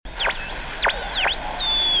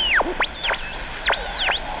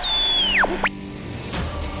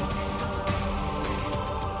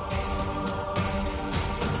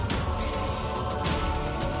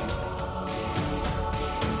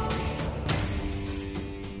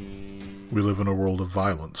We live in a world of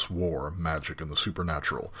violence, war, magic, and the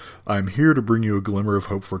supernatural. I am here to bring you a glimmer of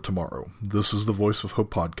hope for tomorrow. This is the Voice of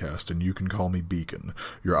Hope podcast, and you can call me Beacon,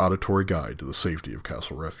 your auditory guide to the safety of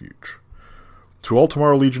Castle Refuge. To all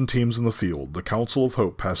Tomorrow Legion teams in the field, the Council of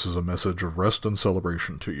Hope passes a message of rest and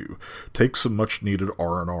celebration to you. Take some much-needed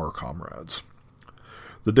R&R, comrades.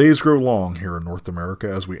 The days grow long here in North America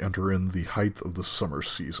as we enter in the height of the summer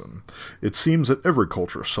season. It seems that every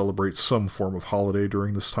culture celebrates some form of holiday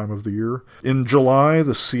during this time of the year. In July,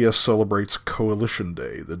 the CS celebrates Coalition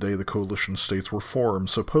Day, the day the coalition states were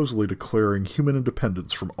formed, supposedly declaring human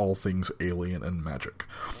independence from all things alien and magic.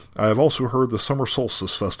 I have also heard the Summer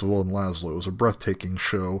Solstice Festival in Laszlo is a breathtaking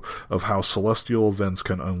show of how celestial events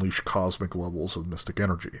can unleash cosmic levels of mystic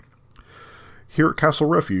energy. Here at Castle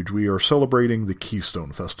Refuge, we are celebrating the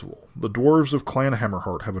Keystone Festival. The dwarves of Clan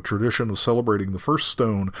Hammerheart have a tradition of celebrating the first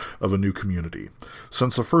stone of a new community.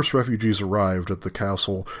 Since the first refugees arrived at the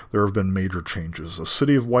castle, there have been major changes. A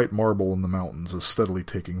city of white marble in the mountains is steadily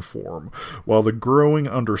taking form, while the growing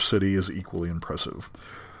Undercity is equally impressive.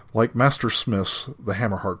 Like Master Smiths, the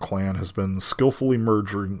Hammerheart clan has been skillfully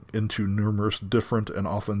merging into numerous different and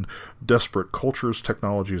often desperate cultures,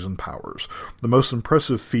 technologies, and powers. The most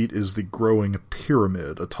impressive feat is the growing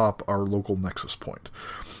pyramid atop our local nexus point.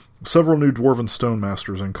 Several new Dwarven Stone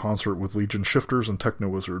Masters in concert with Legion Shifters and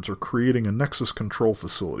Techno-Wizards are creating a Nexus control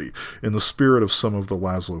facility in the spirit of some of the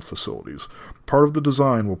Laszlo facilities. Part of the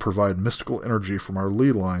design will provide mystical energy from our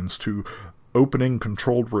ley lines to opening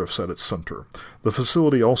controlled rifts at its center. The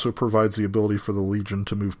facility also provides the ability for the Legion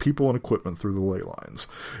to move people and equipment through the ley lines.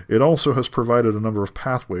 It also has provided a number of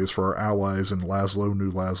pathways for our allies in Laszlo,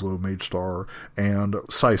 New Laszlo, Magestar, and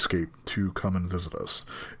Skyscape to come and visit us.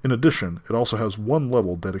 In addition, it also has one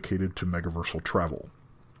level dedicated to megaversal travel.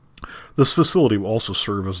 This facility will also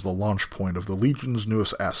serve as the launch point of the Legion's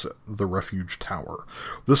newest asset, the Refuge Tower.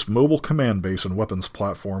 This mobile command base and weapons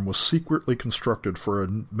platform was secretly constructed for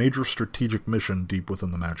a major strategic mission deep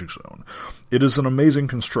within the Magic Zone. It is an amazing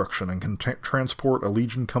construction and can transport a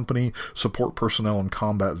Legion company, support personnel, and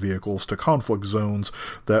combat vehicles to conflict zones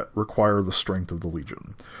that require the strength of the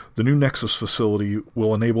Legion. The new Nexus facility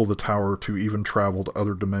will enable the tower to even travel to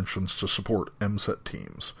other dimensions to support MSET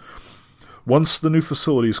teams. Once the new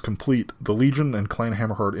facility is complete, the Legion and Clan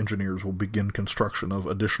Hammerheart engineers will begin construction of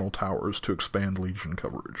additional towers to expand Legion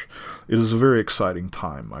coverage. It is a very exciting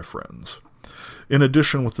time, my friends. In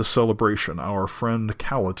addition with the celebration, our friend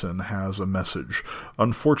Calatin has a message.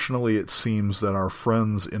 Unfortunately, it seems that our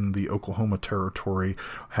friends in the Oklahoma territory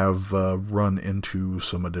have run into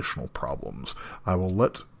some additional problems. I will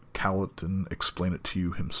let Calatin explain it to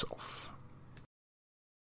you himself.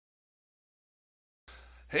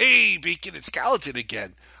 Hey, Beacon, it's Calatin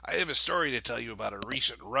again. I have a story to tell you about a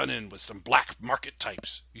recent run-in with some black market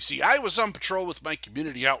types. You see, I was on patrol with my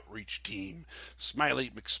community outreach team. Smiley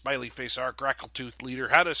McSmileyface, our Grackltooth leader,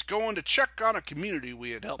 had us going to check on a community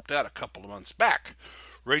we had helped out a couple of months back.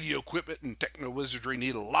 Radio equipment and techno-wizardry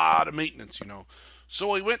need a lot of maintenance, you know.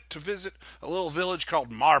 So we went to visit a little village called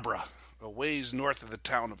Marbra, a ways north of the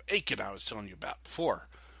town of Aiken I was telling you about before.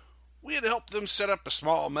 We had helped them set up a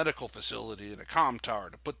small medical facility and a comm tower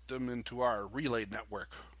to put them into our relay network.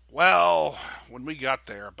 Well, when we got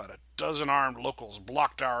there, about a dozen armed locals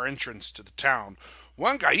blocked our entrance to the town.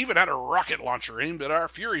 One guy even had a rocket launcher aimed at our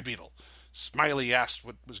Fury Beetle. Smiley asked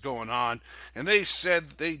what was going on, and they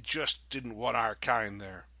said they just didn't want our kind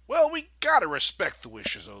there. Well, we gotta respect the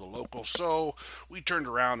wishes of the locals, so we turned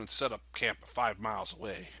around and set up camp 5 miles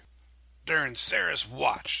away. During Sarah's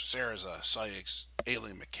watch, Sarah's a psionic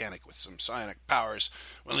alien mechanic with some psionic powers.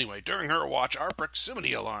 Well, anyway, during her watch, our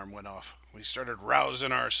proximity alarm went off. We started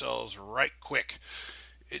rousing ourselves right quick.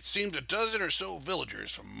 It seemed a dozen or so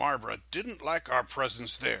villagers from Marbra didn't like our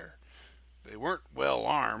presence there. They weren't well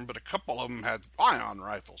armed, but a couple of them had ion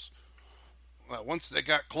rifles. Well, once they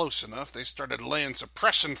got close enough, they started laying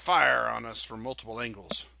suppressing fire on us from multiple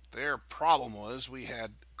angles. Their problem was we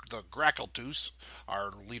had the Grackltooths,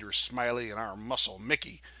 our leader Smiley, and our muscle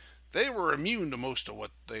Mickey. They were immune to most of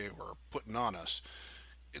what they were putting on us.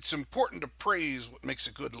 It's important to praise what makes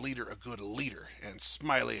a good leader, and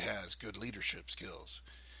Smiley has good leadership skills.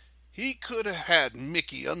 He could have had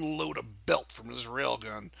Mickey unload a belt from his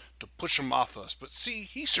railgun to push him off us, but see,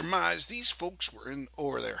 he surmised these folks were in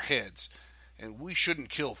over their heads, and we shouldn't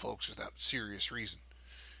kill folks without serious reason.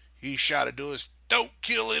 He shouted to us, "Don't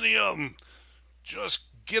kill any of them! Just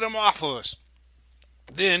get them off of us."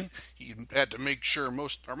 Then he had to make sure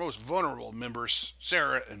our most vulnerable members,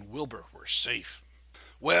 Sarah and Wilbur, were safe.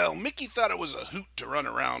 Well, Mickey thought it was a hoot to run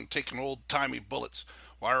around taking old-timey bullets,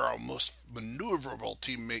 while our most maneuverable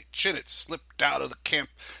teammate Chinnet slipped out of the camp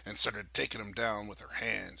and started taking him down with her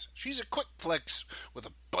hands. She's a quick flex with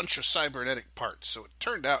a bunch of cybernetic parts, so it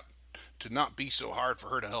turned out to not be so hard for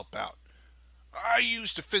her to help out. I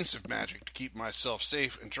used defensive magic to keep myself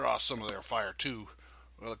safe and draw some of their fire too.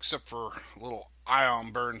 Well, except for a little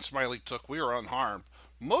ion burn Smiley took, we were unharmed.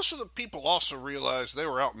 Most of the people also realized they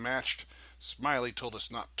were outmatched. Smiley told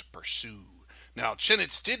us not to pursue. Now,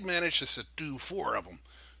 Chinnitz did manage to subdue 4 of them,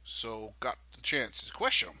 so got the chance to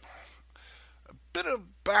question them. A bit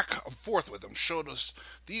of back and forth with them showed us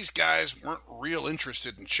these guys weren't real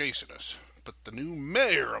interested in chasing us, but the new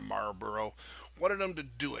mayor of Marlboro wanted them to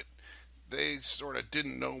do it. They sort of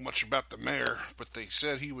didn't know much about the mayor, but they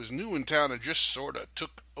said he was new in town and just sort of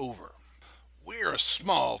took over. We're a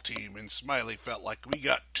small team, and Smiley felt like we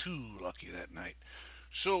got too lucky that night.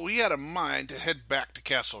 So he had a mind to head back to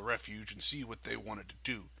Castle Refuge and see what they wanted to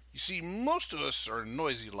do. You see, most of us are a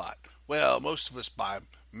noisy lot. Well, most of us by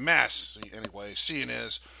mass, anyway, seeing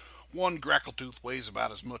as one Grackletooth weighs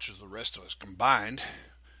about as much as the rest of us combined.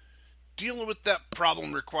 Dealing with that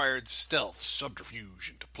problem required stealth, subterfuge,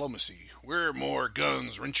 and diplomacy. We're more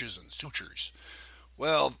guns, wrenches, and sutures.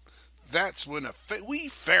 Well, that's when a wee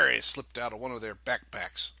fairy slipped out of one of their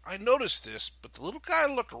backpacks. I noticed this, but the little guy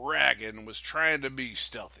looked ragged and was trying to be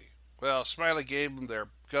stealthy. Well, Smiley gave them their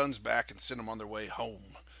guns back and sent them on their way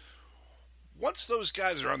home. Once those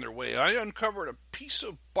guys are on their way, I uncovered a piece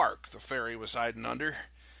of bark the fairy was hiding under.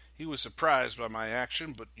 He was surprised by my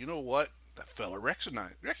action, but you know what? That fella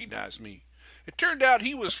recognized me. It turned out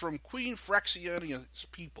he was from Queen Fraxiania's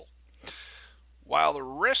people. While the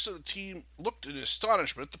rest of the team looked in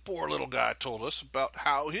astonishment, the poor little guy told us about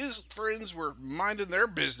how his friends were minding their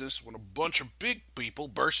business when a bunch of big people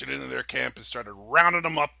bursted into their camp and started rounding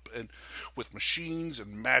them up with machines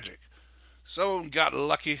and magic. Some of them got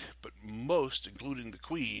lucky, but most, including the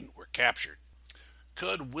Queen, were captured.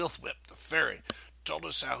 Cud Wilthwhip, the fairy, told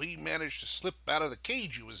us how he managed to slip out of the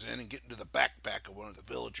cage he was in and get into the backpack of one of the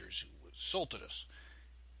villagers who assaulted us.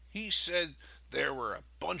 He said there were a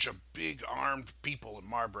bunch of big armed people in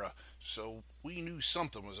Marlborough, so we knew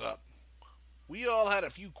something was up. We all had a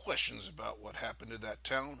few questions about what happened in that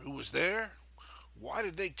town. Who was there? Why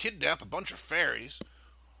did they kidnap a bunch of fairies?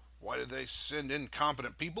 Why did they send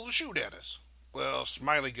incompetent people to shoot at us? Well,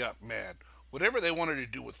 Smiley got mad. Whatever they wanted to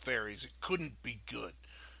do with fairies, it couldn't be good.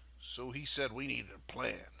 So he said we needed a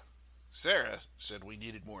plan. Sarah said we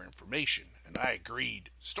needed more information, and I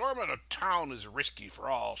agreed. Storming a town is risky for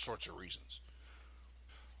all sorts of reasons.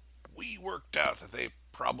 We worked out that they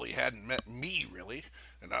probably hadn't met me, really,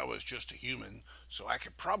 and I was just a human, so I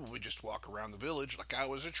could probably just walk around the village like I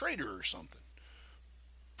was a trader or something.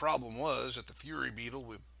 Problem was that the Fury Beetle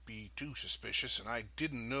would be too suspicious, and I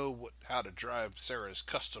didn't know how to drive Sarah's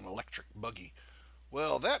custom electric buggy.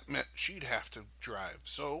 Well, that meant she'd have to drive,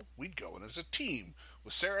 so we'd go in as a team,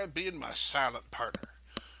 with Sarah being my silent partner.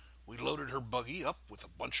 We loaded her buggy up with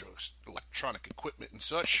a bunch of electronic equipment and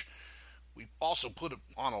such. We also put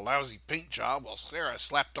on a lousy paint job while Sarah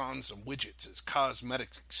slapped on some widgets as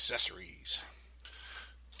cosmetic accessories.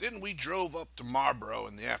 Then we drove up to Marlborough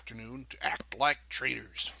in the afternoon to act like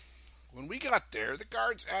traders. When we got there, the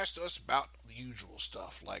guards asked us about the usual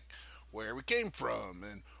stuff, like where we came from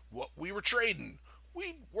and what we were trading.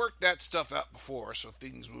 We'd worked that stuff out before, so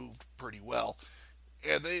things moved pretty well,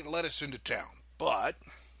 and they let us into town. But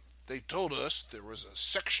they told us there was a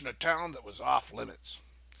section of town that was off limits.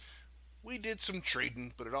 We did some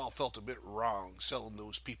trading, but it all felt a bit wrong, selling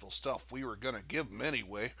those people stuff we were going to give them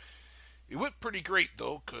anyway. It went pretty great,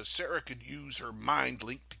 though, because Sarah could use her mind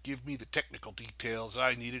link to give me the technical details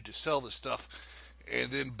I needed to sell the stuff, and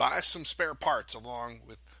then buy some spare parts along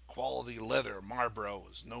with quality leather Marlborough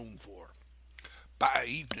was known for. By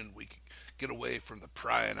evening, we could get away from the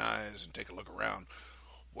prying eyes and take a look around.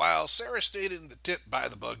 While Sarah stayed in the tent by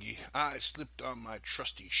the buggy, I slipped on my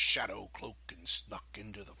trusty shadow cloak and snuck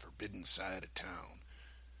into the forbidden side of town.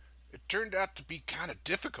 It turned out to be kind of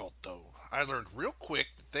difficult, though. I learned real quick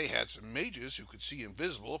that they had some mages who could see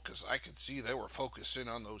invisible, because I could see they were focusing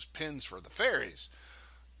on those pins for the fairies.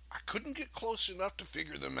 I couldn't get close enough to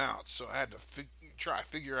figure them out, so I had to try to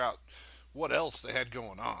figure out what else they had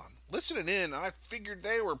going on. Listening in, I figured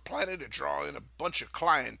they were planning to draw in a bunch of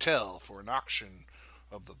clientele for an auction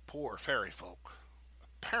of the poor fairy folk.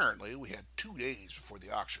 Apparently, we had 2 days before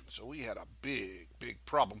the auction, so we had a big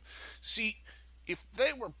problem. See, if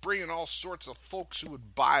they were bringing all sorts of folks who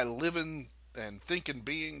would buy living and thinking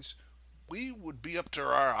beings, we would be up to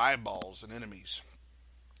our eyeballs in enemies.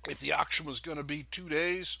 If the auction was going to be 2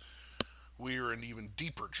 days, we were in even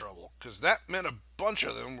deeper trouble, because that meant a bunch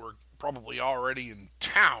of them were probably already in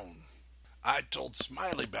town. I told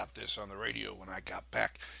Smiley about this on the radio when I got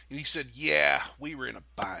back, and he said, yeah, we were in a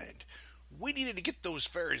bind. We needed to get those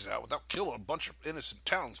fairies out without killing a bunch of innocent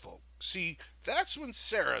townsfolk. See, that's when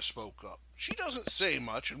Sarah spoke up. She doesn't say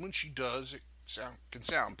much, and when she does, it can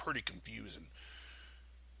sound pretty confusing.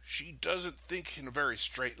 She doesn't think in a very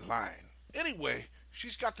straight line. Anyway,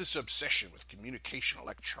 she's got this obsession with communication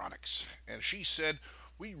electronics, and she said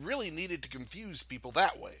we really needed to confuse people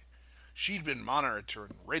that way. She'd been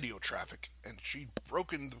monitoring radio traffic, and she'd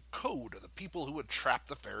broken the code of the people who had trapped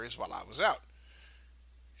the fairies while I was out.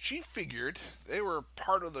 She figured they were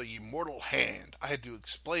part of the Immortal Hand. I had to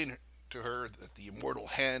explain to her that the Immortal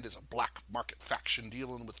Hand is a black market faction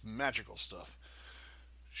dealing with magical stuff.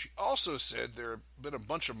 She also said there had been a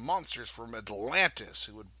bunch of monsters from Atlantis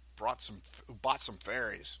who had bought some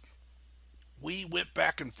fairies. We went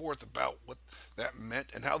back and forth about what that meant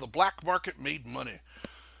and how the black market made money,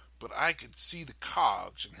 but I could see the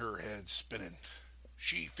cogs in her head spinning.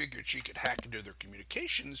 She figured she could hack into their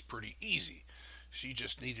communications pretty easy. She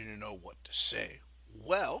just needed to know what to say.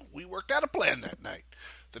 Well, we worked out a plan that night.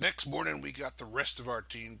 The next morning, we got the rest of our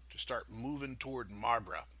team to start moving toward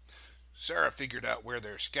Marbra. Sarah figured out where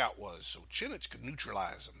their scout was, so Chinnitz could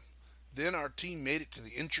neutralize them. Then our team made it to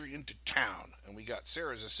the entry into town, and we got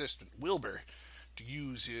Sarah's assistant, Wilbur, to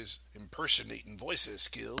use his impersonating voices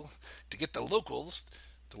skill to get the locals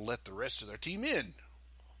to let the rest of their team in.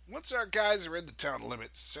 Once our guys were in the town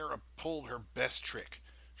limits, Sarah pulled her best trick.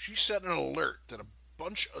 She set an alert that a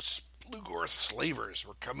bunch of Splugorth slavers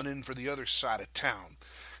were coming in for the other side of town,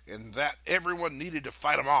 and that everyone needed to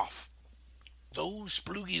fight them off. Those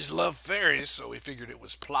Splugies love fairies, so we figured it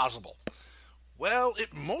was plausible. Well,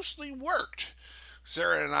 it mostly worked.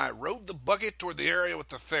 Sarah and I rode the buggy toward the area with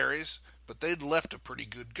the fairies, but they'd left a pretty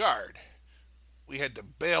good guard. We had to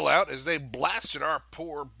bail out as they blasted our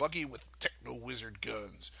poor buggy with techno-wizard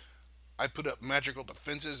guns. I put up magical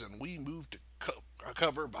defenses, and we moved to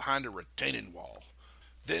cover behind a retaining wall.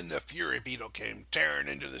 Then the Fury Beetle came tearing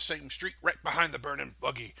into the same street right behind the burning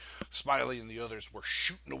buggy. Smiley and the others were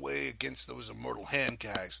shooting away against those Immortal Hand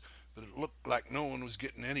guys, but it looked like no one was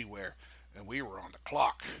getting anywhere, and we were on the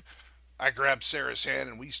clock. I grabbed Sarah's hand,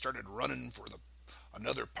 and we started running for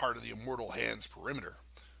another part of the Immortal Hand's perimeter.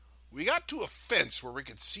 We got to a fence where we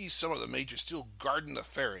could see some of the mages still guarding the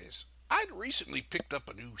fairies. I'd recently picked up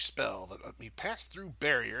a new spell that let me pass through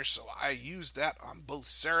barriers, so I used that on both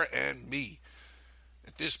Sarah and me.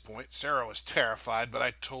 At this point, Sarah was terrified, but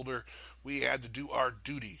I told her we had to do our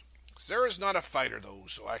duty. Sarah's not a fighter, though,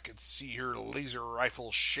 so I could see her laser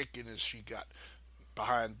rifle shaking as she got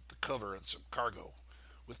behind the cover of some cargo.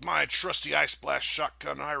 With my trusty Ice Blast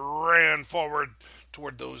shotgun, I ran forward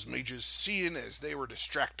toward those mages, seeing as they were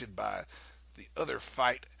distracted by the other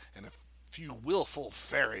fight and a few willful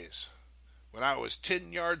fairies. When I was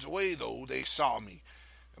 10 yards away, though, they saw me,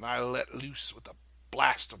 and I let loose with a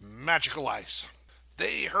blast of magical ice.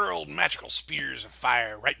 They hurled magical spears of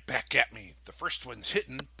fire right back at me, the first ones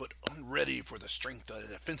hitting, but unready for the strength of the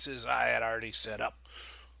defenses I had already set up.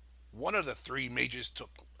 One of the three mages took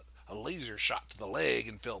a laser shot to the leg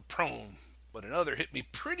and fell prone, but another hit me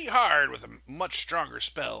pretty hard with a much stronger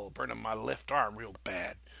spell, burning my left arm real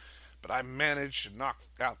bad. But I managed to knock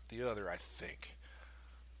out the other, I think.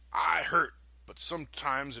 I hurt, but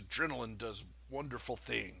sometimes adrenaline does wonderful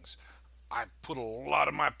things. I put a lot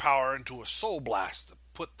of my power into a soul blast to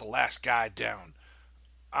put the last guy down.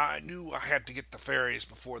 I knew I had to get the fairies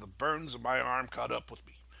before the burns of my arm caught up with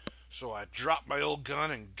me. So I dropped my old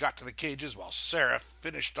gun and got to the cages while Sarah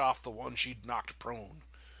finished off the one she'd knocked prone.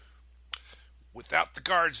 Without the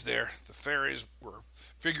guards there, the fairies were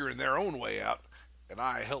figuring their own way out, and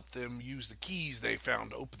I helped them use the keys they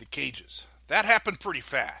found to open the cages. That happened pretty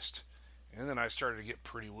fast, and then I started to get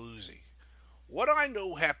pretty woozy. What I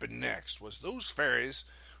know happened next was those fairies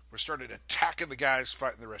were started attacking the guys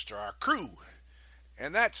fighting the rest of our crew,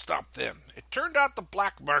 and that stopped them. It turned out the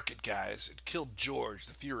black market guys had killed George,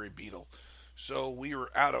 the Fury Beetle, so we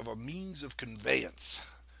were out of a means of conveyance.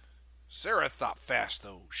 Sarah thought fast,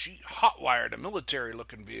 though. She hotwired a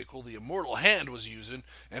military-looking vehicle the Immortal Hand was using,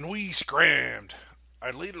 and we scrammed.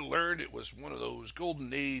 I later learned it was one of those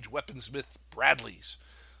Golden Age weaponsmith Bradleys.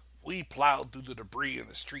 We plowed through the debris in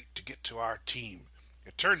the street to get to our team.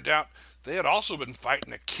 It turned out they had also been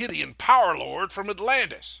fighting a Kydian power lord from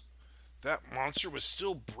Atlantis. That monster was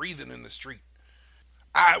still breathing in the street.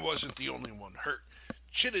 I wasn't the only one hurt.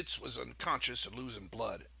 Chinnitz was unconscious and losing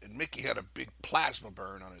blood, and Mickey had a big plasma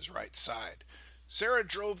burn on his right side. Sarah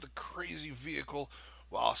drove the crazy vehicle,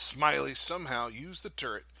 while Smiley somehow used the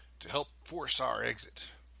turret to help force our exit.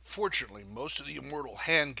 Fortunately, most of the Immortal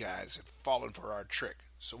Hand guys had fallen for our trick,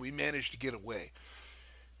 so we managed to get away.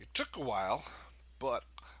 It took a while, but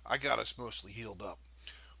I got us mostly healed up.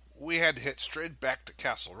 We had to head straight back to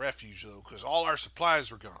Castle Refuge, though, because all our supplies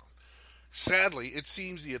were gone. Sadly, it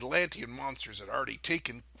seems the Atlantean monsters had already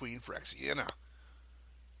taken Queen Phyrexiana.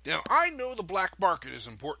 Now, I know the black market is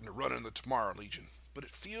important to run in the Tomorrow Legion, but it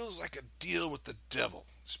feels like a deal with the devil,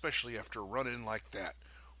 especially after a run-in like that.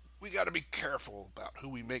 We gotta be careful about who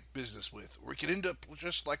we make business with, or we could end up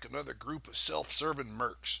just like another group of self-serving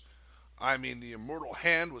mercs. I mean, the Immortal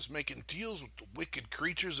Hand was making deals with the wicked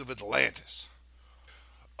creatures of Atlantis.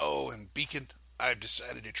 Oh, and Beacon, I've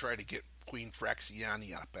decided to try to get Queen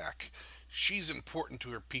Phyrexiana back. She's important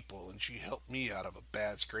to her people, and she helped me out of a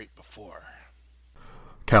bad scrape before.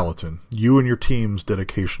 Calatin, you and your team's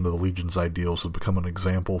dedication to the Legion's ideals has become an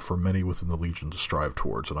example for many within the Legion to strive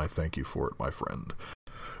towards, and I thank you for it, my friend.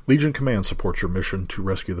 Legion Command supports your mission to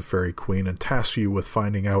rescue the Fairy Queen and tasks you with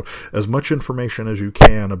finding out as much information as you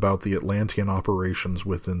can about the Atlantean operations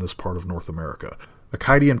within this part of North America. A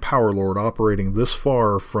Kydian power lord operating this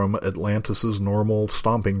far from Atlantis' normal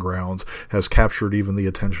stomping grounds has captured even the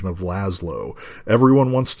attention of Laszlo.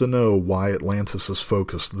 Everyone wants to know why Atlantis is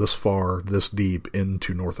focused this far, this deep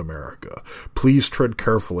into North America. Please tread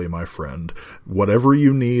carefully, my friend. Whatever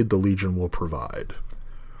you need, the Legion will provide.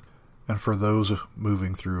 And for those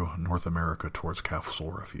moving through North America towards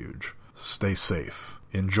Castle Refuge, stay safe.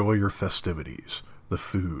 Enjoy your festivities, the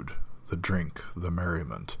food, the drink, the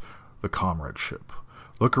merriment, the comradeship.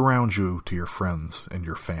 Look around you to your friends and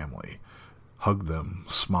your family. Hug them,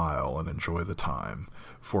 smile, and enjoy the time.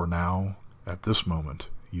 For now, at this moment,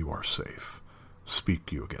 you are safe. Speak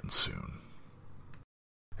to you again soon.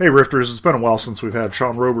 Hey Rifters, it's been a while since we've had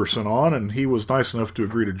Sean Roberson on, and he was nice enough to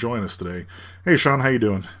agree to join us today. Hey Sean, how you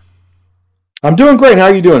doing? I'm doing great. How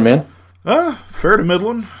are you doing, man? Fair to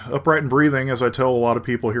middling. Upright and breathing, as I tell a lot of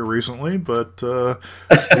people here recently, but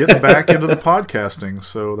getting back into the podcasting,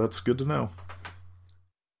 so that's good to know.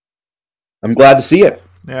 I'm glad to see it.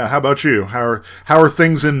 Yeah, how about you? How are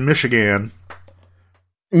things in Michigan?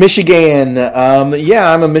 Michigan.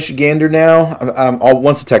 Yeah, I'm a Michigander now. I'm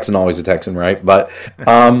once a Texan, always a Texan, right? But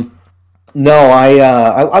no,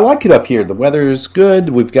 I like it up here. The weather's good.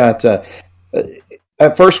 We've got...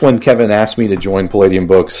 At first, when Kevin asked me to join Palladium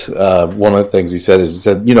Books, one of the things he said,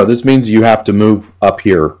 this means you have to move up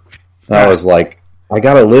here. And I was like, I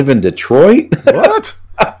got to live in Detroit? What?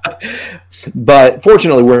 But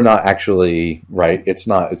fortunately, we're not actually, right, it's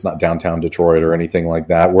not downtown Detroit or anything like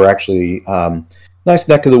that. We're actually nice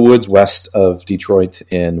neck of the woods west of Detroit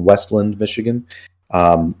in Westland, Michigan,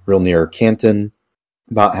 real near Canton,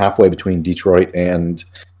 about halfway between Detroit and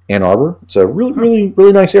Ann Arbor. It's a really, really,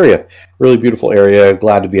 really nice area. Really beautiful area.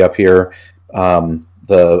 Glad to be up here.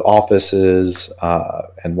 The offices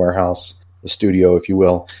and warehouse, the studio, if you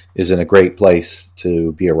will, is in a great place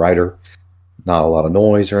to be a writer. Not a lot of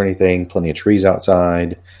noise or anything. Plenty of trees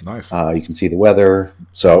outside. Nice. You can see the weather.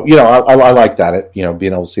 So, I like that.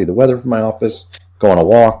 Being able to see the weather from my office, go on a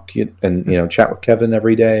walk, and, chat with Kevin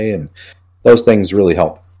every day. And those things really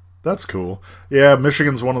help. That's cool. Yeah,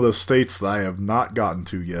 Michigan's one of those states that I have not gotten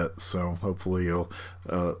to yet, so hopefully you'll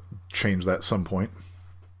change that at some point.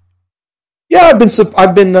 Yeah,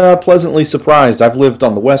 I've been pleasantly surprised. I've lived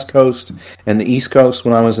on the West Coast and the East Coast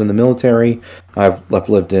when I was in the military. I've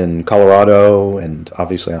lived in Colorado, and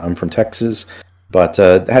obviously I'm from Texas, but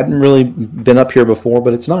hadn't really been up here before.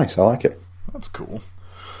 But it's nice. I like it. That's cool.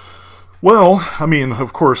 Well, I mean,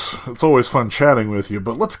 of course, it's always fun chatting with you,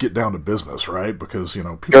 but let's get down to business, right? Because,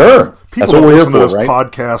 people listen to this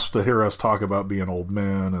podcast to hear us talk about being old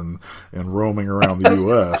men and roaming around the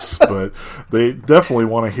U.S., but they definitely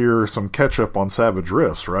want to hear some catch-up on Savage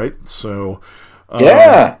Rifts, right? So,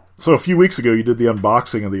 yeah. So a few weeks ago, you did the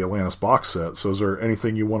unboxing of the Atlantis box set. So is there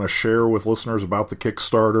anything you want to share with listeners about the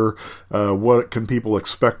Kickstarter? What can people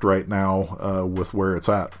expect right now with where it's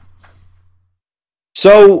at?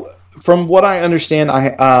 So... From what I understand,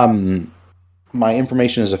 my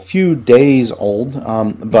information is a few days old,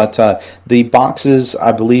 but the boxes,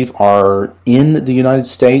 I believe, are in the United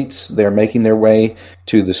States. They're making their way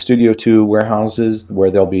to the Studio 2 warehouses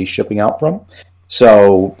where they'll be shipping out from.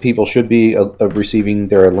 So people should be receiving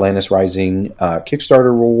their Atlantis Rising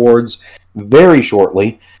Kickstarter rewards very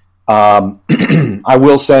shortly. I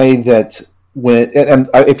will say that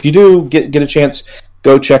if you do get a chance,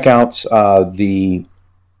 go check out the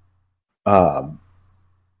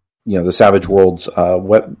Savage Worlds,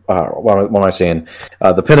 what am I saying?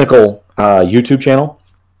 The Pinnacle YouTube channel.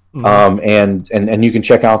 Mm-hmm. And you can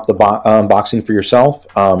check out the unboxing for yourself.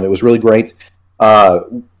 It was really great.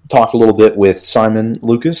 Talked a little bit with Simon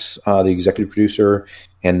Lucas, the executive producer,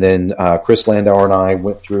 and then Chris Landauer and I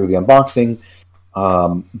went through the unboxing.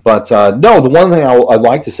 No, the one thing I'd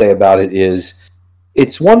like to say about it is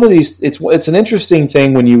it's one of these. It's an interesting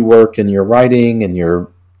thing when you work and you're writing and you're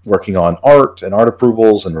working on art and art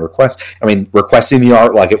approvals and requesting the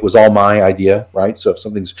art like it was all my idea, right? So if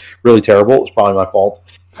something's really terrible, it's probably my fault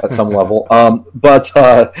at some level. But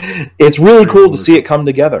it's really cool to see it come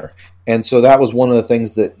together. And so that was one of the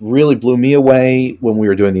things that really blew me away when we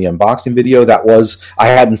were doing the unboxing video. I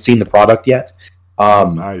hadn't seen the product yet.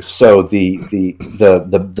 Nice. So the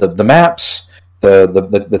maps,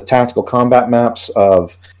 the tactical combat maps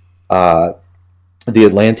of the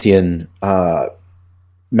Atlantean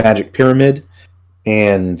Magic Pyramid,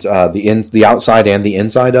 and the outside and the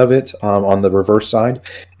inside of it on the reverse side,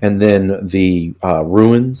 and then the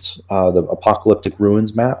ruins, the apocalyptic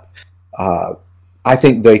ruins map. I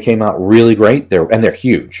think they came out really great. They're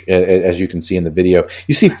huge, as you can see in the video.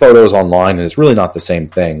 You see photos online, and it's really not the same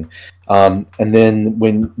thing. And then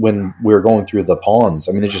when we're going through the pawns,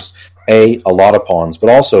 I mean, there's just a lot of pawns, but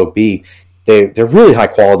also B, they're really high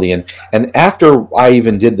quality. And after I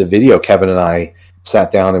even did the video, Kevin and I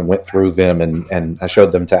sat down and went through them, and I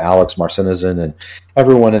showed them to Alex Marcinizin, and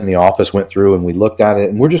everyone in the office went through, and we looked at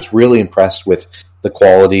it, and we're just really impressed with the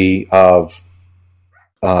quality of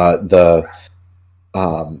the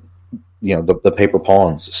paper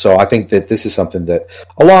pawns. So I think that this is something that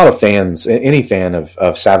a lot of fans, any fan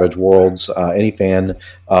of Savage Worlds, any fan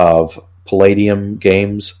of Palladium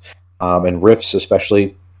games, and Rifts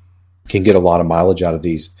especially, can get a lot of mileage out of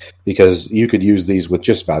these, because you could use these with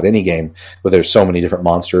just about any game, but there's so many different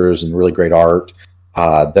monsters and really great art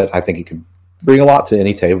that I think it could bring a lot to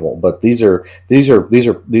any table. But these are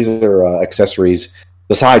accessories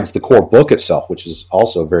besides the core book itself, which is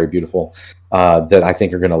also very beautiful, that I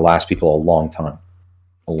think are going to last people a long time.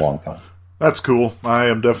 That's cool. I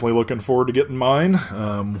am definitely looking forward to getting mine.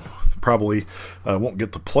 Probably won't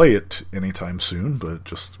get to play it anytime soon, but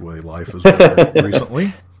just the way life has been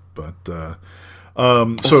recently. But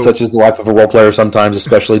such is the life of a role player sometimes,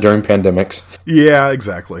 especially during pandemics. Yeah,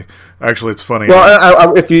 exactly. Actually, it's funny.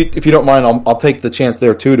 Well, if you don't mind, I'll take the chance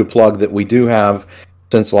there too to plug that we do have,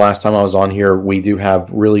 since the last time I was on here, we do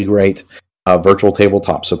have really great virtual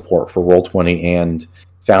tabletop support for Roll20 and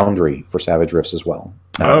Foundry for Savage Rifts as well.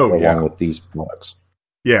 Along with these products.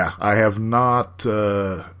 Yeah, I have not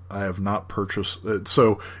purchased it.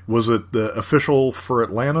 So, was it the official for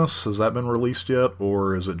Atlantis? Has that been released yet,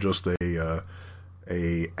 or is it just a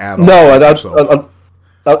add-on? No,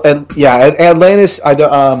 Atlantis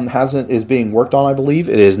is being worked on. I believe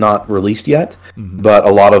it is not released yet, but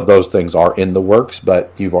a lot of those things are in the works.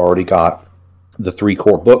 But you've already got the 3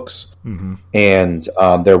 core books, and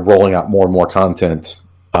they're rolling out more and more content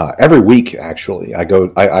every week. Actually,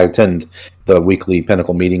 I attend the weekly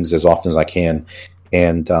Pinnacle meetings as often as I can.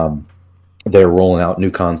 And they're rolling out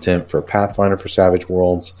new content for Pathfinder, for Savage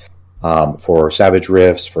Worlds, for Savage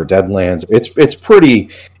Rifts, for Deadlands. It's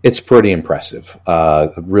pretty impressive.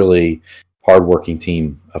 A really hardworking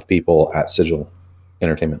team of people at Sigil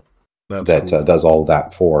Entertainment that cool. Does all of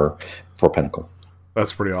that for Pinnacle.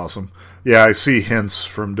 That's pretty awesome. Yeah, I see hints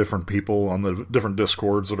from different people on the different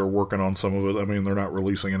Discords that are working on some of it. I mean, they're not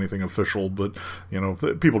releasing anything official, but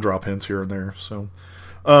people drop hints here and there. So.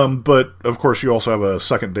 But of course, you also have a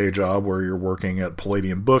second day job where you're working at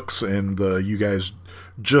Palladium Books, and you guys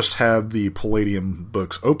just had the Palladium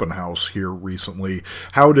Books open house here recently.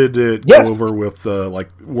 How did it go over with,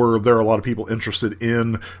 were there a lot of people interested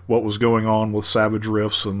in what was going on with Savage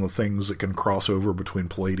Rifts and the things that can cross over between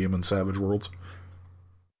Palladium and Savage Worlds?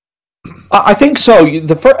 I think so. It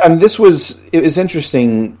was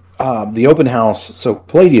interesting. The open house, so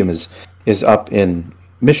Palladium is up in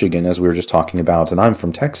Michigan, as we were just talking about, and I'm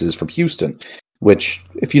from Texas, from Houston, which,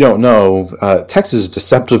 if you don't know, Texas is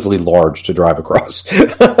deceptively large to drive across.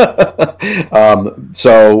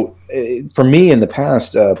 So for me in the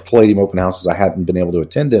past, Palladium open houses, I hadn't been able to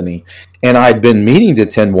attend any, and I'd been meaning to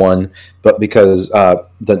attend one, but because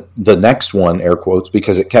the next one, air quotes,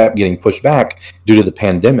 because it kept getting pushed back due to the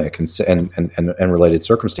pandemic and related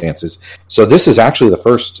circumstances. So this is actually the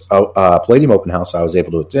first Palladium open house I was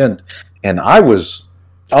able to attend, and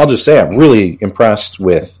I'll just say I'm really impressed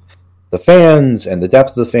with the fans and the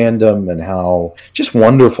depth of the fandom and how just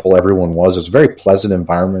wonderful everyone was. It was a very pleasant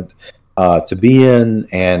environment to be in,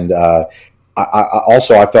 and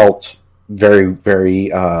I felt very, very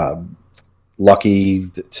lucky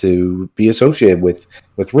to be associated with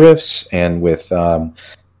Rifts and with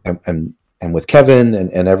and with Kevin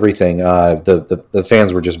and everything. The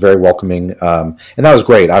fans were just very welcoming, and that was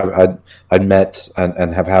great. I'd met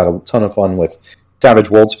and have had a ton of fun with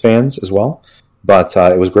Savage Worlds fans as well, but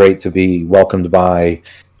it was great to be welcomed by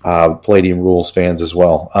Palladium Rules fans as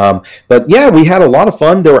well. But yeah, we had a lot of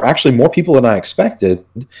fun. There were actually more people than I expected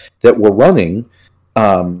that were running. They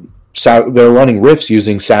were running Rifts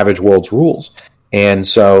using Savage Worlds rules. And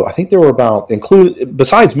so I think there were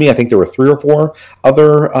besides me, I think there were 3 or 4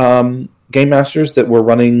 other game masters that were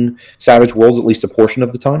running Savage Worlds at least a portion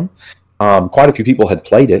of the time. Quite a few people had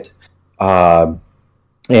played it.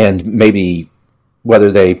 And maybe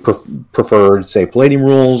whether they preferred, say, Palladium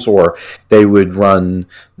rules, or they would run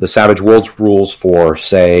the Savage Worlds rules for,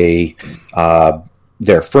 say,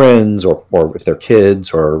 their friends, or if their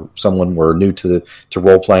kids or someone were new to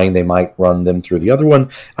role-playing, they might run them through the other one.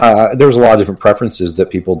 There was a lot of different preferences that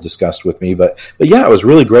people discussed with me. But yeah, it was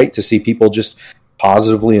really great to see people just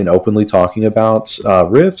positively and openly talking about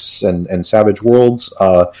Rifts and Savage Worlds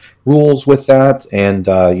rules with that, and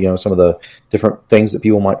some of the different things that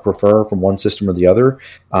people might prefer from one system or the other.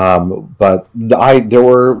 But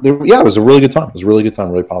it was a really good time. It was a really good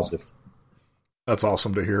time, really positive. That's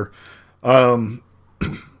awesome to hear.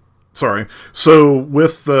 Sorry. So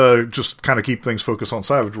with just kind of keep things focused on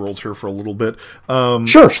Savage Worlds here for a little bit.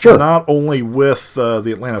 Sure. Not only with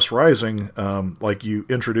the Atlantis Rising, like you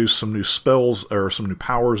introduced some new spells or some new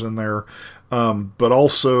powers in there, but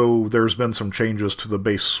also there's been some changes to the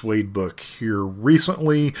base Suede book here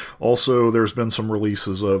recently. Also, there's been some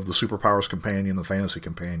releases of the Superpowers Companion, the Fantasy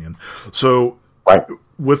Companion. So right.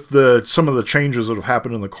 With some of the changes that have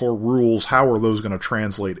happened in the core rules, how are those going to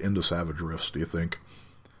translate into Savage Rifts, do you think?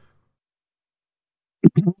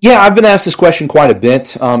 Yeah, I've been asked this question quite a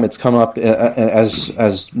bit. It's come up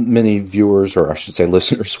as many viewers, or I should say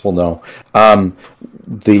listeners, will know. I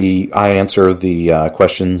answer the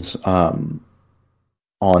questions on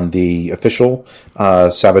the official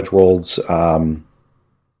Savage Worlds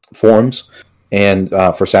forums, and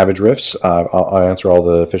for Savage Rifts, I'll answer all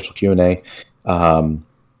the official Q&A.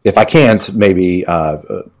 If I can't, maybe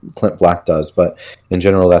Clint Black does, but in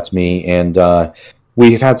general, that's me. And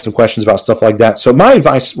we've had some questions about stuff like that. So my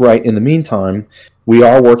advice, right, in the meantime, we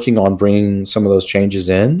are working on bringing some of those changes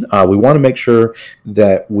in. We want to make sure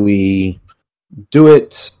that we do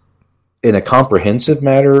it in a comprehensive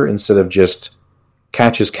manner instead of just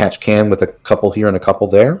catch as catch can with a couple here and a couple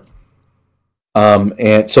there.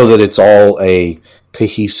 And so that it's all a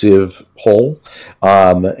cohesive whole.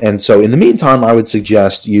 And so in the meantime, I would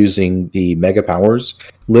suggest using the Mega Powers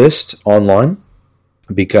list online,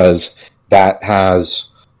 because that has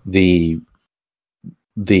the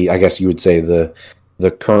I guess you would say the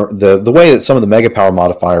way that some of the mega power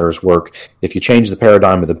modifiers work. If you change the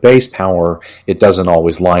paradigm of the base power, it doesn't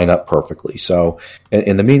always line up perfectly. So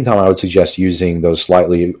in the meantime, I would suggest using those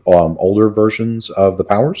slightly older versions of the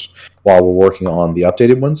powers while we're working on the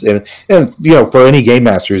updated ones. And for any game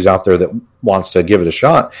masters out there that wants to give it a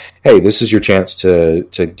shot, hey, this is your chance to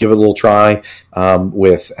give it a little try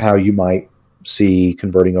with how you might see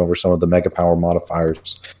converting over some of the mega power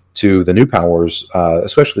modifiers to the new powers,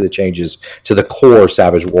 especially the changes to the core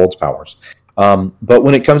Savage Worlds powers. But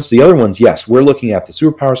when it comes to the other ones, yes, we're looking at the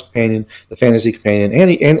Superpowers Companion, the Fantasy Companion,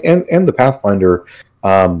 and the Pathfinder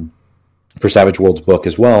for Savage Worlds book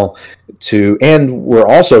as well. And we're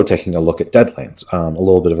also taking a look at Deadlands, a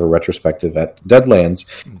little bit of a retrospective at Deadlands,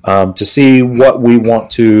 to see what we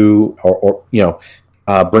want to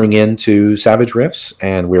bring into Savage Rifts,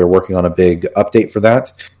 and we're working on a big update for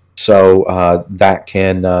that. So that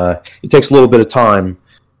can it takes a little bit of time,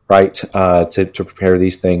 right, to prepare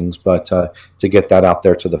these things, but to get that out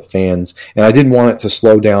there to the fans. And I didn't want it to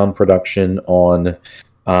slow down production on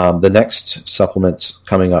the next supplements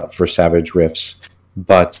coming up for Savage Rifts,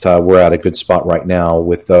 but we're at a good spot right now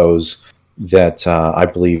with those that I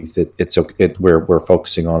believe that we're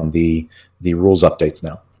focusing on the rules updates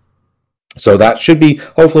now. So that should be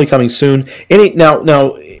hopefully coming soon. Now,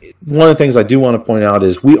 one of the things I do want to point out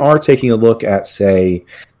is we are taking a look at, say,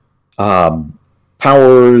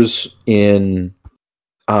 powers in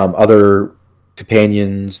other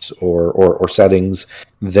companions or settings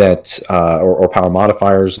that or power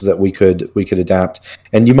modifiers that we could adapt,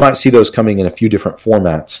 and you might see those coming in a few different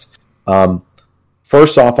formats.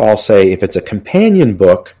 First off, I'll say if it's a companion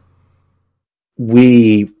book,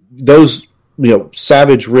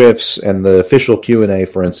 Savage Rifts and the official Q&A,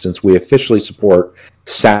 for instance, we officially support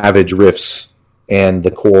Savage Rifts and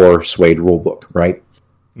the core Suede rulebook, right?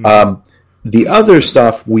 Mm-hmm. The other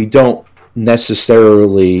stuff, we don't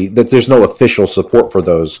necessarily, that there's no official support for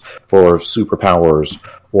those, for Superpowers,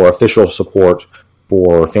 or official support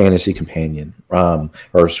for Fantasy Companion, or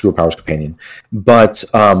Superpowers Companion. But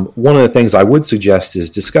one of the things I would suggest is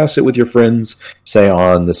discuss it with your friends, say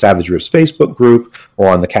on the Savage Rifts Facebook group, or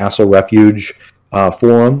on the Castle Refuge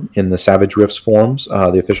forum in the Savage Rifts forums,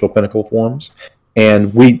 the official Pinnacle forums,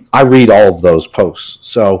 And I read all of those posts,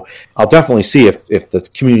 so I'll definitely see if the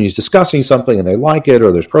community is discussing something and they like it,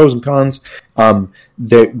 or there's pros and cons.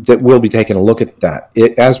 That we'll be taking a look at that.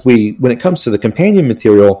 When it comes to the companion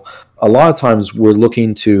material, a lot of times we're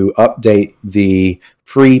looking to update the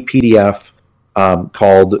free PDF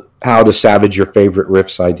called "How to Savage Your Favorite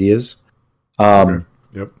Riffs Ideas." Okay.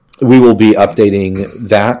 Yep. We will be updating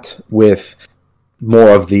that with more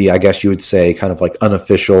of the, I guess you would say, kind of like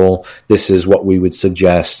unofficial, this is what we would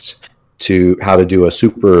suggest to how to do a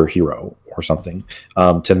superhero or something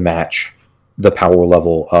to match the power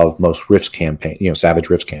level of most Riffs campaign, Savage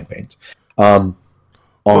Riffs campaigns. On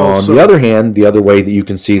the other hand, the other way that you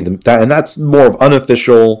can see that, and that's more of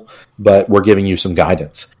unofficial, but we're giving you some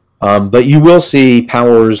guidance. But you will see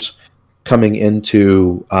powers coming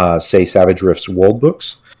into, say, Savage Riffs world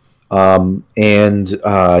books. And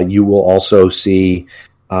you will also see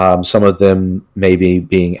some of them maybe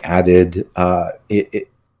being added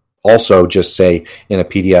also just, say, in a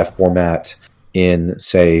PDF format in,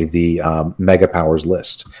 say, the Mega Powers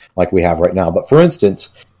list like we have right now. But for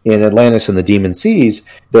instance, in Atlantis and the Demon Seas,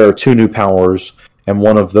 there are 2 new powers, and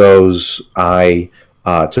one of those I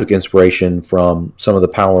took inspiration from some of the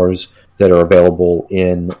powers that are available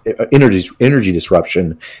in energy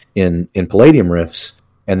disruption in Palladium Rifts,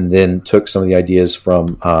 and then took some of the ideas from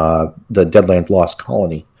the Deadland Lost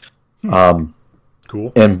Colony,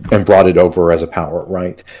 cool, and brought it over as a power.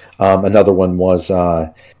 Right. Another one was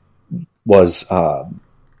the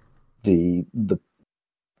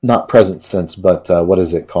not present sense, but what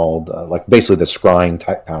is it called? Like basically the scrying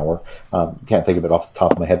type power. Can't think of it off the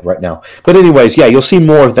top of my head right now. But anyways, yeah, you'll see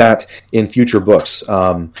more of that in future books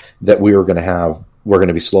that we're going to have. We're going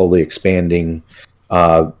to be slowly expanding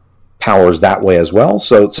powers that way as well.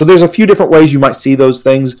 So there's a few different ways you might see those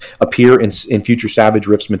things appear in future Savage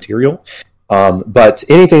Rifts material. But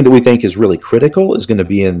anything that we think is really critical is going to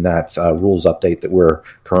be in that rules update that we're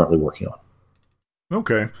currently working on.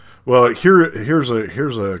 Okay. Well, here's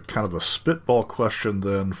a kind of a spitball question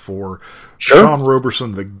then for Sean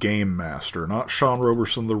Roberson, the game master, not Sean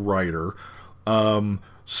Roberson, the writer.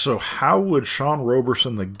 So how would Sean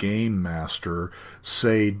Roberson, the game master,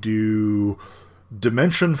 say do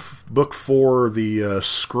Dimension Book 4, the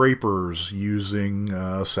Scrapers, using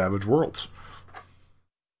Savage Worlds?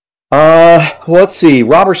 Let's see.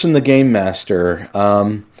 Roberson, the game master.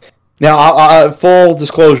 Now, full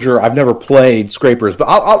disclosure, I've never played Scrapers,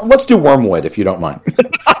 but let's do Wormwood if you don't mind.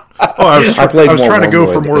 I was trying to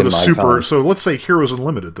go for more of the super. Time. So let's say Heroes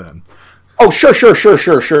Unlimited then. Oh, sure. I see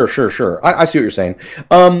what you're saying.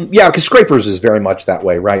 Yeah, because Scrapers is very much that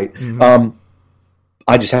way, right? Mm-hmm.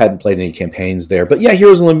 I just hadn't played any campaigns there, but yeah,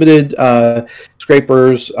 Heroes Unlimited,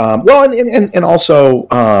 Scrapers. And also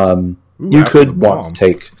you could want to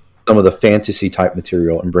take some of the fantasy type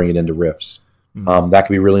material and bring it into Rifts. That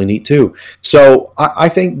could be really neat too. So I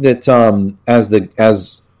think that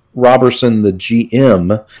as Roberson, the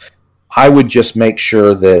GM, I would just make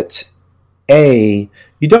sure that you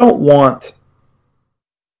don't want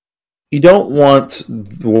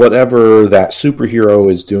whatever that superhero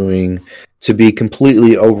is doing to be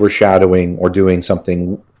completely overshadowing or doing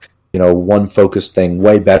something, one focused thing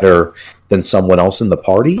way better than someone else in the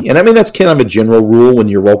party. And I mean, that's kind of a general rule when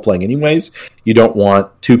you're role-playing anyways. You don't want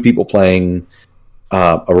 2 people playing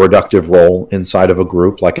a reductive role inside of a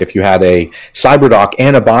group. Like if you had a Cyberdoc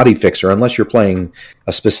and a Body Fixer, unless you're playing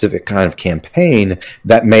a specific kind of campaign,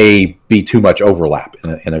 that may be too much overlap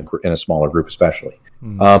in a smaller group especially.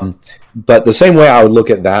 But the same way I would look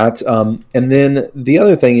at that. And then the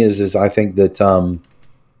other thing is I think that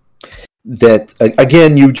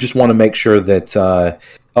again, you just want to make sure that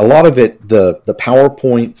a lot of it, the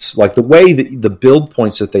PowerPoints, like the way that the build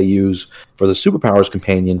points that they use for the Superpowers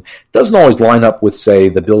companion doesn't always line up with, say,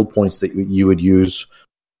 the build points that you would use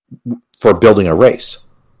for building a race.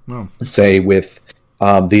 Say with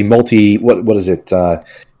the multi, what is it? I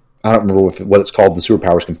don't remember what it's called in the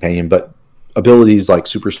Superpowers companion, but abilities like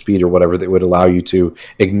super speed or whatever that would allow you to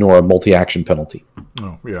ignore a multi-action penalty.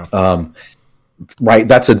 Oh, yeah. Right,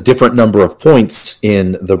 that's a different number of points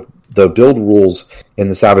in the build rules in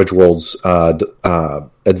the Savage Worlds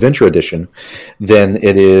Adventure Edition than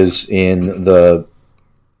it is in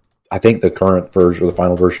I think the current version or the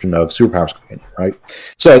final version of Superpowers Companion, right?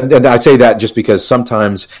 So, and I say that just because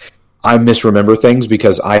sometimes I misremember things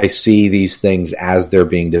because I see these things as they're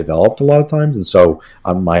being developed a lot of times, and so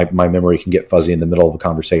my memory can get fuzzy in the middle of a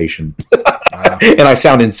conversation. And I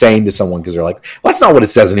sound insane to someone because they're like, well, that's not what it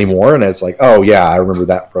says anymore. And it's like, oh, yeah, I remember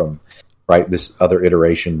that from this other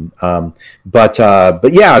iteration. But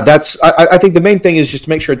yeah, I think the main thing is just to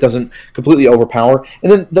make sure it doesn't completely overpower.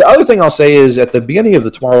 And then the other thing I'll say is at the beginning of the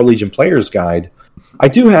Tomorrow Legion Player's Guide, I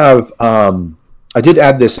do have. I did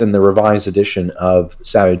add this in the revised edition of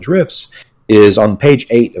Savage Rifts. Is on page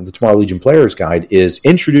 8 of the Tomorrow Legion Player's Guide. Is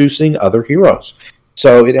introducing other heroes.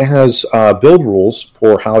 So it has build rules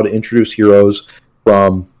for how to introduce heroes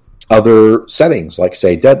from other settings, like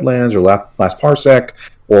say Deadlands or Last Parsec,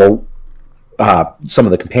 or some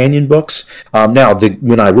of the companion books. Now,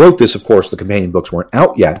 when I wrote this, of course, the companion books weren't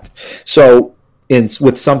out yet. So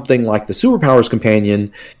with something like the Superpowers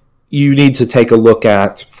Companion, you need to take a look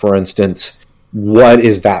at, for instance, what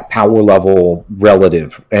is that power level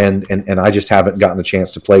relative? And I just haven't gotten a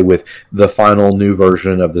chance to play with the final new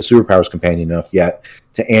version of the Superpowers Companion enough yet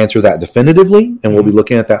to answer that definitively, and we'll be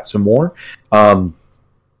looking at that some more.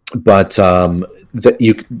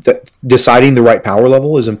 Deciding the right power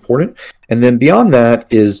level is important, and then beyond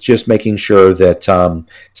that is just making sure that,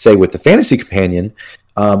 say, with the Fantasy Companion,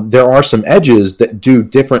 there are some edges that do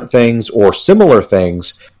different things or similar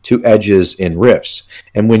things to edges in Rifts,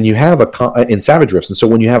 and when you have in Savage Rifts, and so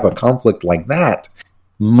when you have a conflict like that,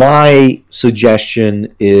 my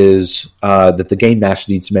suggestion is that the game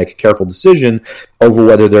master needs to make a careful decision over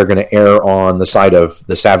whether they're going to err on the side of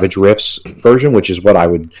the Savage Rifts version, which is what I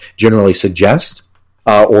would generally suggest,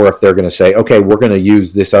 or if they're going to say, okay, we're going to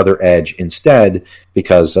use this other edge instead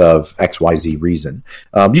because of XYZ reason.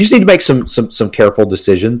 You just need to make some careful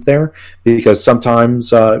decisions there, because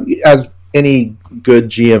sometimes, as any good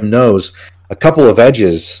GM knows, a couple of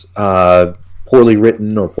edges, poorly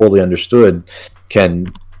written or poorly understood,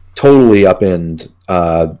 can totally upend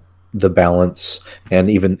the balance and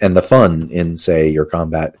the fun in, say, your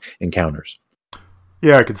combat encounters.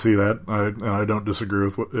 Yeah, I could see that. I don't disagree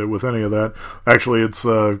with any of that. Actually, it's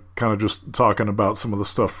kind of just talking about some of the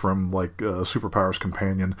stuff from like Superpowers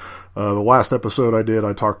Companion. The last episode I did,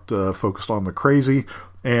 I focused on the crazy,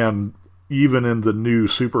 and even in the new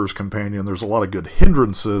Supers Companion, there's a lot of good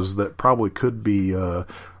hindrances that probably could be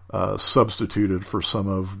substituted for some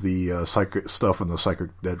of the psychic stuff in the psychic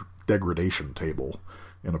degradation table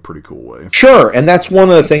in a pretty cool way. Sure, and that's one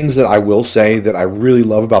of the things that I will say that I really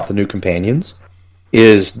love about the new companions,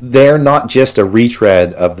 is they're not just a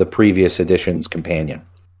retread of the previous edition's companion.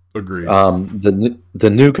 Agreed. The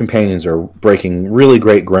new companions are breaking really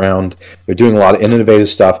great ground. They're doing a lot of innovative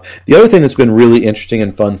stuff. The other thing that's been really interesting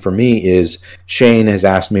and fun for me is Shane has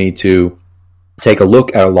asked me to take a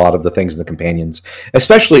look at a lot of the things in the companions,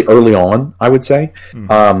 especially early on, I would say,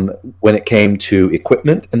 when it came to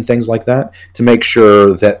equipment and things like that, to make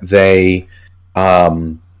sure that they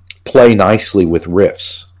play nicely with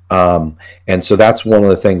Rifts. And so that's one of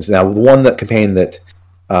the things. Now, the one companion that,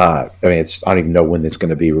 I don't even know when it's going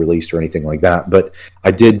to be released or anything like that, but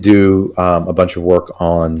I did do a bunch of work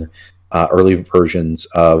on early versions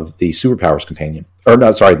of the Superpowers Companion,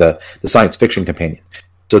 the Science Fiction Companion.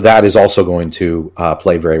 So that is also going to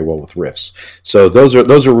play very well with Rifts. So those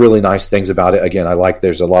are really nice things about it. Again, I like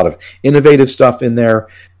there's a lot of innovative stuff in there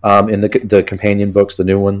in the companion books, the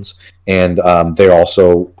new ones, and they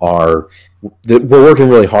also are. We're working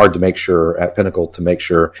really hard to make sure at Pinnacle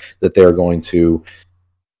that they're going to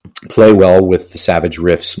play well with the Savage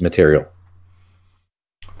Rifts material.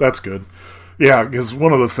 That's good. Yeah, because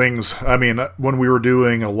one of the things, when we were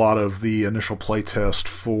doing a lot of the initial playtest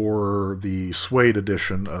for the Suede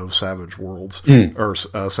edition of Savage Worlds, or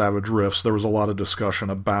Savage Rifts, there was a lot of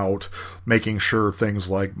discussion about making sure things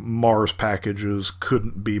like Mars packages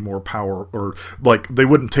couldn't be more power, or like they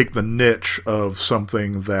wouldn't take the niche of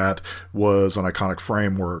something that was an iconic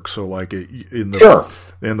framework. So like in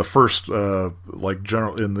the first, in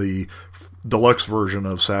the deluxe version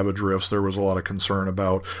of Savage Rifts, there was a lot of concern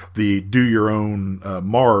about the do your own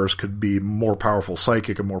Mars could be more powerful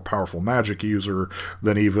psychic and more powerful magic user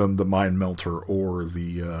than even the Mind Melter or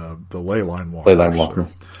the Leyline Walker.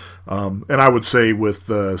 And I would say with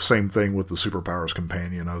the same thing with the Superpowers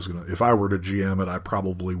Companion, if I were to GM it, I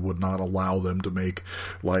probably would not allow them to make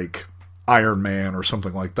like Iron Man or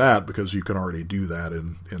something like that, because you can already do that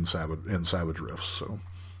in Savage Rifts. So.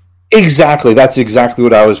 Exactly. That's exactly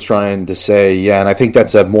what I was trying to say. Yeah, and I think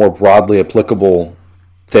that's a more broadly applicable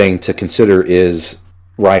thing to consider is,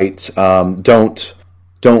 right, don't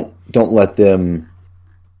let them,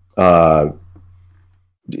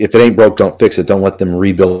 if it ain't broke, don't fix it. Don't let them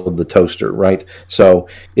rebuild the toaster, right? So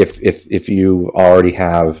if you already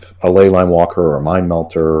have a Leyline Walker or a Mind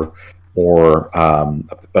Melter or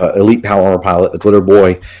Elite Power Armor Pilot, the Glitter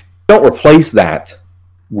Boy, don't replace that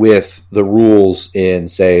with the rules in,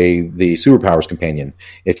 say, the Superpowers Companion.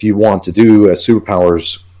 If you want to do a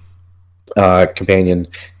Superpowers Companion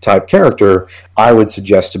type character, I would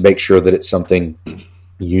suggest to make sure that it's something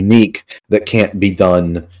unique that can't be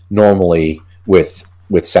done normally with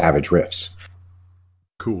Savage Rifts.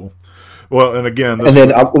 Cool. Well, and again, and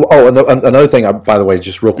then another thing, by the way,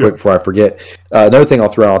 just real quick before I forget, another thing I'll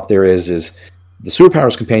throw out there is the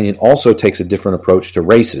Superpowers Companion also takes a different approach to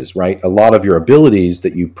races, right? A lot of your abilities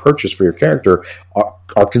that you purchase for your character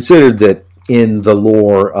are considered that in the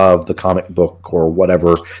lore of the comic book or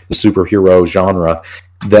whatever, the superhero genre,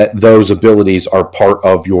 that those abilities are part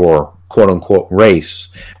of your quote-unquote race,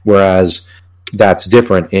 whereas that's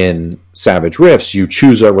different in Savage Rifts. You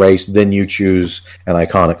choose a race, then you choose an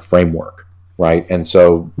iconic framework, right? And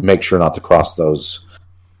so make sure not to cross those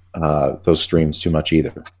streams too much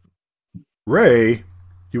either. Ray,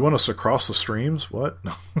 you want us to cross the streams? What?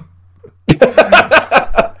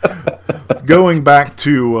 Going back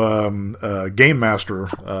to Game Master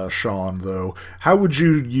Sean, though, how would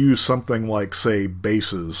you use something like, say,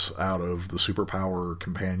 bases out of the Superpower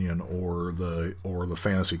Companion or the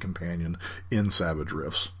Fantasy Companion in Savage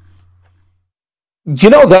Rifts? You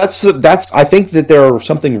know, that's. I think that there's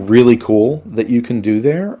something really cool that you can do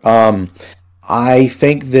there. I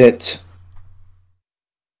think the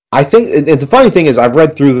funny thing is I've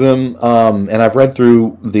read through them, and I've read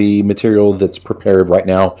through the material that's prepared right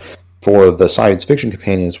now for the science fiction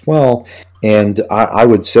companion as well, and I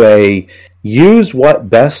would say use what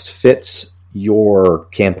best fits your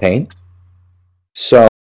campaign. So,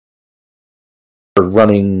 you're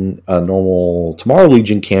running a normal Tomorrow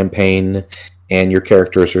Legion campaign, and your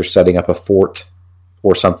characters are setting up a fort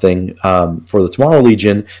or something for the Tomorrow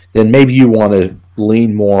Legion, then maybe you want to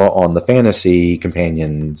lean more on the Fantasy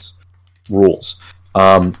Companion's rules.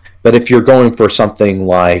 But if you're going for something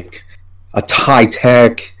like a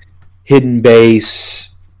high-tech hidden base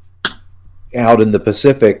out in the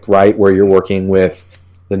Pacific, right, where you're working with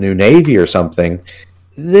the new Navy or something,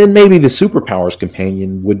 then maybe the Superpowers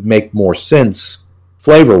Companion would make more sense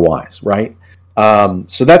flavor-wise, right?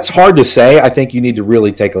 So that's hard to say. I think you need to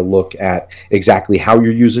really take a look at exactly how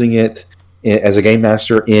you're using it as a game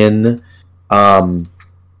master in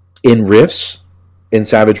Rifts, in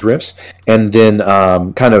Savage Rifts, and then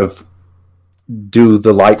kind of do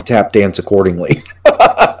the light tap dance accordingly.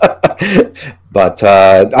 But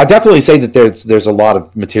I definitely say that there's a lot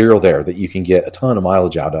of material there that you can get a ton of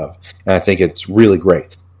mileage out of, and I think it's really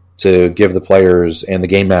great to give the players and the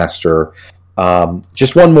game master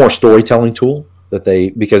just one more storytelling tool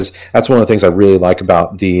because that's one of the things I really like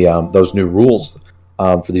about those new rules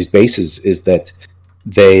for these bases is that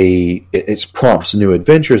it prompts new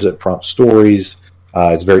adventures, it prompts stories.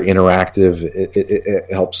 It's very interactive.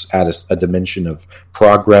 It helps add a dimension of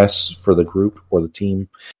progress for the group or the team.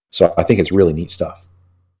 So I think it's really neat stuff.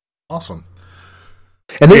 Awesome.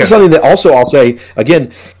 And this is something that also I'll say,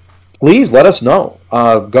 again, please let us know.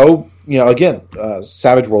 Go,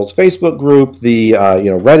 Savage World's Facebook group, the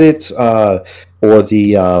Reddit, or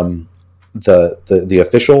the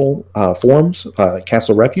official forums,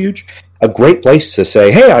 Castle Refuge. A great place to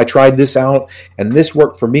say, hey, I tried this out, and this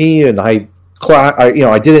worked for me, and I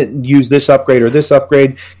didn't use this upgrade or this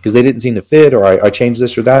upgrade because they didn't seem to fit, or I changed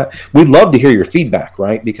this or that. We'd love to hear your feedback,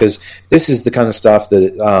 right? Because this is the kind of stuff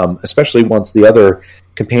that, especially once the other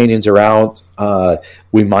companions are out,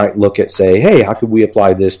 we might look at, say, hey, how could we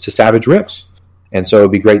apply this to Savage Rifts? And so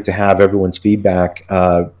it'd be great to have everyone's feedback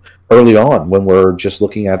early on when we're just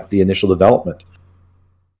looking at the initial development.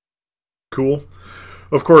 Cool.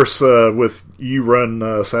 Of course, with you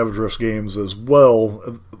run Savage Rifts games as well,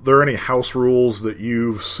 are there any house rules that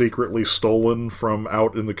you've secretly stolen from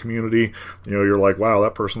out in the community? You're like, wow,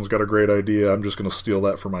 that person's got a great idea. I'm just going to steal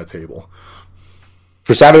that for my table.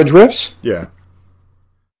 For Savage Rifts? Yeah.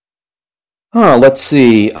 Let's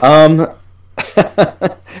see.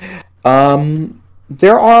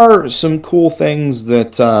 There are some cool things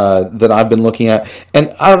that I've been looking at,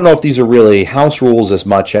 and I don't know if these are really house rules as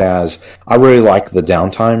much as I really like the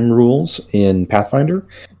downtime rules in Pathfinder.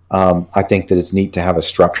 I think that it's neat to have a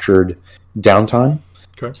structured downtime.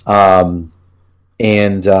 Okay.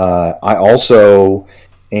 And I also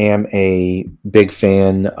am a big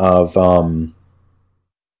fan of.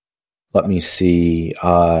 Let me see.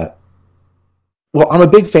 I'm a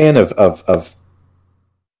big fan of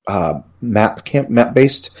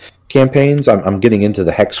map-based campaigns. I'm getting into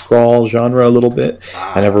the hex crawl genre a little bit.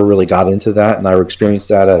 I never really got into that, and I experienced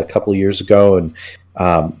that a couple of years ago, and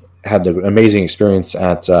had an amazing experience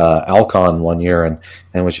at Alcon one year,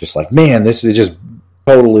 and was just like, man, this is just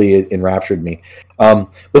totally enraptured me.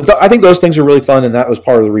 But I think those things are really fun, and that was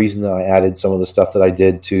part of the reason that I added some of the stuff that I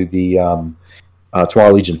did to the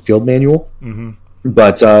Tomorrow Legion Field Manual. Mm-hmm.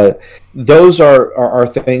 But those are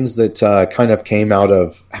things that kind of came out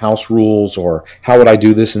of house rules, or how would I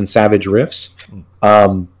do this in Savage Rifts.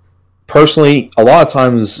 Personally, a lot of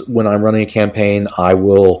times when I'm running a campaign, I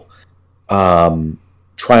will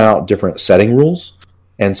try out different setting rules.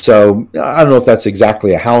 And so I don't know if that's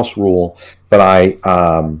exactly a house rule, but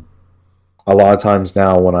a lot of times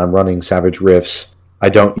now when I'm running Savage Rifts, I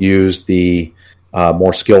don't use the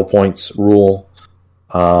more skill points rule.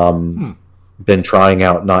 Been trying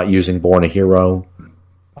out not using Born a Hero.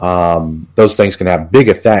 Those things can have big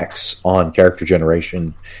effects on character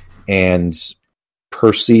generation and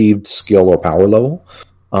perceived skill or power level.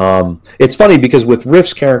 It's funny because with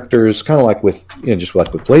Rifts characters, kind of like with just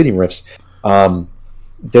like with Palladium Rifts,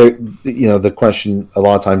 the question a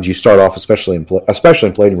lot of times you start off, especially in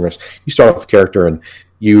Palladium Rifts, you start off a character and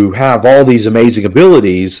you have all these amazing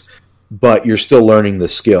abilities, but you're still learning the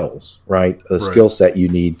skills, right? The skill set you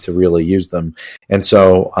need to really use them. And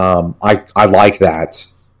so I like that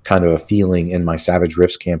kind of a feeling in my Savage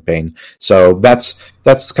Rifts campaign. So that's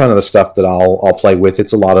kind of the stuff that I'll play with.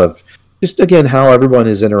 It's a lot of just, again, how everyone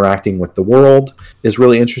is interacting with the world is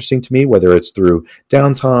really interesting to me, whether it's through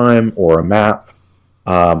downtime or a map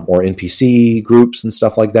or NPC groups and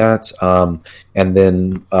stuff like that. And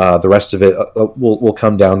then the rest of it will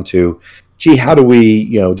come down to, gee, how do we,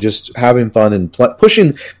 just having fun and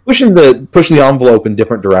pushing the envelope in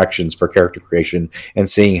different directions for character creation and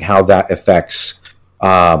seeing how that affects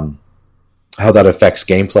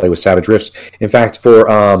gameplay with Savage Rifts. In fact, for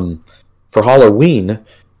Halloween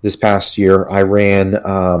this past year, I ran.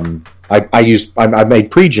 I made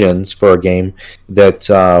pre-gens for a game that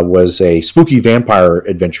was a spooky vampire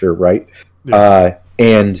adventure, right? Yeah.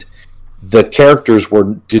 And the characters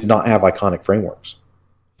did not have iconic frameworks.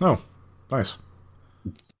 Oh, nice.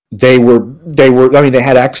 They were. I mean, they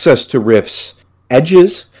had access to Rift's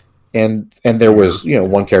edges, and there was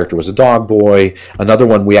one character was a dog boy. Another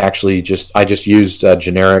one I just used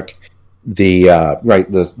generic the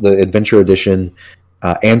adventure edition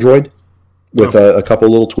android with a couple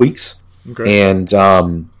little tweaks. Okay. And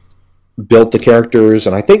built the characters,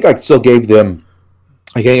 and I think I gave them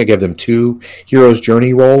 2 hero's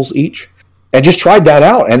journey rolls each, and just tried that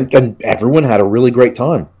out, and everyone had a really great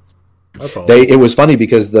time. That's all. It was funny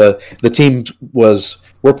because the team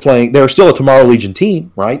we're playing. They're still a Tomorrow Legion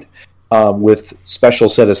team, right? With special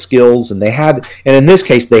set of skills, and in this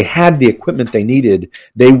case they had the equipment they needed.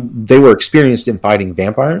 They were experienced in fighting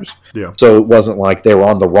vampires, so it wasn't like they were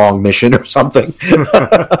on the wrong mission or something.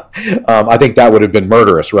 I think that would have been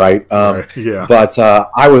murderous, right? Yeah. But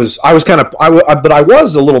I was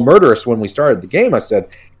a little murderous when we started the game. I said,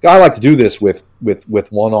 I like to do this with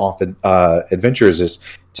one-off adventures, is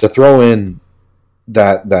to throw in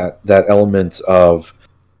that element of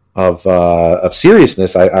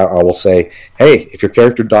seriousness. I will say, hey, if your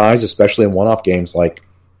character dies, especially in one-off games, like,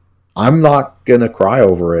 I'm not gonna cry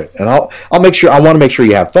over it, and I want to make sure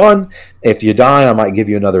you have fun. If you die, I might give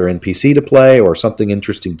you another NPC to play or something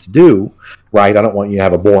interesting to do, right? I don't want you to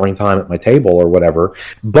have a boring time at my table or whatever.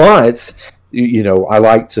 But I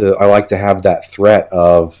like to have that threat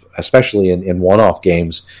of, especially in one-off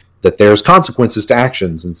games, that there's consequences to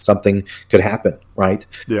actions and something could happen, right?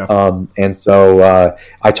 Yeah. And so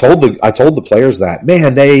I told the players that,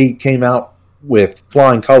 man, they came out with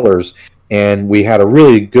flying colors, and we had a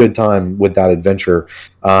really good time with that adventure.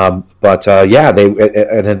 And at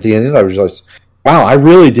the end I realized, wow, I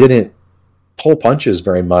really didn't pull punches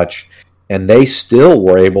very much, and they still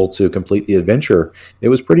were able to complete the adventure. It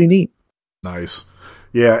was pretty neat. Nice.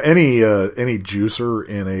 Yeah. Any juicer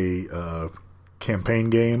in a campaign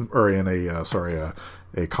game, or in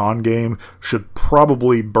a con game, should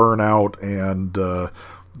probably burn out and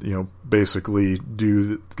basically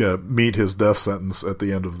meet his death sentence at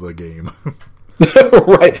the end of the game.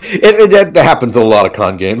 Right. It happens in a lot of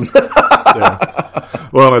con games. Yeah.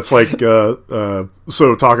 Well, it's like so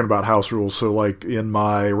talking about house rules. So, like in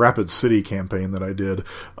my Rapid City campaign that I did,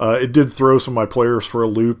 it did throw some of my players for a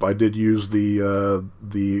loop. I did use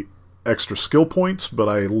the extra skill points, but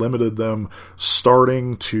I limited them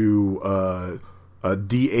starting to a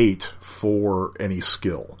D8 for any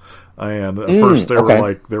skill. And at first they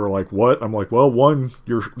were like, what? I'm like, well, one,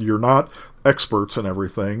 you're not experts in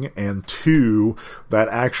everything, and 2, that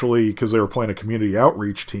actually, because they were playing a community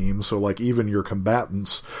outreach team, so like even your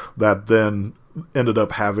combatants that then ended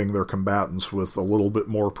up having their combatants with a little bit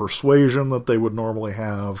more persuasion that they would normally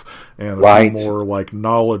have, and a few more like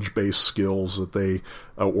knowledge-based skills that they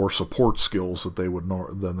or support skills that they would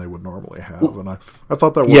than they would normally have. And I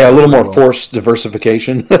thought that was a little more forced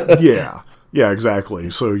diversification. Yeah, exactly.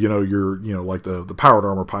 So, you're like the powered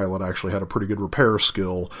armor pilot actually had a pretty good repair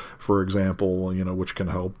skill, for example, which can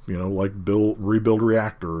help, like rebuild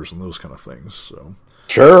reactors and those kind of things. So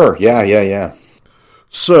sure. Yeah.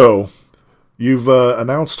 So, You've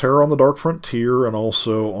announced Terror on the Dark Frontier and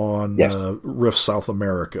also on Yes. Rift South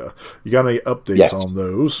America. You got any updates on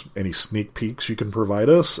those? Any sneak peeks you can provide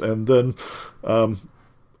us? And then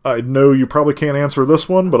I know you probably can't answer this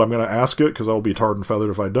one, but I'm going to ask it because I'll be tarred and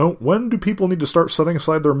feathered if I don't. When do people need to start setting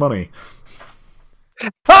aside their money?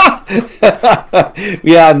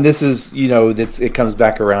 Yeah, and this is, it comes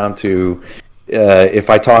back around to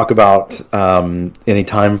if I talk about any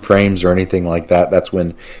time frames or anything like that, that's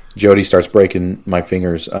when Jody starts breaking my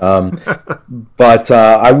fingers. But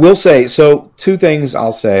I will say, so two things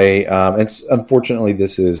I'll say. Unfortunately,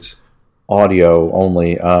 this is audio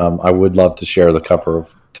only. I would love to share the cover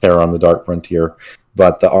of Terror on the Dark Frontier,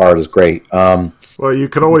 but the art is great. Well, you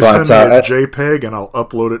could always send me a JPEG and I'll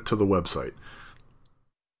upload it to the website.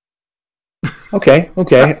 Okay.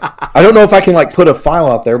 I don't know if I can put a file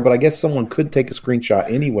out there, but I guess someone could take a screenshot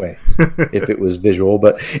anyway if it was visual.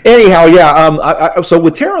 But anyhow, yeah. So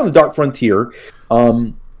with Terror on the Dark Frontier,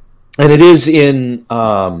 and it is in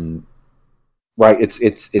right.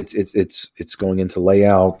 It's going into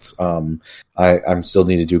layout. I'm still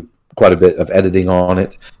need to do quite a bit of editing on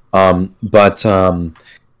it, but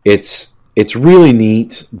it's really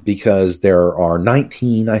neat because there are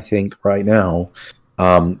 19, I think, right now.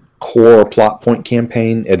 Core plot point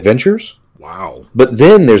campaign adventures. Wow. But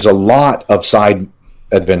then there's a lot of side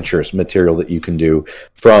adventures material that you can do,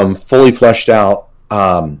 from fully fleshed out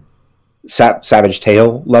Savage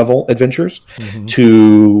Tale level adventures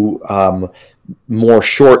to more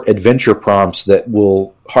short adventure prompts that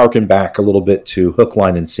will harken back a little bit to hook,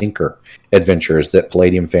 line, and sinker adventures that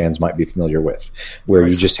Palladium fans might be familiar with, where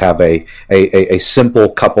you just have a simple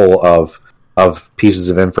couple of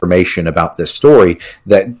pieces of information about this story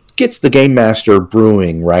that gets the game master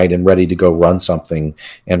brewing, right, and ready to go run something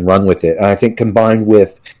and run with it. And I think combined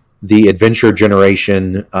with the adventure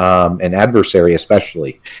generation and adversary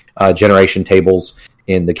especially generation tables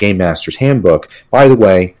in the Game Master's Handbook. By the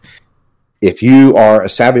way, if you are a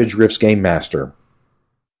Savage Rifts Game Master,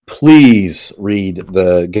 please read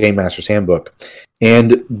the Game Master's Handbook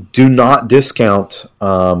and do not discount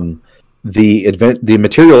the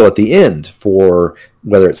material at the end for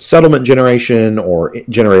whether it's settlement generation or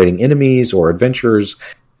generating enemies or adventures.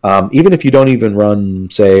 Even if you don't even run,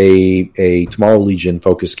 say, a Tomorrow Legion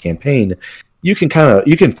focused campaign, you can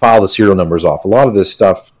file the serial numbers off. A lot of this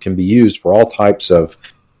stuff can be used for all types of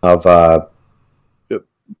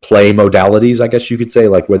play modalities, I guess you could say,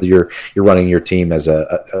 like whether you're running your team as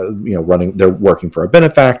they're working for a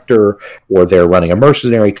benefactor, or they're running a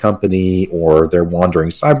mercenary company, or they're wandering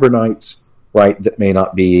cyber knights, right, that may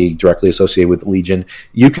not be directly associated with the Legion.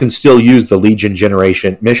 You can still use the Legion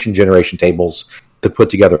mission generation tables to put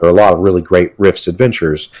together a lot of really great Rifts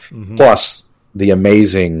adventures, plus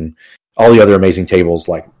all the other amazing tables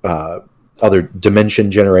like other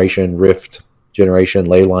dimension generation, Rift generation,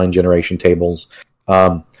 ley line generation tables.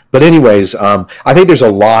 But anyways, I think there's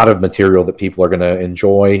a lot of material that people are going to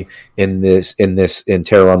enjoy in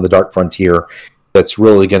Terror on the Dark Frontier that's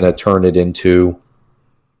really going to turn it into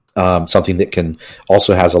something that can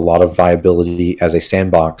also has a lot of viability as a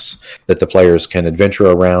sandbox that the players can adventure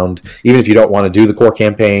around. Even if you don't want to do the core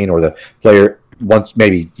campaign, or the player once,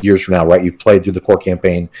 maybe years from now, right, you've played through the core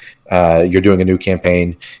campaign, you're doing a new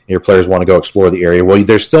campaign, and your players want to go explore the area. Well,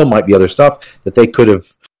 there still might be other stuff that they could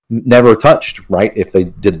have never touched, right, if they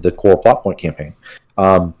did the core plot point campaign.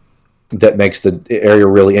 That makes the area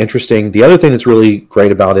really interesting. The other thing that's really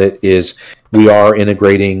great about it is we are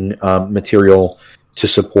integrating material to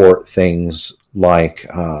support things like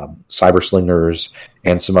cyber slingers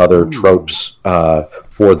and some other tropes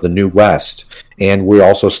for the New West. And we're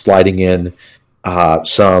also sliding in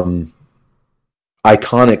some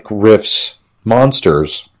iconic Rifts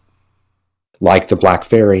monsters like the Black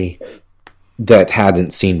Fairy that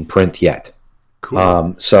hadn't seen print yet.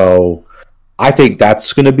 Cool. So I think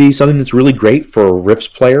that's going to be something that's really great for Rifts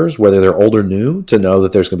players, whether they're old or new, to know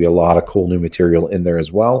that there's going to be a lot of cool new material in there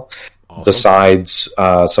as well. Awesome. Besides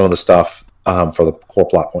some of the stuff for the core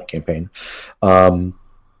plot point campain.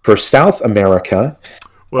 For South America...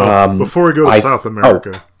 Well, before we go to South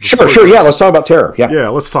America... Sure, yeah, let's talk about Terror. Yeah,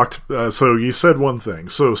 let's talk... so you said one thing.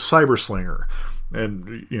 So Cyberslinger.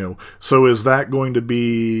 And, so is that going to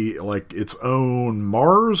be like its own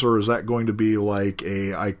Mars, or is that going to be like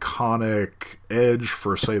a iconic edge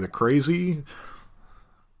for, say, the Crazy?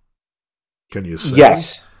 Can you say?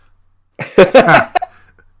 Yes.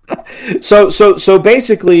 So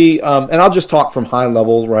basically, and I'll just talk from high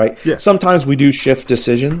level, right? Yeah. Sometimes we do shift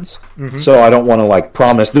decisions, so I don't want to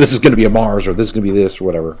promise this is going to be a Mars or this is going to be this or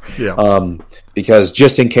whatever. Yeah. Because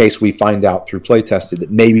just in case we find out through playtesting that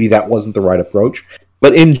maybe that wasn't the right approach,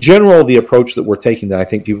 But in general, the approach that we're taking that I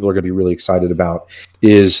think people are going to be really excited about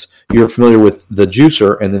is you're familiar with the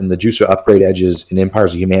juicer and then the juicer upgrade edges in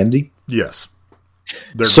Empires of Humanity. Yes.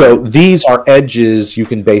 These are edges you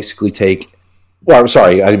can basically take. Well, I'm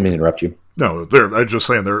sorry, I didn't mean to interrupt you. No, I'm just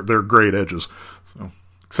saying they're great edges. So,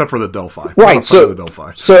 except for the Delphi. Right. So the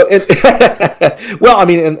Delphi. Well, I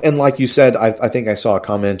mean, and like you said, I think I saw a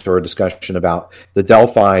comment or a discussion about the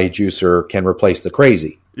Delphi juicer can replace the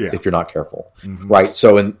crazy if you're not careful. Mm-hmm. Right.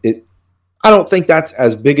 So I don't think that's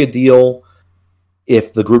as big a deal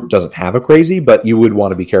if the group doesn't have a crazy, but you would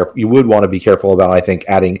want to be careful. You would want to be careful about, I think,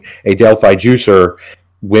 adding a Delphi juicer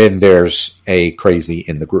when there's a crazy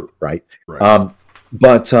in the group, right?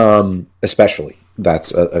 But especially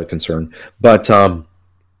that's a concern. But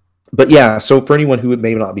yeah, so for anyone who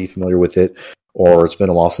may not be familiar with it, or it's been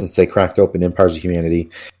a while since they cracked open Empires of Humanity,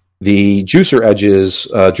 the juicer edges,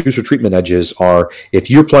 juicer treatment edges are,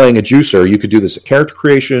 if you're playing a juicer, you could do this at character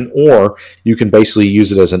creation, or you can basically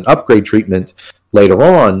use it as an upgrade treatment. Later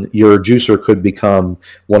on, your juicer could become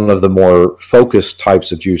one of the more focused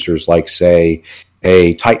types of juicers, like, say,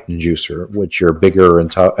 a Titan juicer, which you're bigger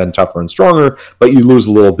and tougher and stronger, but you lose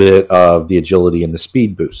a little bit of the agility and the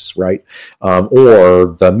speed boosts, right?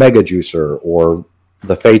 Or the Mega juicer, or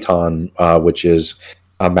the Phaeton, which is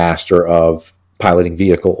a master of piloting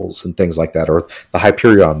vehicles and things like that, or the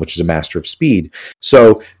Hyperion, which is a master of speed.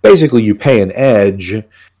 So basically, you pay an edge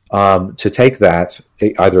to take that,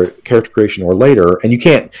 either character creation or later, and you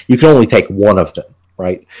can only take one of them,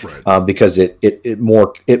 right? Because it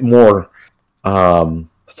more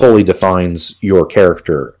fully defines your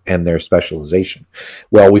character and their specialization.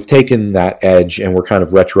 Well, we've taken that edge and we're kind of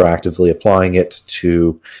retroactively applying it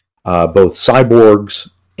to both cyborgs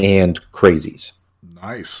and crazies.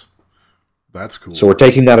 Nice. That's cool. So we're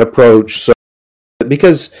taking that approach,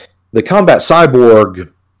 because the combat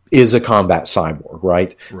cyborg is a combat cyborg,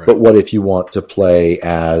 right? But what if you want to play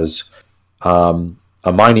as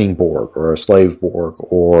a mining Borg, or a slave Borg,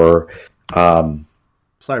 or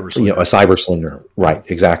Cyber Slinger. A cyber slinger, right?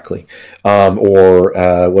 Exactly.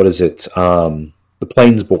 Or what is it? The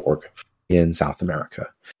Planesborg in South America,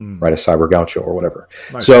 right? A cyber gaucho or whatever.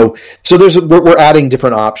 Nice. So we're adding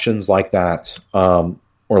different options like that,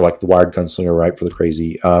 or like the wired gunslinger, right, for the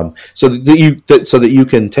crazy. So that you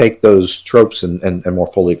can take those tropes and more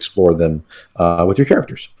fully explore them with your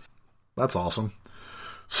characters. That's awesome.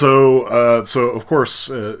 So of course,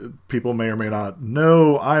 people may or may not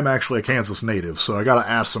know I'm actually a Kansas native, so I got to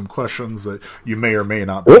ask some questions that you may or may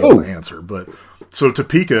not be able to answer. But so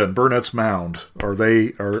Topeka and Burnett's Mound, do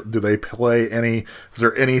they play any? Is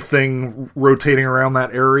there anything rotating around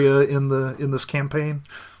that area in this campaign?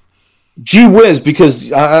 Gee whiz,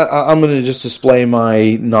 because I'm going to just display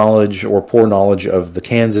my knowledge, or poor knowledge, of the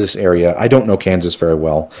Kansas area. I don't know Kansas very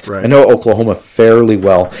well. Right. I know Oklahoma fairly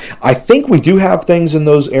well. I think we do have things in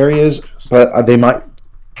those areas, but they might...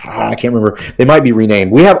 I can't remember. They might be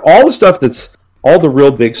renamed. We have all the stuff that's... all the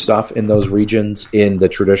real big stuff in those regions in the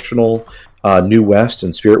traditional New West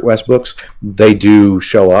and Spirit West books. They do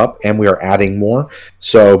show up, and we are adding more.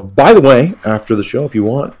 So, by the way, after the show, if you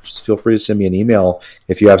want, just feel free to send me an email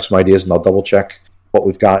if you have some ideas, and I'll double check what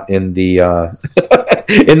we've got in the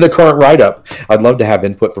in the current write-up. I'd love to have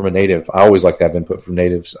input from a native. I always like to have input from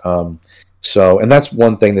natives. And that's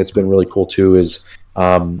one thing that's been really cool too, is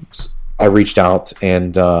I reached out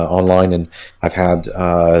and online, and I've had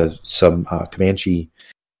some Comanche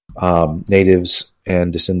natives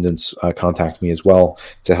and descendants contact me as well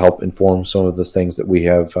to help inform some of the things that we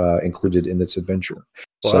have included in this adventure.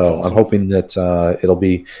 Well, so awesome. I'm hoping that it'll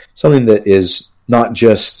be something that is not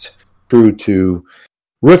just true to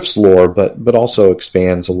Rift's lore, but also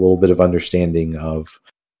expands a little bit of understanding of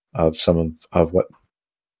some of what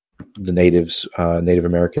the natives, Native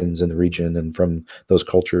Americans in the region and from those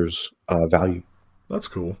cultures value. That's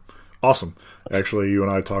cool. Awesome. Actually, you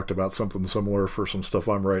and I talked about something similar for some stuff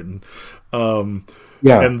I'm writing.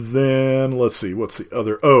 Yeah. And then, let's see, what's the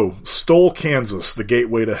other? Oh, Stoll, Kansas, the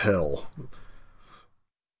gateway to hell.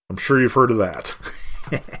 I'm sure you've heard of that.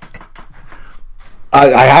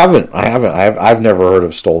 I haven't. I've never heard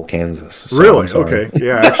of Stoll, Kansas. So really? Okay.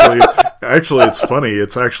 Yeah, actually, it's funny.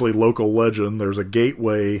 It's actually local legend. There's a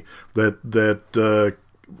gateway that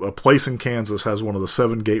a place in Kansas has one of the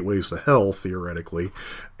 7 gateways to hell, theoretically,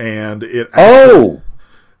 and it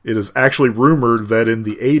is actually rumored that in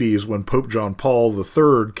the 80s, when Pope John Paul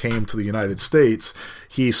III came to the United States,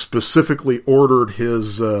 he specifically ordered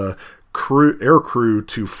his air crew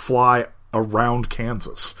to fly around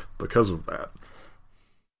Kansas because of that.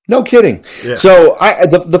 No kidding. Yeah. So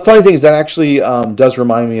the funny thing is that actually does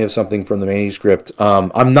remind me of something from the manuscript.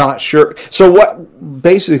 I'm not sure. So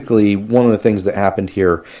basically one of the things that happened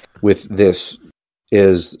here with this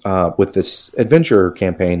is with this adventure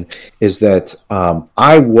campaign is that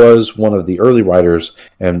I was one of the early writers,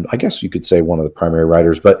 and I guess you could say one of the primary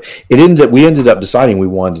writers, but we ended up deciding we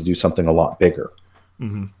wanted to do something a lot bigger.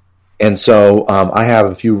 Mm-hmm. And so I have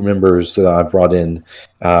a few members that I brought in.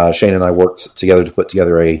 Shane and I worked together to put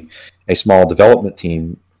together a small development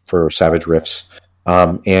team for Savage Rifts.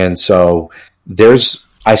 And so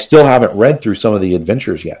I still haven't read through some of the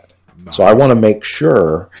adventures yet. Nice. So I want to make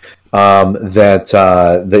sure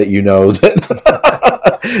that you know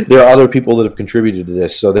that there are other people that have contributed to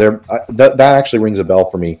this. So that actually rings a bell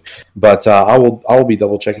for me. But I will be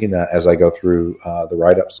double checking that as I go through the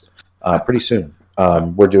write-ups pretty soon.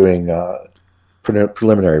 We're doing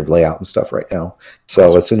preliminary layout and stuff right now.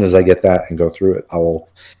 So as soon as I get that and go through it, I will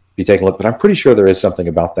be taking a look. But I'm pretty sure there is something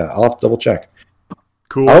about that. I'll have to double check.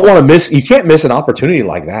 Cool. I don't want to miss. You can't miss an opportunity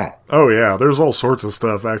like that. Oh yeah, there's all sorts of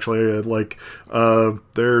stuff actually. Like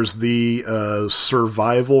there's the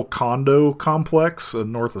survival condo complex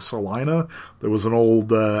north of Salina. There was an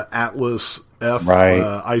old Atlas F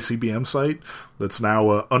ICBM site that's now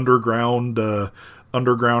a underground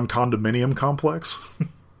condominium complex.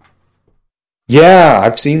 Yeah,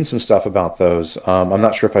 I've seen some stuff about those. I'm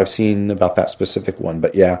not sure if I've seen about that specific one,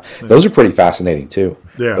 but yeah, those are pretty fascinating too.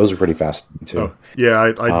 Yeah, those are pretty fascinating too. Oh,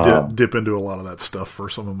 yeah, I dip into a lot of that stuff for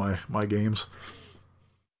some of my games.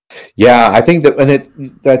 Yeah, I think that,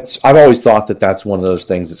 and I've always thought that that's one of those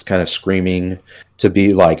things that's kind of screaming to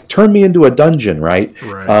be like, turn me into a dungeon, right?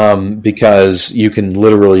 Because you can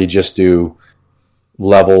literally just do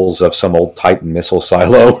levels of some old Titan missile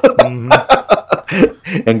silo. Mm-hmm.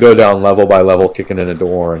 And go down level by level, kicking in a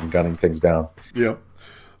door and gunning things down. Yep.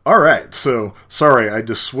 All right. So, sorry, I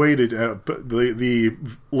dissuaded. The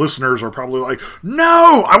listeners are probably like,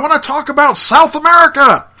 no, I want to talk about South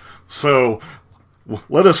America. So,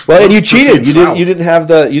 let us. Well, and you cheated. You didn't have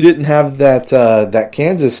that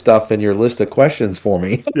Kansas stuff in your list of questions for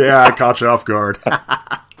me. Yeah, I caught you off guard.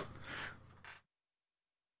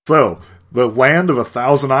 So, the land of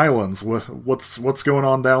 1,000 islands. What's going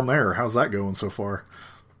on down there? How's that going so far?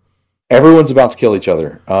 Everyone's about to kill each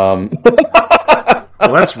other. Well,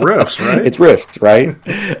 that's Rifts, right? It's Rifts, right?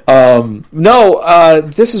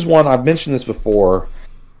 This is one, I've mentioned this before.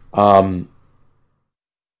 I'm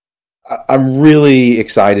really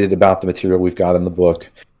excited about the material we've got in the book.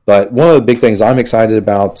 But one of the big things I'm excited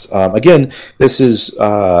about, again, this is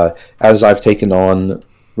as I've taken on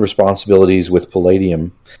responsibilities with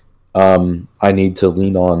Palladium, I need to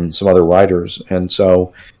lean on some other writers, and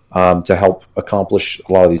so to help accomplish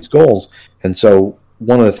a lot of these goals. And so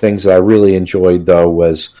one of the things that I really enjoyed, though,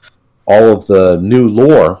 was all of the new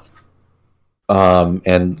lore.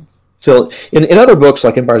 And in other books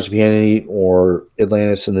like Empires of Humanity or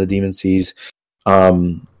Atlantis and the Demon Seas,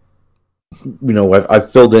 I've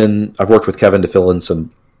worked with Kevin to fill in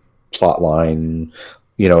some plot line,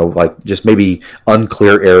 like just maybe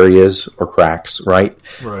unclear areas or cracks, right?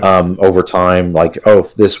 Over time, like,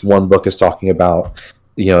 if this one book is talking about,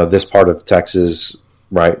 this part of Texas,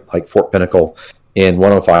 right, like Fort Pinnacle in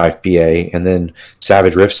 105 PA, and then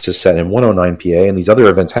Savage Rifts is set in 109 PA, and these other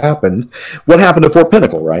events happened. What happened to Fort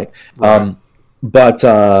Pinnacle, right? But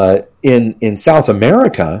in South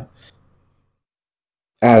America,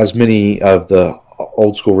 as many of the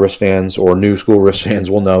old school Rifts fans or new school Rifts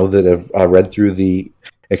fans will know that have read through the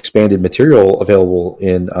expanded material available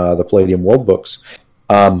in the Palladium World books,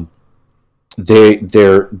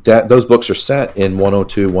 those books are set in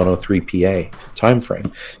 102, 103 PA time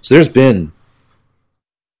frame. So there's been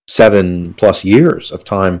 7+ years of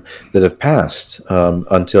time that have passed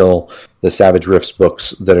until the Savage Rifts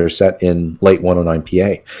books that are set in late 109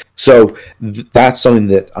 PA. So that's something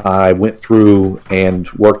that I went through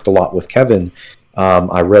and worked a lot with Kevin.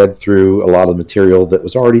 I read through a lot of the material that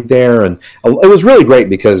was already there, and it was really great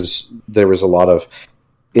because there was a lot of,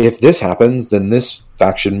 if this happens, then this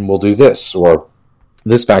faction will do this, or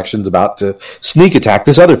this faction's about to sneak attack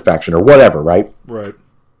this other faction, or whatever, right? Right.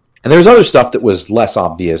 And there's other stuff that was less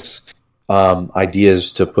obvious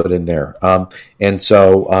ideas to put in there. And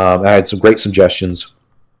so I had some great suggestions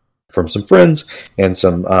from some friends and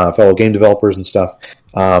some fellow game developers and stuff.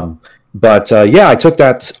 I took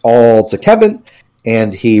that all to Kevin,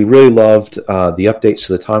 and he really loved the updates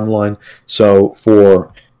to the timeline. So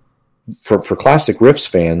for classic Rifts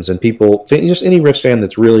fans and people, just any Rifts fan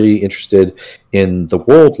that's really interested in the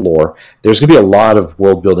world lore, there's going to be a lot of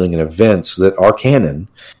world building and events that are canon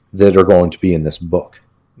that are going to be in this book.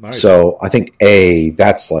 Nice. So I think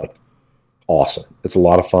that's like awesome. It's a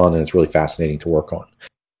lot of fun, and it's really fascinating to work on.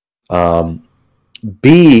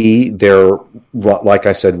 B, they're, like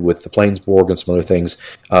I said, with the Planesborg and some other things,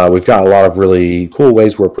 we've got a lot of really cool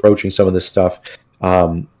ways we're approaching some of this stuff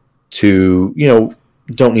to,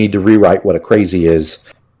 don't need to rewrite what a crazy is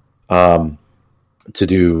to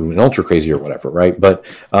do an ultra crazy or whatever, right? But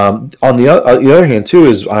on the other hand, too,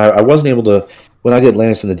 is I wasn't able to, when I did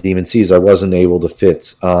Atlantis and the Demon Seas, I wasn't able to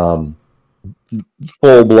fit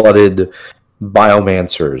full-blooded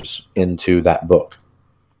biomancers into that book,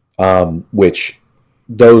 which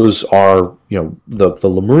those are, the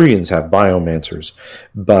Lemurians have biomancers,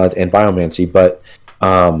 and biomancy, but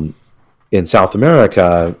in South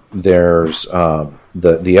America there's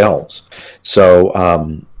the elves. So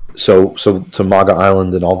Tamaga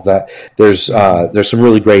Island and all of that. There's some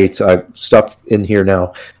really great stuff in here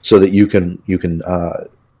now, so that you can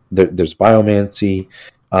there's biomancy,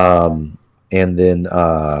 and then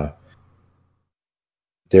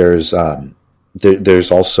there's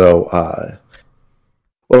also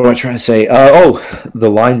what am I trying to say? The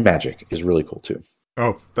line magic is really cool too.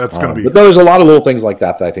 Oh, that's going to be... But there's a lot of little things like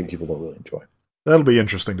that I think people will really enjoy. That'll be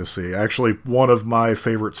interesting to see. Actually, one of my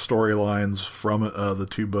favorite storylines from the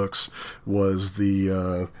two books was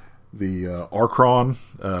the Archon,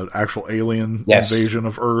 actual alien invasion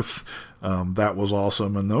of Earth. That was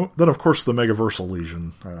awesome. And then, of course, the Megaversal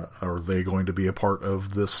Legion. Are they going to be a part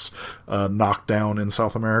of this knockdown in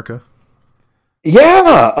South America?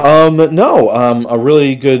 Yeah, no. A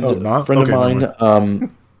really good friend of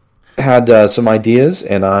mine had some ideas,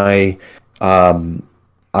 and I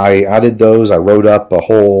added those. I wrote up a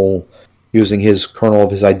whole, using his kernel of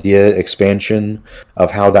his idea, expansion of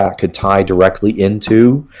how that could tie directly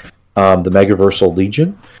into the Megaversal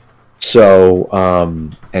Legion. So,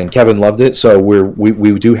 and Kevin loved it. So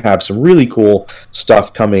we do have some really cool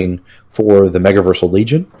stuff coming for the Megaversal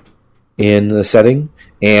Legion in the setting,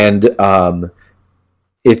 and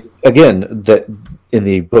if again that in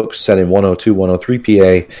the book set in 102, 103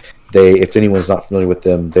 PA, if anyone's not familiar with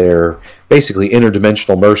them, they're basically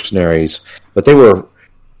interdimensional mercenaries, but they were,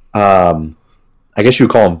 I guess you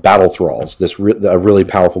would call them battle thralls. A really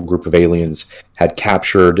powerful group of aliens had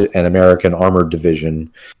captured an American armored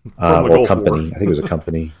division or company. I think it was a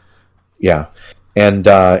company. Yeah, and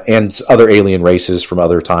other alien races from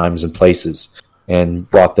other times and places, and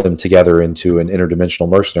brought them together into an interdimensional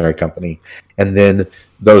mercenary company. And then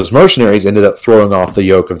those mercenaries ended up throwing off the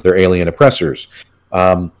yoke of their alien oppressors.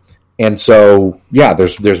 And so, yeah,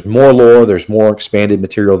 there's more lore, there's more expanded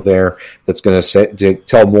material there that's going to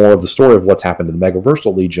tell more of the story of what's happened to the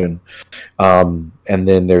Megaversal Legion. And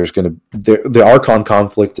then there's going to the Archon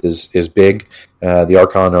conflict is big. The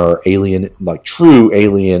Archon are alien, like true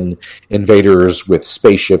alien invaders with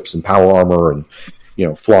spaceships and power armor and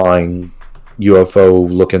flying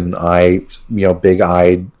UFO-looking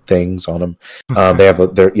big-eyed things on them. They have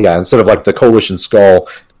instead of like the Coalition skull,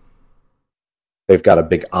 they've got a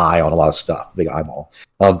big eye on a lot of stuff, big eyeball.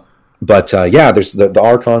 There's the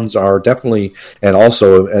Archons are definitely, and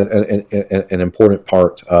also an important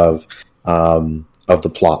part of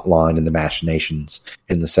the plot line and the machinations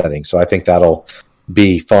in the setting. So I think that'll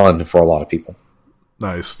be fun for a lot of people.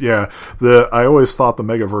 Nice, yeah. I always thought the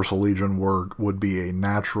Megaversal Legion would be a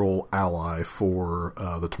natural ally for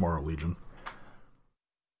the Tomorrow Legion.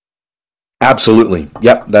 Absolutely,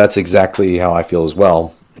 yep. That's exactly how I feel as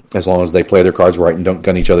well. As long as they play their cards right and don't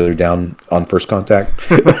gun each other down on first contact.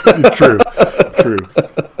 True.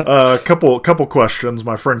 Couple questions.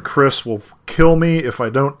 My friend Chris will kill me if I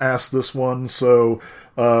don't ask this one. So,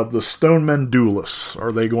 the Stonemen Duelists,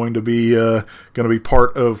 are they going to be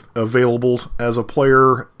part of available as a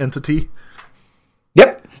player entity?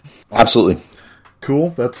 Yep, absolutely. Cool.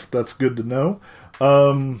 That's good to know.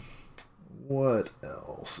 What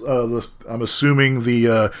else? I'm assuming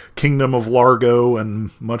the Kingdom of Largo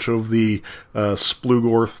and much of the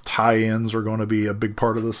Splugorth tie-ins are going to be a big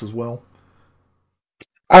part of this as well.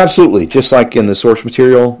 Absolutely, just like in the source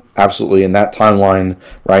material, absolutely. In that timeline,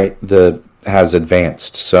 right, has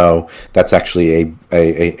advanced, so that's actually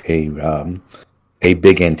a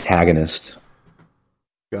big antagonist.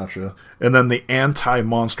 Gotcha. And then the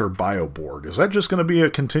anti-monster Bioborg, is that just going to be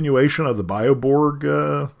a continuation of the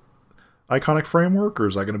Bioborg iconic framework, or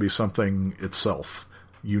is that going to be something itself,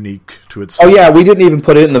 unique to itself? Oh yeah, we didn't even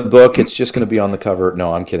put it in the book. It's just going to be on the cover.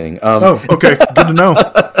 No, I'm kidding. Okay, good to know.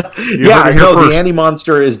 The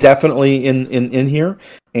anti-monster is definitely in here,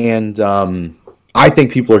 and I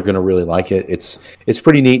think people are going to really like it. It's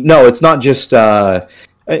pretty neat. No, it's not just, and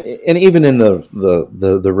even in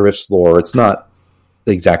the Rifts lore, it's not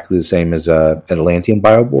exactly the same as an Atlantean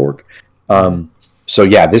Bioborg. So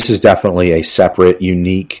yeah, this is definitely a separate,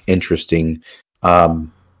 unique, interesting a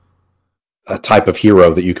type of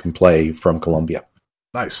hero that you can play from Columbia.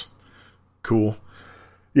 Nice. Cool.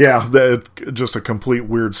 Yeah, just a complete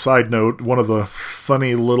weird side note. One of the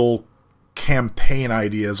funny little campaign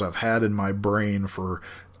ideas I've had in my brain for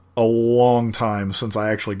a long time since I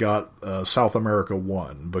actually got South America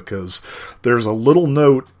 1, because there's a little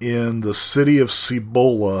note in the city of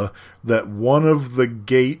Cibola that one of the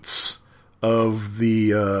gates of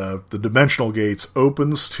the dimensional gates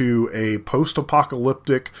opens to a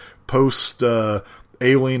post-apocalyptic,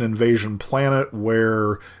 post-alien invasion planet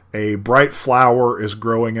where a bright flower is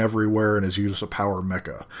growing everywhere and is used as a power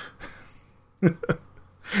mecha.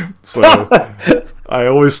 So I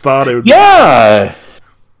always thought it would Yeah!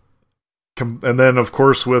 And then, of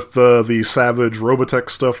course, with the Savage Robotech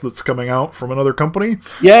stuff that's coming out from another company.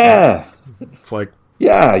 Yeah! It's like...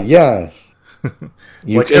 Yeah.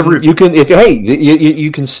 You've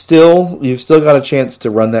still got a chance to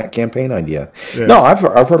run that campaign idea. Yeah. No, I've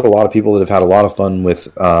heard a lot of people that have had a lot of fun with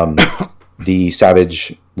the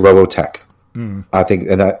Savage Robotech. I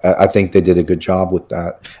think they did a good job with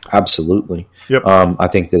that. Absolutely. Yep. I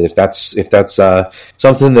think that if that's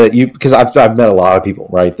something that because I've met a lot of people,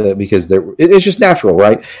 right? Because it's just natural,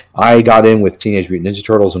 right? I got in with Teenage Mutant Ninja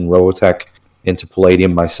Turtles and Robotech into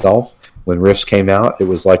Palladium myself. When Rifts came out, it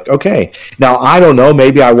was like, okay. Now, I don't know.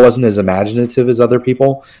 Maybe I wasn't as imaginative as other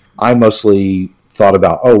people. I mostly thought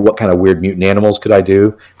about, what kind of weird mutant animals could I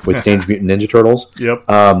do with Teenage Mutant Ninja Turtles? Yep.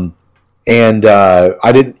 And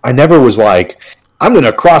I never was like, I'm going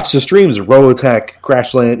to cross the streams of Robotech,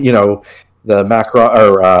 Crashland, the Macro,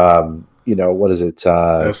 or, what is it?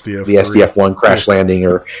 SDF the SDF-1 Crash Landing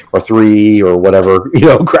or 3 or whatever,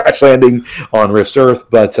 Crash Landing on Rift's Earth.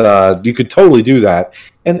 But you could totally do that.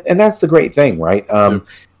 And that's the great thing, right?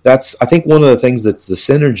 That's, I think, one of the things that's the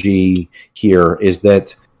synergy here is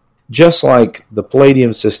that just like the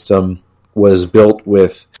Palladium system was built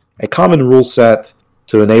with a common rule set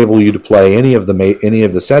to enable you to play any of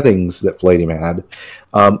the settings that Palladium had,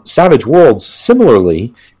 Savage Worlds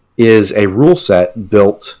similarly is a rule set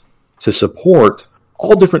built to support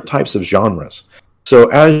all different types of genres. So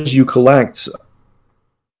as you collect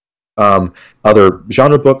other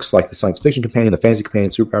genre books like the Science Fiction Companion, the Fantasy Companion,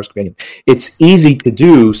 Superpowers Companion, it's easy to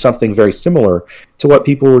do something very similar to what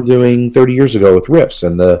people were doing 30 years ago with Rifts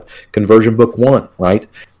and the Conversion Book 1, right?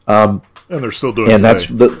 And they're still doing it today.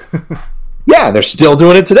 That's yeah, they're still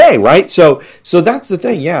doing it today, right? So that's the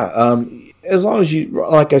thing, yeah. As long as you,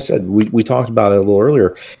 like I said, we talked about it a little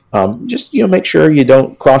earlier, just make sure you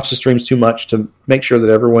don't cross the streams too much to make sure that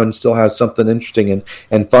everyone still has something interesting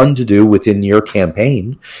and fun to do within your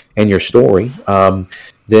campaign and your story.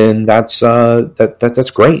 Then that's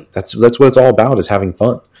great. That's what it's all about, is having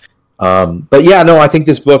fun. But yeah, no, I think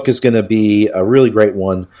this book is going to be a really great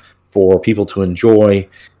one for people to enjoy.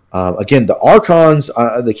 Again, the Archons,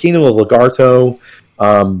 the Kingdom of Lagarto.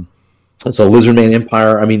 It's a Lizardman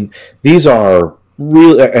Empire. I mean, these are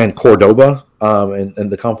real, and Cordoba,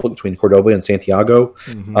 and the conflict between Cordoba and Santiago.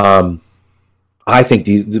 Mm-hmm. I think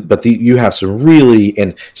you have some really,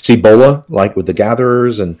 and Cibola, like with the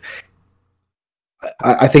Gatherers, and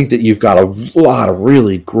I think that you've got a lot of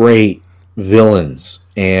really great villains.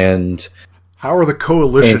 And how are the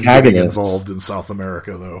Coalition getting involved in South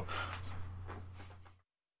America, though?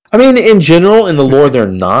 I mean, in general, in the lore, they're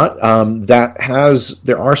not.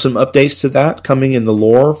 There are some updates to that coming in the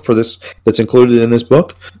lore for this that's included in this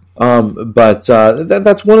book. But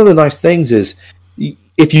that's one of the nice things is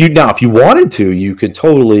if you wanted to, you could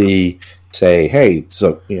totally say, hey,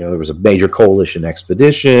 so there was a major coalition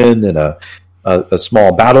expedition and a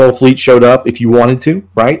small battle fleet showed up if you wanted to,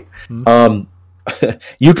 right? Mm-hmm.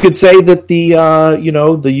 You could say that the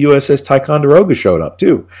USS Ticonderoga showed up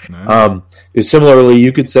too. Nice. Similarly,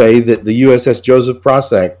 you could say that the USS Joseph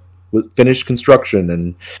Prosek finished construction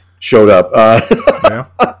and showed up. Yeah.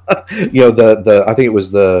 I think it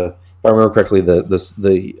was if I remember correctly,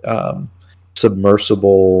 the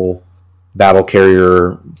submersible battle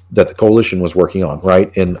carrier that the Coalition was working on,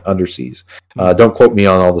 right, in underseas. Don't quote me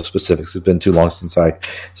on all the specifics. It's been too long since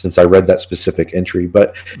I read that specific entry.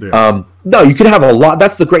 But yeah. No, you can have a lot.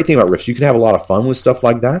 That's the great thing about Rifts. You can have a lot of fun with stuff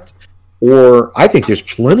like that. Or I think there's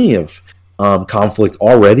plenty of conflict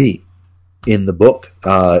already in the book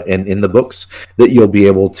and in the books that you'll be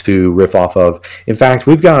able to riff off of. In fact,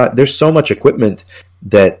 there's so much equipment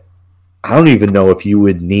that I don't even know if you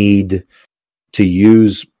would need to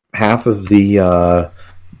use half of the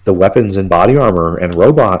weapons and body armor and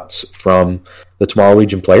robots from the Tomorrow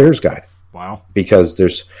Legion Player's Guide. Wow! Because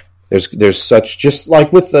there's such, just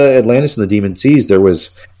like with the Atlantis and the Demon Seas, there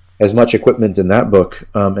was as much equipment in that book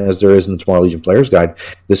as there is in the Tomorrow Legion Player's Guide.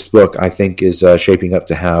 This book, I think, is shaping up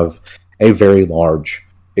to have a very large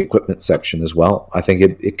equipment section as well. I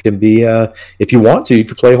think it can be, if you want to, you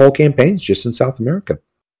could play whole campaigns just in South America.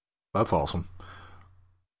 That's awesome.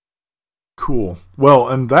 Cool. Well,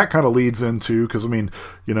 and that kind of leads into, because, I mean,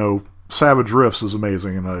 you know, Savage Rifts is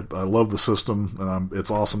amazing, and I love the system, and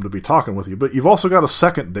it's awesome to be talking with you. But you've also got a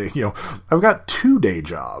second day. You know, I've got 2 day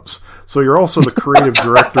jobs. So you're also the creative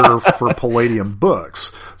director for Palladium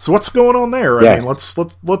Books. So what's going on there? Yes. I mean,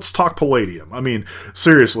 let's talk Palladium. I mean,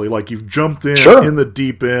 seriously, like you've jumped in Sure. in the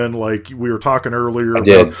deep end. Like we were talking earlier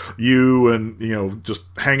did. about you and, you know, just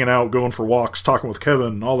hanging out, going for walks, talking with Kevin,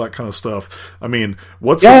 and all that kind of stuff. I mean,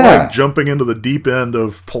 what's it like jumping into the deep end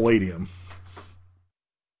of Palladium?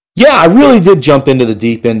 Yeah, I really did jump into the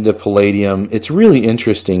deep end of Palladium. It's really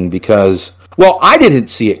interesting because, well, I didn't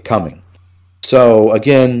see it coming. So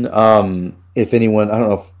again, if anyone,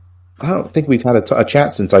 I don't think we've had a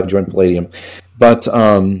chat since I joined Palladium, but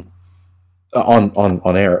on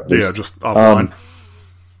air. At least. Yeah, just offline.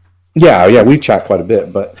 Yeah, we've chatted quite a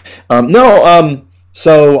bit, but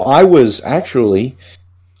so I was actually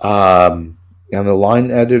I'm the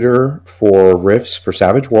line editor for Riffs for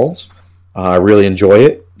Savage Worlds. I really enjoy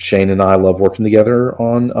it. Shane and I love working together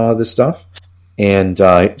on this stuff. And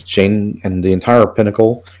Shane and the entire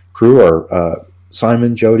Pinnacle crew are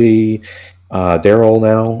Simon, Jody, Daryl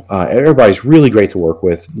now. Everybody's really great to work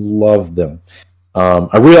with. Love them.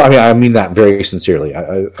 I mean that very sincerely.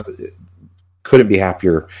 I couldn't be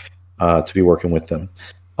happier to be working with them.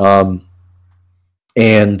 But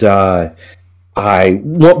I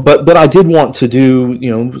did want to do,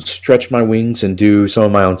 you know, stretch my wings and do some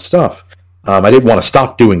of my own stuff. I didn't want to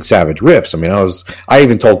stop doing Savage Rifts. I mean, I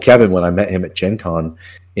even told Kevin when I met him at Gen Con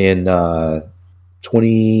in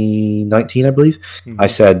 2019, I believe. Mm-hmm. I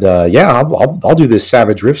said, "Yeah, I'll do this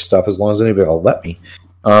Savage Rift stuff as long as anybody will let me."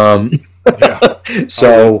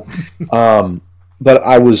 So, but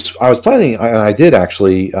I was planning, and I did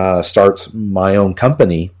actually start my own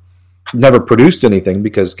company. Never produced anything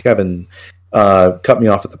because Kevin cut me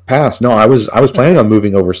off at the pass. No, I was planning on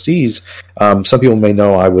moving overseas. Some people may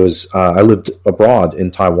know I lived abroad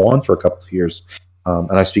in Taiwan for a couple of years,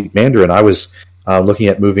 and I speak Mandarin. I was looking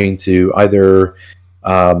at moving to either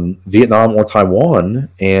Vietnam or Taiwan,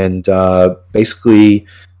 and basically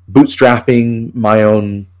bootstrapping my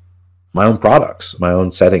own products, my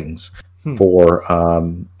own settings for.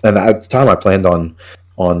 And at the time, I planned on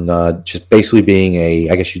just basically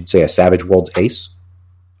being I guess you'd say a Savage Worlds ace.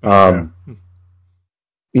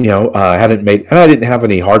 You know, I didn't have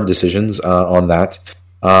any hard decisions on that,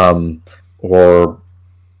 but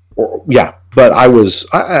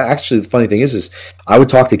actually, the funny thing is I would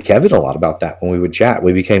talk to Kevin a lot about that when we would chat.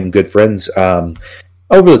 We became good friends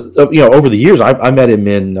over the years. I met him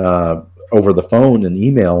in over the phone and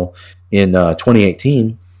email in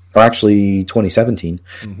 2018, or actually 2017.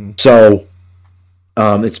 Mm-hmm. So.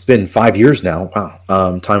 It's been 5 years now.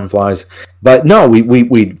 Wow, time flies. But no,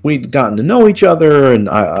 we'd gotten to know each other and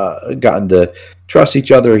gotten to trust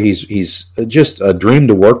each other. He's just a dream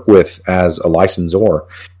to work with as a licensor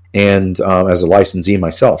and as a licensee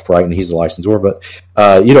myself, right? And he's the licensor. But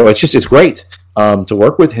it's great to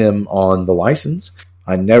work with him on the license.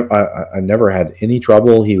 I never had any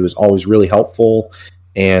trouble. He was always really helpful,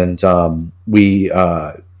 and just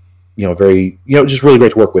really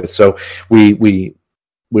great to work with. So we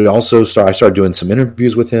also I started doing some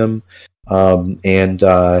interviews with him, and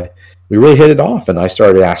we really hit it off. And I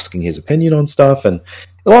started asking his opinion on stuff. And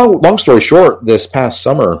long story short, this past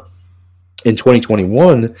summer in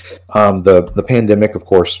 2021, the pandemic, of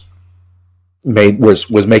course,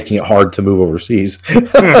 was making it hard to move overseas.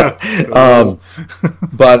 But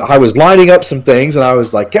I was lining up some things, and I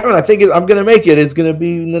was like, Kevin, I think I'm going to make it. It's going to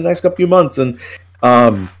be in the next couple of months, and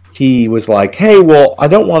he was like, hey, well, I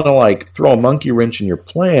don't want to throw a monkey wrench in your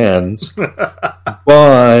plans,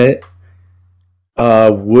 but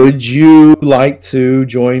would you like to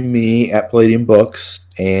join me at Palladium Books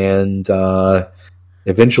and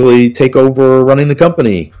eventually take over running the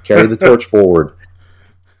company, carry the torch forward?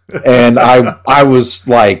 And I was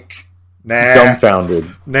dumbfounded.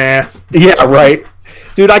 Nah. Yeah, right.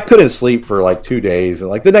 Dude, I couldn't sleep for 2 days.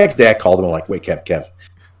 And the next day I called him. I'm like, wait, Kev.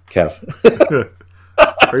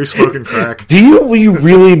 Are you smoking crack? Do you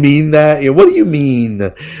really mean that? What do you mean?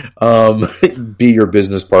 Be your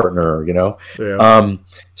business partner, Yeah.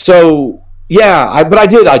 So yeah, but I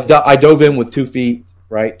did. I dove in with 2 feet,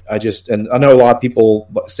 right? And I know a lot of people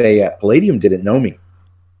say at Palladium didn't know me,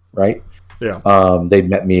 right? Yeah. They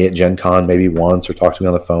met me at Gen Con maybe once or talked to me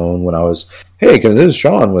on the phone when I was, hey, this is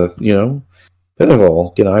Sean with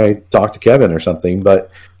Pinnacle. Can I talk to Kevin or something? But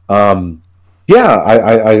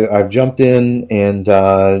I've jumped in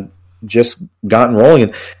and just gotten rolling.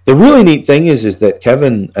 And the really neat thing is that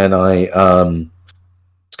Kevin and I,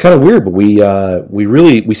 it's kind of weird, but we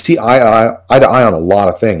see eye to eye on a lot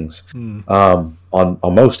of things, on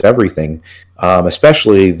most everything,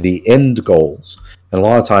 especially the end goals. And a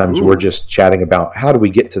lot of times we're just chatting about how do we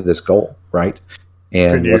get to this goal, right?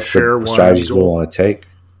 And what's the strategies we want to take.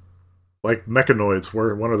 Like mechanoids,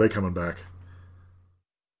 when are they coming back?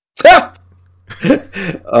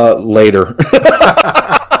 Later.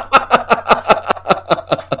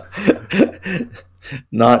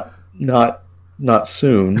 Not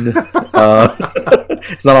soon.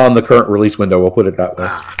 It's not on the current release window, we'll put it that way.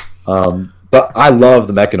 But I love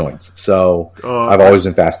the mechanoids, so I've always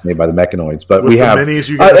been fascinated by the mechanoids. But we have,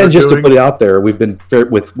 and just to put it out there, we've been fair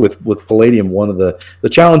with Palladium. One of the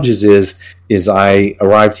challenges is I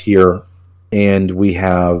arrived here, and we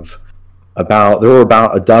have there were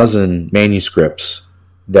about a dozen manuscripts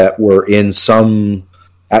that were at some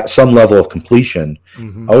level of completion.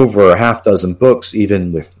 Over a half dozen books,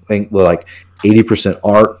 even with like 80%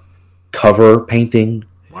 art, cover painting.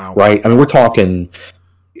 Wow! Right? I mean, we're talking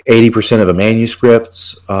 80% of a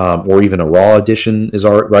manuscript, or even a raw edition is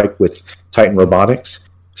art, right, with Titan Robotics.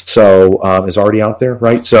 So is already out there,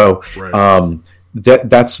 right? So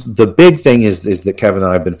that's the big thing is that Kevin and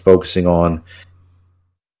I have been focusing on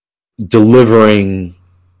delivering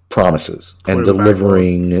promises and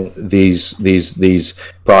delivering these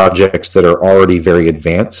projects that are already very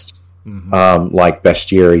advanced, like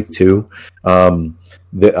Bestiary 2.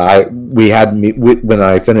 When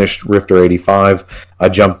I finished Rifter 85, I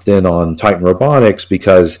jumped in on Titan Robotics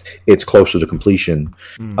because it's closer to completion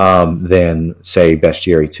than, say,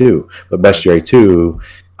 Bestiary 2. But Bestiary 2,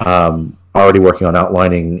 already working on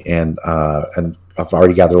outlining, and I've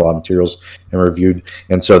already gathered a lot of materials and reviewed,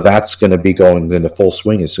 and so that's going to be going into full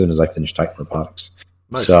swing as soon as I finish Titan Robotics.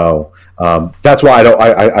 Nice. So that's why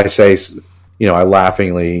I say, I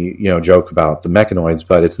laughingly, joke about the mechanoids,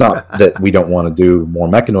 but it's not that we don't want to do more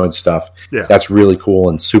mechanoid stuff. Yeah. That's really cool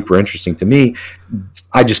and super interesting to me.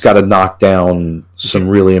 I just got to knock down some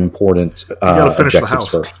really important you got to finish the house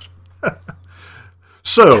first.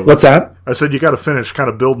 So what's that? I said you got to finish kind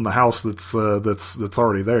of building the house that's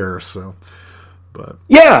already there. So, but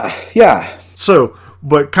yeah. So.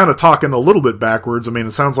 But kind of talking a little bit backwards, I mean,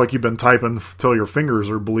 it sounds like you've been typing till your fingers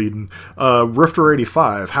are bleeding. Rifter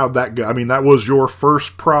 85, how'd that go? I mean, that was your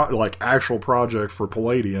first actual project for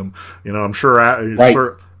Palladium. I'm sure. Right.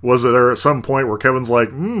 Sure, was it there at some point where Kevin's like,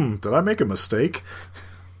 did I make a mistake?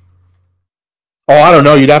 Oh, I don't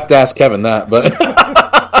know. You'd have to ask Kevin that, but.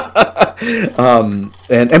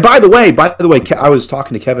 And by the way, I was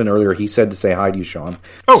talking to Kevin earlier. He said to say hi to you, Sean.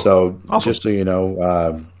 Oh, so awesome. Just so you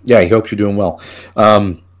know, he hopes you're doing well.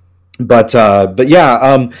 But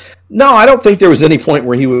yeah, no, I don't think there was any point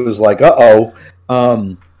where he was like, now,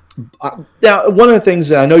 one of the things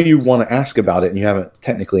that I know you want to ask about it, and you haven't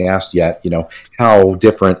technically asked yet, how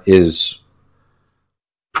different is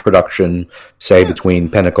production, say, between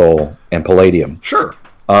Pinnacle and Palladium? Sure.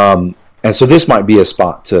 And so this might be a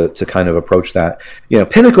spot to kind of approach that.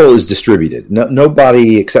 Pinnacle is distributed.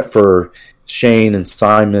 Nobody except for Shane and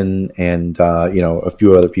Simon and a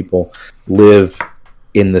few other people live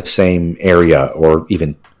in the same area or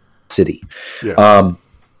even city. Yeah.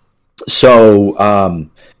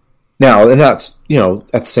 Now, and that's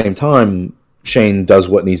at the same time, Shane does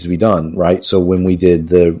what needs to be done, right? So when we did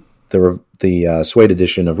the Suede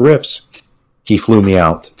edition of Riffs, he flew me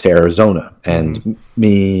out to Arizona, and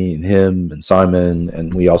me and him and Simon,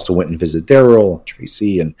 and we also went and visited Daryl and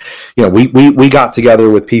Tracy, and we got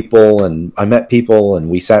together with people, and I met people,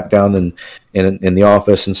 and we sat down in the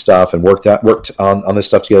office and stuff, and worked on this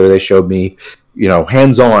stuff together. They showed me,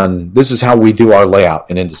 hands on. This is how we do our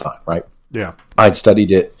layout in InDesign, right? Yeah, I'd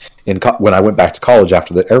studied it when I went back to college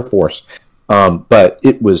after the Air Force, but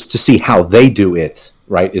it was to see how they do it,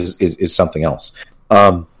 right? Is something else.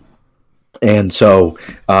 And so,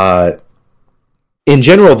 in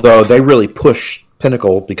general, though, they really push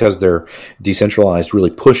Pinnacle because they're decentralized. Really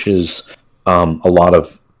pushes a lot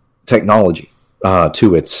of technology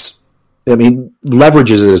to its. I mean,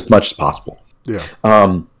 leverages it as much as possible. Yeah.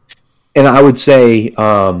 And I would say,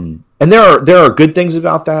 and there are good things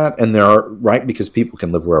about that, and there are right because people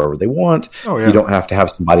can live wherever they want. Oh, yeah. You don't have to have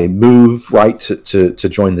somebody move right to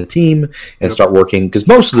join the team and start working because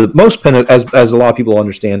most as a lot of people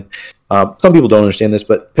understand. Some people don't understand this,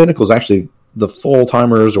 but Pinnacle is actually the full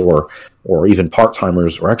timers or even part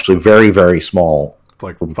timers are actually very, very small. It's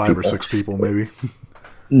like 5 or 6 people, maybe.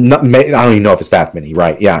 I don't even know if it's that many,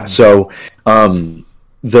 right? Yeah. So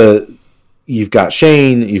you've got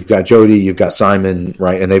Shane, you've got Jody, you've got Simon,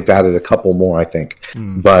 right? And they've added a couple more, I think.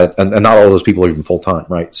 But and not all those people are even full time,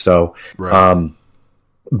 right? So,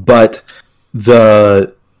 but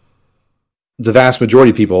the vast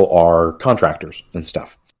majority of people are contractors and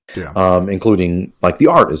stuff. Yeah. Including like the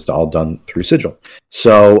art is all done through Sigil.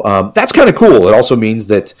 So that's kind of cool. It also means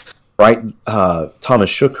that, right, Thomas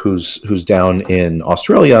Shook, who's down in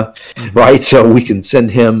Australia, right? So we can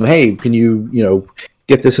send him, hey, can you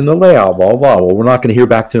get this in the layout, blah, blah, blah. Well, we're not going to hear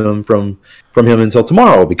back to him from him until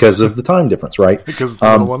tomorrow because of the time difference, right? Because it's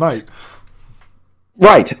the middle of the night.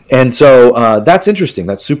 Right. And so that's interesting.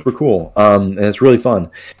 That's super cool. And it's really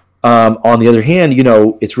fun. On the other hand,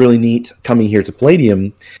 it's really neat coming here to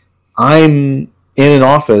Palladium. I'm in an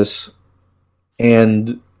office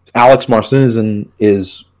and Alex Marcinizan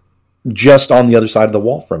is just on the other side of the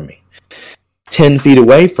wall from me. 10 feet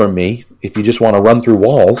away from me, if you just want to run through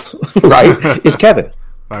walls, right, is Kevin.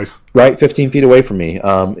 Nice. Right, 15 feet away from me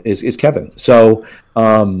is Kevin. So,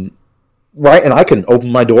 right, and I can open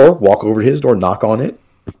my door, walk over to his door, knock on it,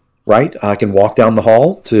 right? I can walk down the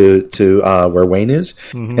hall to where Wayne is.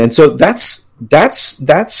 And so that's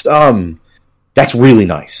really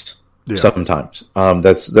nice. Yeah. Sometimes.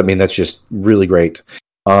 That's just really great.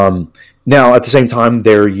 Now, at the same time,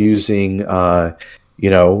 they're using,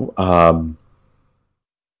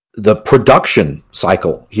 the production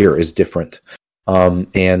cycle here is different.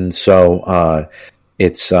 And so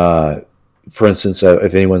it's, for instance,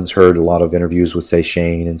 if anyone's heard a lot of interviews with, say,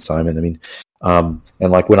 Shane and Simon, and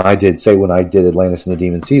like when I did Atlantis and the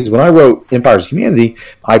Demon Seas, when I wrote Empires of Humanity,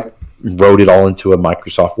 I wrote it all into a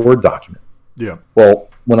Microsoft Word document. Yeah. Well,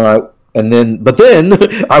 but then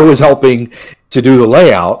I was helping to do the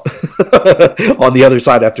layout on the other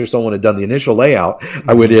side after someone had done the initial layout.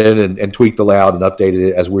 I went in and tweaked the layout and updated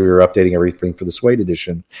it as we were updating everything for the Suede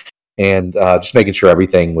edition, and just making sure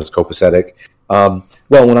everything was copacetic. Well,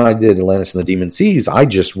 when I did Atlantis and the Demon Seas, I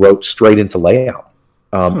just wrote straight into layout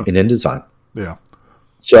in InDesign. Yeah.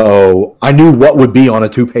 So I knew what would be on a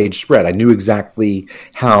 2-page spread. I knew exactly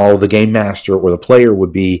how the game master or the player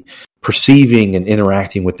would be perceiving and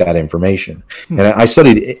interacting with that information. And I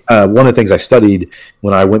studied, one of the things I studied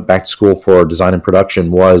when I went back to school for design and production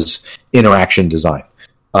was interaction design,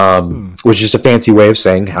 which is just a fancy way of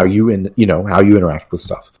saying how you interact with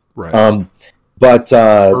stuff. Right. But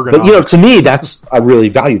to me, I really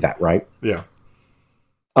value that, right? Yeah.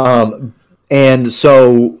 And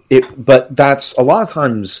so but that's a lot of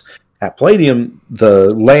times at Palladium,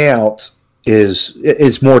 the layout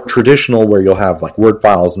is more traditional, where you'll have like Word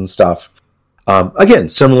files and stuff. Again,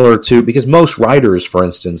 similar to, because most writers, for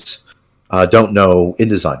instance, don't know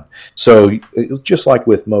InDesign. So just like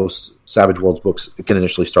with most Savage Worlds books, it can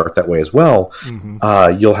initially start that way as well.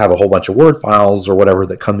 You'll have a whole bunch of Word files or whatever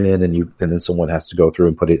that come in, and then someone has to go through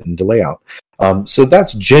and put it into layout. So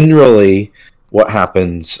that's generally what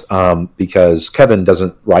happens, because Kevin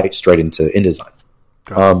doesn't write straight into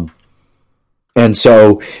InDesign. And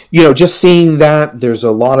so, just seeing that, there's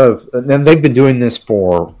a lot of, and they've been doing this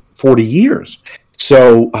for 40 years.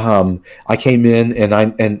 So I came in,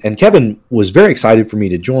 and Kevin was very excited for me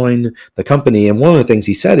to join the company. And one of the things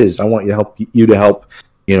he said is, I want you to help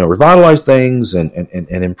revitalize things and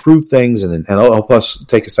improve things, and help us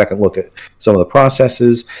take a second look at some of the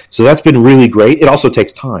processes. So that's been really great. It also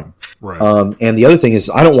takes time. Right. And the other thing is,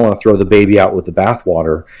 I don't want to throw the baby out with the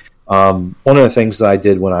bathwater. One of the things that I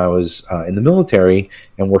did when I was in the military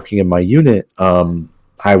and working in my unit,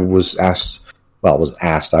 I was asked. Well, I wasn't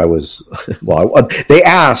asked. They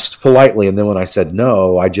asked politely, and then when I said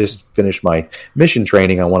no, I just finished my mission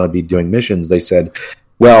training, I want to be doing missions. They said,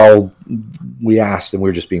 "Well, we asked, and we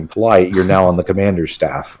were just being polite. You're now on the commander's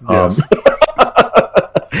staff." Yes.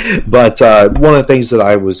 But one of the things that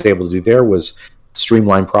I was able to do there was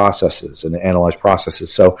streamline processes and analyze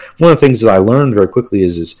processes. So one of the things that I learned very quickly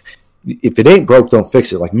is if it ain't broke, don't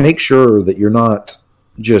fix it. Like, make sure that you're not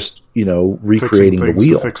just recreating the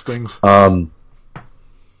wheel. To fix things.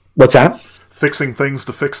 What's that? Fixing things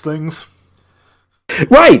to fix things.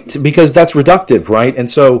 Right, because that's reductive, right? And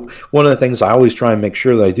so one of the things I always try and make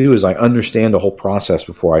sure that I do is I understand the whole process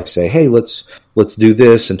before I say, hey, let's do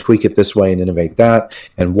this and tweak it this way and innovate that,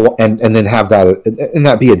 and then have that, and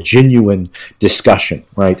that be a genuine discussion,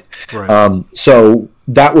 right? Right. So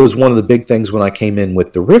that was one of the big things when I came in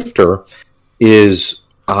with the Rifter, is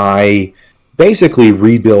I basically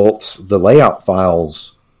rebuilt the layout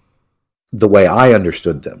files the way I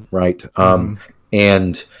understood them, right?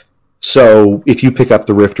 And so if you pick up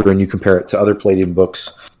the Rifter and you compare it to other Palladium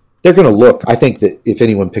books, they're going to look, I think that if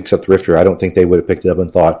anyone picks up the Rifter, I don't think they would have picked it up and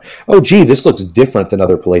thought, oh, gee, this looks different than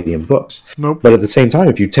other Palladium books. Nope. But at the same time,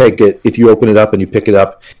 if you open it up and you pick it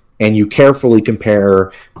up and you carefully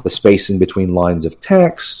compare the spacing between lines of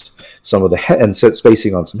text, some of the and set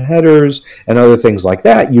spacing on some headers, and other things like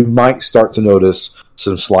that, you might start to notice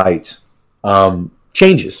some slight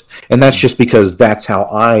changes. And that's just because that's how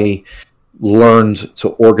I learned to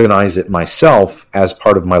organize it myself as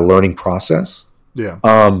part of my learning process. Yeah.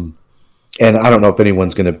 And I don't know if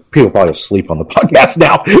anyone's going to, people probably sleep on the podcast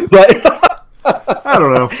now, but I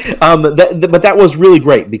don't know. But that was really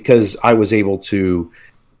great because I was able to,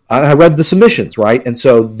 I read the submissions, right? And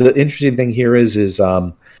so the interesting thing here is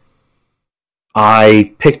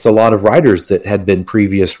I picked a lot of writers that had been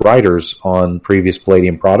previous writers on previous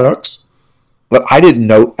Palladium products, but I didn't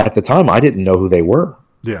know at the time. I didn't know who they were.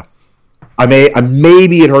 Yeah, I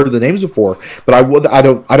maybe had heard of the names before, but I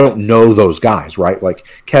don't know those guys, right? Like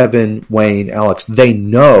Kevin, Wayne, Alex, they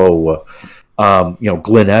know,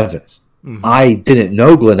 Glenn Evans. Mm-hmm. I didn't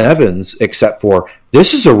know Glenn Evans except for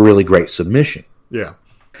this is a really great submission. Yeah.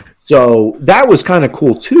 So that was kind of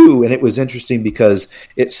cool too, and it was interesting because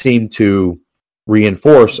it seemed to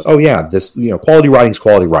reinforce, this quality writing is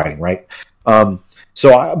quality writing, right? But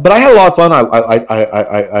I had a lot of fun. So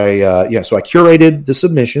I curated the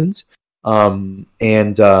submissions, and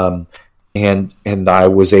I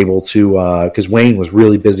was able to because Wayne was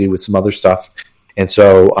really busy with some other stuff, and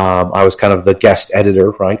so I was kind of the guest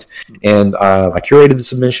editor, right? And I curated the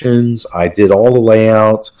submissions. I did all the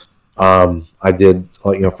layout. I did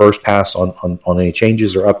first pass on any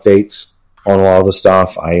changes or updates on a lot of the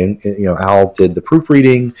stuff. Al did the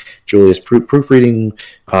proofreading, Julius proofreading.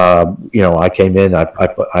 I came in, I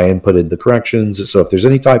inputted the corrections. So if there's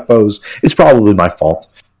any typos, it's probably my fault.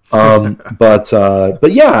 But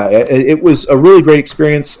yeah, it was a really great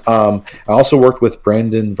experience. I also worked with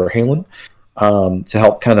Brandon Verhalen to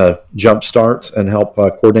help kind of jumpstart and help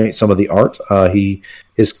coordinate some of the art.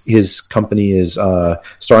 His company is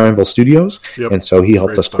Star Anvil Studios, yep. And so he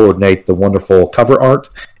helped us coordinate the wonderful cover art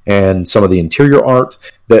and some of the interior art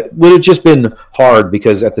that would have just been hard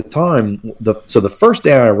because at the time, the first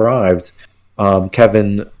day I arrived,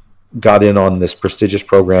 Kevin got in on this prestigious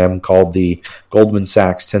program called the Goldman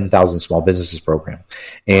Sachs 10,000 Small Businesses Program.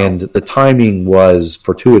 And the timing was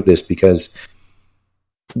fortuitous because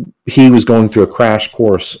he was going through a crash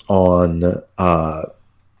course on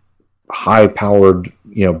high-powered,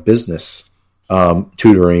 business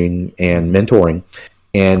tutoring and mentoring,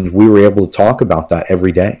 and we were able to talk about that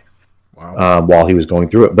every day. Wow. While he was going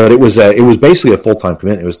through it. But it was basically a full-time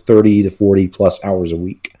commitment. It was 30 to 40 plus hours a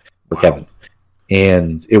week for Kevin,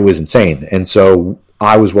 and it was insane. And so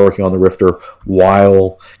I was working on the Rifter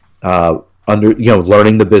while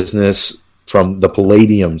learning the business from the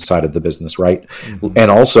Palladium side of the business, right? Mm-hmm.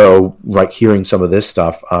 And also hearing some of this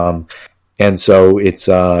stuff. And so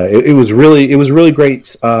it was really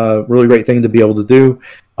great, really great thing to be able to do.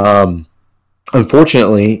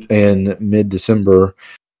 Unfortunately, in mid-December,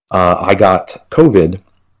 I got COVID,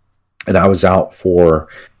 and I was out for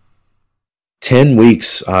 10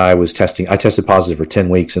 weeks. I tested positive for 10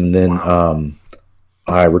 weeks, and then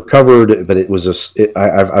I recovered. But it was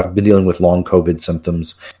I've been dealing with long COVID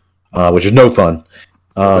symptoms, which is no fun.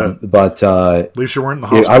 But at least you weren't in the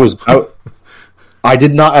hospital. I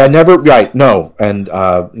did not. I never. Right. No. And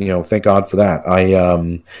thank God for that.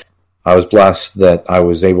 I was blessed that I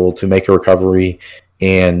was able to make a recovery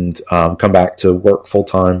and come back to work full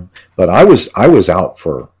time. But I was out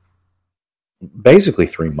for basically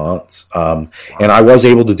 3 months, and I was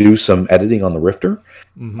able to do some editing on the Rifter.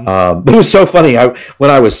 Mm-hmm. But it was so funny.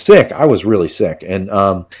 When I was sick, I was really sick, and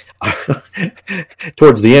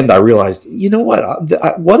towards the end, I realized, you know what?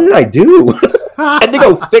 What did I do? I had to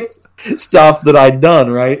go fix stuff that I'd done,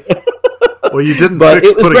 right? Well, you didn't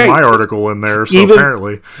fix putting my article in there, so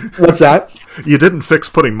apparently... What's that? You didn't fix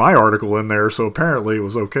putting my article in there, so apparently it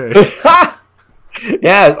was okay.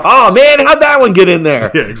 Yeah. Oh, man, how'd that one get in there?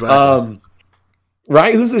 Yeah, exactly.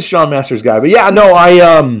 Right? Who's this Sean Masters guy? But yeah, no,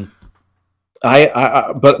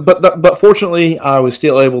 but fortunately, I was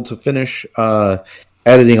still able to finish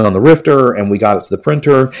editing on the Rifter, and we got it to the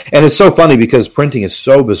printer. And it's so funny because printing is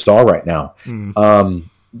so bizarre right now. Mm.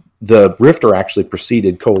 The Rifter actually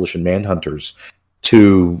preceded Coalition Manhunters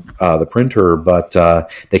to the printer, but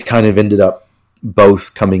they kind of ended up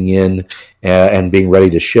both coming in and being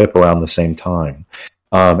ready to ship around the same time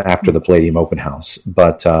after the Palladium Open House.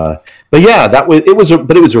 But yeah, it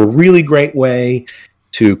was a really great way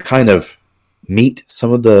to kind of meet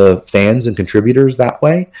some of the fans and contributors that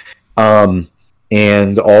way.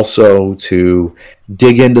 And also to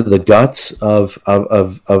dig into the guts of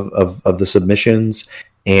the submissions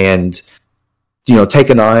and,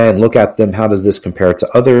 take an eye and look at them. How does this compare to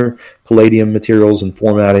other Palladium materials and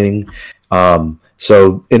formatting?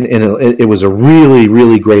 So it was a really,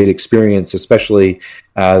 really great experience, especially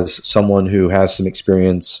as someone who has some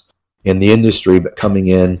experience in the industry, but coming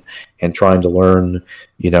in and trying to learn,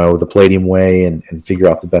 the Palladium way and figure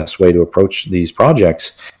out the best way to approach these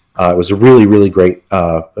projects. It was a really, really great.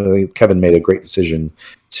 Kevin made a great decision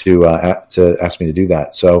to ask me to do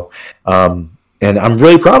that. So, and I'm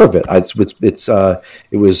really proud of it.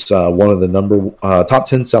 It was one of the top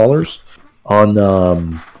 10 sellers on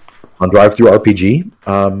Drive-Thru RPG,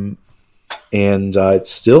 and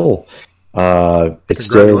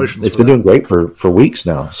it's been doing great for weeks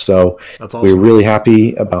now. So that's awesome. We're really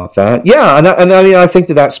happy about that. Yeah, and I mean, I think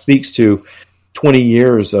that speaks to 20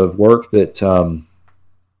 years of work that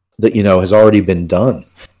has already been done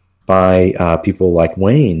by people like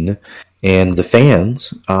Wayne and the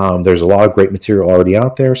fans. There's a lot of great material already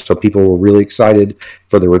out there, so people were really excited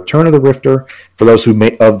for the return of the Rifter. For those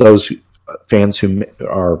fans who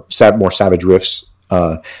are more Savage Rifts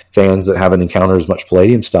fans that haven't encountered as much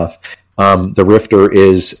Palladium stuff, the Rifter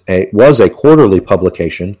was a quarterly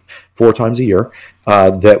publication 4 times a year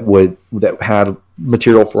that had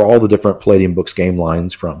material for all the different Palladium Books game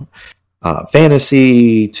lines, from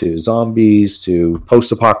fantasy to zombies to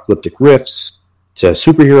post-apocalyptic rifts to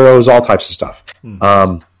superheroes, all types of stuff.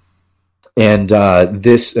 And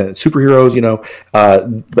this superheroes,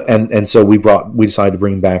 and so we decided to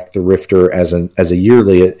bring back the Rifter as a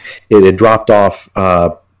yearly. It had dropped off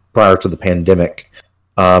prior to the pandemic,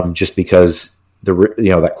 just because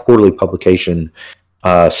that quarterly publication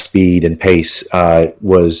speed and pace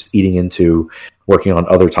was eating into working on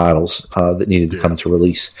other titles that needed to come to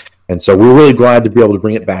release. And so we're really glad to be able to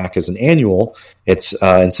bring it back as an annual. It's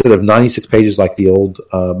instead of 96 pages like the old,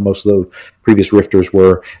 most of the previous Rifters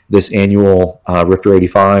were, this annual Rifter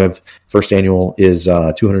 85 first annual is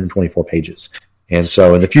 224 pages. And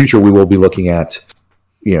so in the future, we will be looking at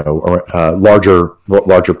larger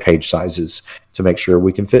page sizes to make sure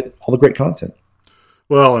we can fit all the great content.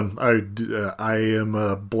 Well, and I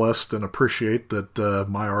am blessed and appreciate that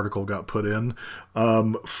my article got put in.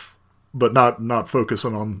 But not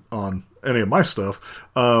focusing on any of my stuff.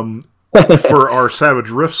 For our Savage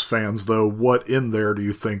Rifts fans, though, what in there do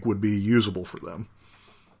you think would be usable for them?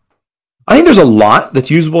 I think there's a lot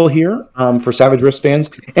that's usable here for Savage Rifts fans.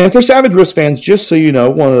 And if they're Savage Rifts fans, just so you know,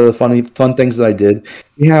 one of the fun things that I did,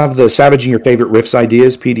 we have the Savaging Your Favorite Rifts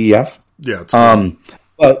Ideas PDF. Yeah.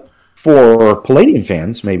 But for Palladium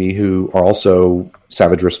fans, maybe, who are also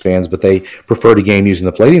Savage Rifts fans, but they prefer to game using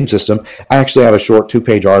the Palladium system, I actually have a short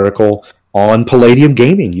 2-page article on Palladium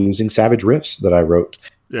gaming using Savage Rifts that I wrote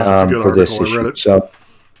for this issue. I read it. So,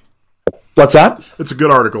 what's that? It's a good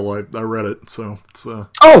article. I read it. So it's,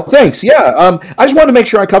 Oh, thanks. Yeah, I just wanted to make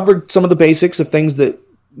sure I covered some of the basics of things that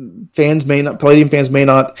Palladium fans may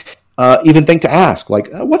not even think to ask, like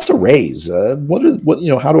what's a raise? How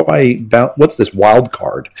do I what's this wild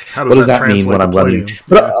card? What does that mean when I'm running?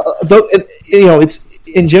 But it's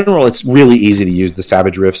in general, it's really easy to use the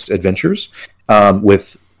Savage Rifts adventures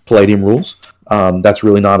with Palladium rules. That's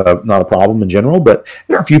really not a problem in general, but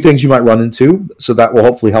there are a few things you might run into, so that will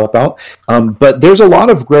hopefully help out. But there's a lot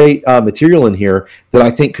of great material in here that I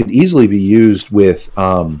think could easily be used with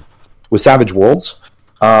Savage Worlds.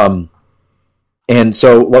 And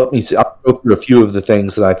so let me see. I'll go through a few of the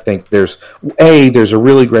things that I think there's a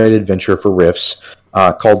really great adventure for Rifts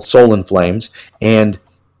called Soul in Flames, and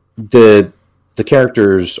the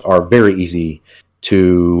characters are very easy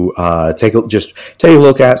to take a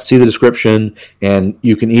look at, see the description, and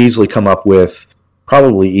you can easily come up with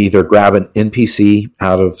probably either grab an NPC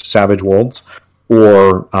out of Savage Worlds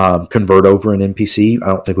or convert over an NPC. I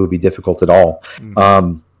don't think it would be difficult at all.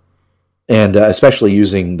 Mm-hmm. And especially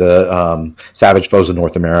using the Savage Foes of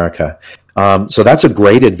North America. So that's a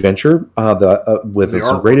great adventure with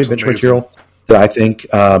some great adventure material that I think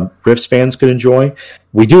Rifts fans could enjoy.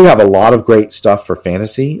 We do have a lot of great stuff for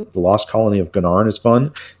fantasy. The Lost Colony of Gunarn is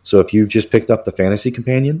fun. So if you've just picked up the Fantasy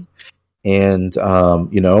Companion and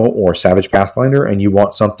or Savage Pathfinder, and you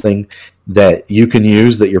want something that you can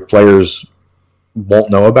use that your players won't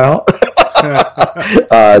know about,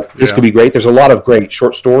 this could be great. There's a lot of great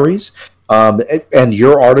short stories. And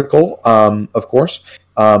your article, of course.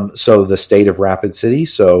 So the State of Rapid City.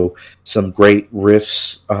 So some great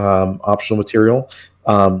Rifts optional material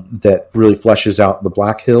that really fleshes out the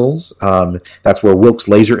Black Hills. That's where Wilkes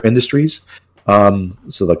Laser Industries, so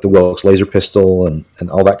like the Wilkes Laser Pistol and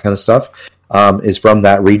all that kind of stuff, is from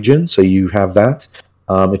that region. So you have that.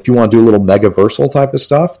 If you want to do a little Megaversal type of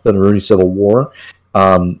stuff, the Naruni Civil War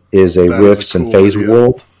is a Rifts and Phase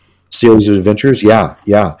World series of adventures.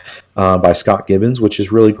 By Scott Gibbons, which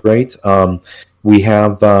is really great. We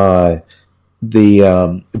have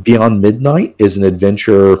Beyond Midnight is an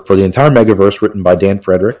adventure for the entire Megaverse written by Dan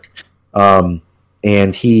Frederick,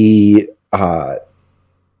 and he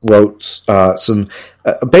wrote some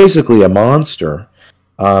basically a monster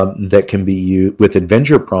that can be used with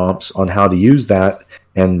adventure prompts on how to use that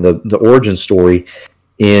and the origin story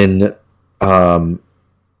in.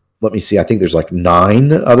 Let me see. I think there's like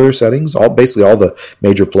 9 other settings, basically all the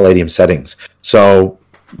major Palladium settings. So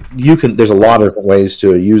there's a lot of different ways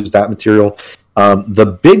to use that material.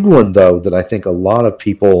 The big one, though, that I think a lot of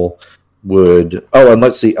people would. Oh, and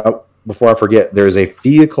let's see. Before I forget, there's a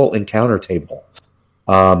vehicle encounter table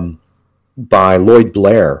by Lloyd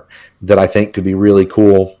Blair that I think could be really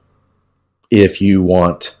cool if you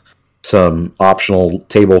want some optional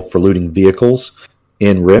table for looting vehicles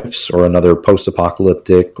in Rifts or another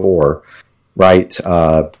post-apocalyptic or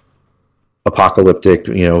apocalyptic,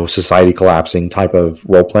 society collapsing type of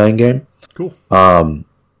role-playing game. Cool.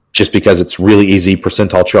 Just because it's really easy,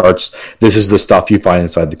 percentile charts. This is the stuff you find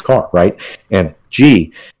inside the car, right? And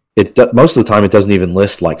most of the time it doesn't even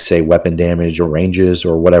list like, say, weapon damage or ranges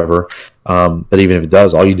or whatever. But even if it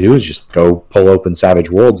does, all you do is just go pull open Savage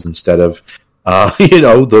Worlds instead of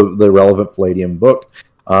the relevant Palladium book.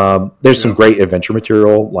 There's some great adventure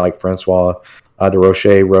material, like Francois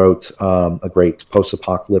Desrochers wrote a great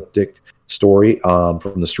post-apocalyptic story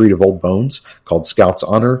from the Street of Old Bones called Scout's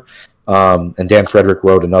Honor. And Dan Frederick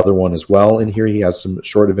wrote another one as well. In here, he has some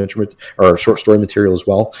short story material as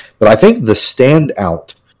well. But I think the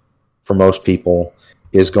standout for most people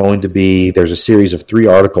is going to be, there's a series of 3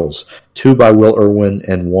 articles, 2 by Will Irwin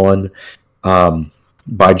and 1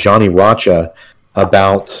 by Johnny Rocha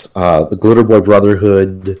about the Glitterboy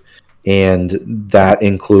Brotherhood, and that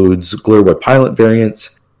includes Glitterboy pilot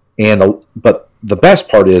variants, but the best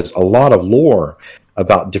part is a lot of lore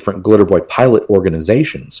about different Glitterboy pilot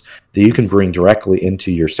organizations that you can bring directly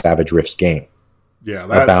into your Savage Rifts game. Yeah,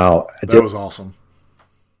 that was awesome.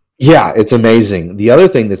 Yeah, it's amazing. The other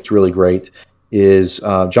thing that's really great is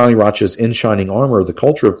Johnny Rocha's In Shining Armor, The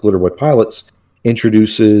Culture of Glitterboy Pilots,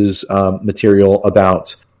 introduces material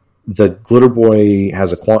about the Glitterboys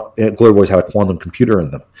have a quantum computer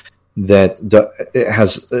in them that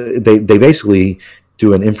they basically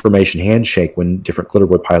do an information handshake when different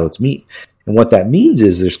Glitterboy pilots meet. And what that means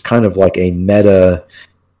is there's kind of like a meta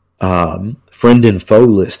friend and foe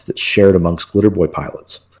list that's shared amongst Glitterboy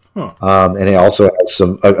pilots. Huh. And it also has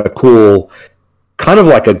a cool, kind of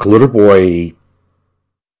like a Glitterboy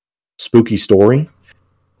spooky story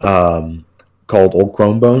called Old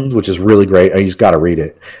Chrome Bones, which is really great. You just got to read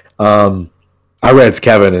it. I read it to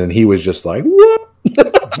Kevin, and he was just like, what?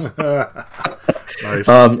 Nice.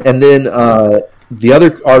 And then the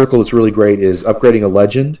other article that's really great is Upgrading a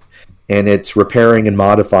Legend, and it's repairing and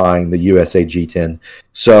modifying the USA G10.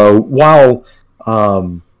 So while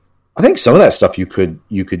I think some of that stuff you could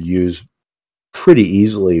use pretty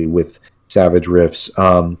easily with Savage Rifts,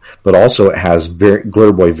 but also it has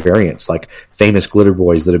Glitterboy variants, like famous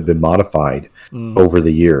Glitterboys that have been modified over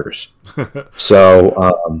the years.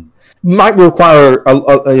 So might require a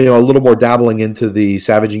little more dabbling into the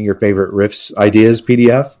Savaging Your Favorite Rifts Ideas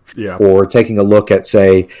PDF, or taking a look at,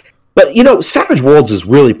 say, but Savage Worlds is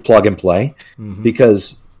really plug and play,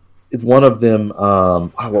 because it's one of them.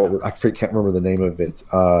 I can't remember the name of it.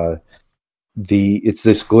 It's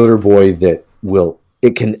this Glitterboy that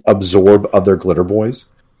it can absorb other Glitterboys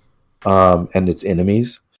and its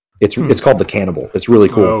enemies. It's called the Cannibal. It's really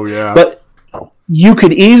cool. Oh yeah, but you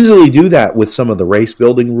could easily do that with some of the race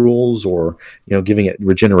building rules, or giving it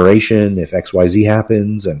regeneration if XYZ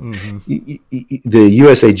happens. And the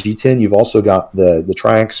USA G10, you've also got the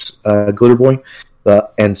Triax Glitterboy,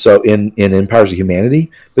 and so in Empires of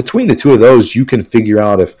Humanity, between the two of those, you can figure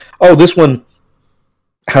out if this one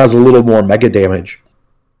has a little more mega damage,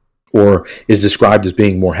 or is described as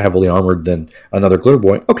being more heavily armored than another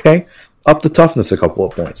Glitterboy. Okay, up the toughness a couple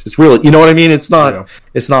of points. It's really, you know what I mean? It's not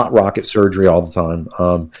rocket surgery all the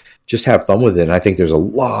time. Just have fun with it. And I think there's a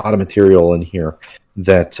lot of material in here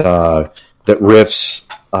that Rifts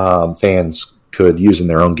fans could use in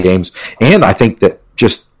their own games. And I think that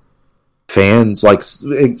just fans, like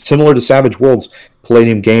similar to Savage Worlds,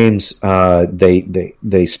 Palladium games,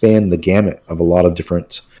 they span the gamut of a lot of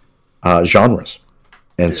different genres.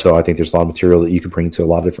 And so I think there's a lot of material that you can bring to a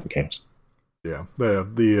lot of different games. Yeah,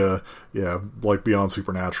 like Beyond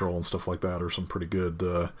Supernatural and stuff like that are some pretty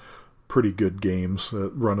good games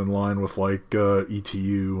that run in line with like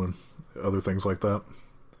ETU and other things like that.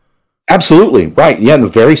 Absolutely, right. Yeah,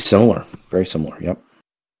 very similar. Very similar, yep.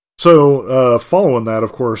 So, following that,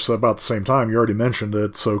 of course, about the same time, you already mentioned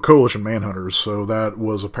it, so Coalition Manhunters, so that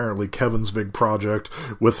was apparently Kevin's big project,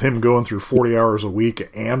 with him going through 40 hours a week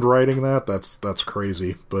and writing that's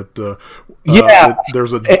crazy, but,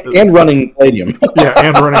 there's and running Palladium. Yeah,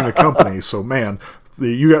 and running the company, so man,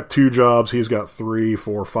 you got 2 jobs, he's got 3,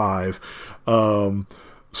 4, 5,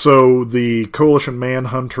 so the Coalition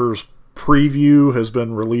Manhunters preview has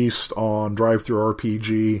been released on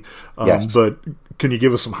DriveThruRPG, yes. But can you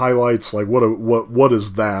give us some highlights? Like what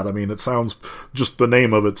is that? I mean, it sounds, just the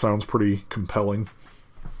name of it sounds pretty compelling.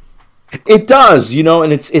 It does,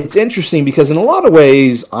 and it's interesting because in a lot of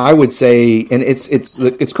ways, I would say, and it's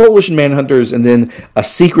Coalition Manhunters, and then a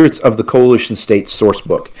Secrets of the Coalition State source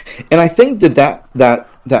book, and I think that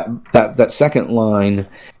second line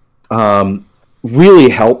really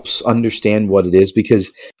helps understand what it is,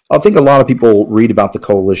 because I think a lot of people read about the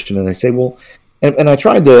Coalition and they say, well. And I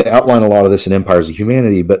tried to outline a lot of this in Empires of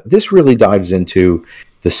Humanity, but this really dives into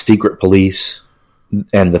the secret police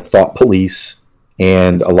and the thought police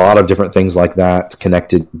and a lot of different things like that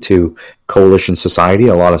connected to coalition society,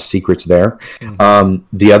 a lot of secrets there. Mm-hmm.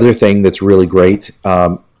 The other thing that's really great,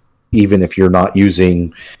 even if you're not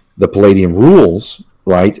using the Palladium rules,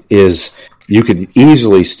 right, is you could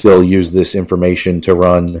easily still use this information to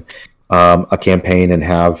run a campaign and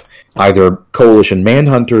have either Coalition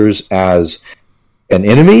Manhunters as an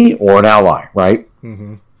enemy or an ally, right?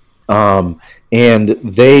 Mm-hmm. And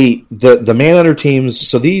the Manhunter teams.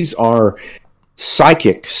 So these are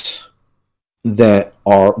psychics that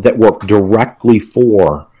work directly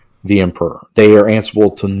for the Emperor. They are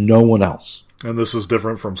answerable to no one else. And this is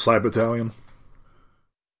different from Psi Battalion?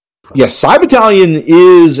 Yes, Psi Battalion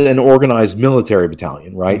is an organized military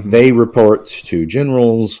battalion, right? Mm-hmm. They report to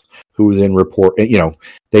generals, who then report. They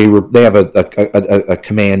have a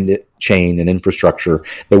command chain and infrastructure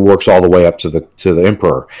that works all the way up to the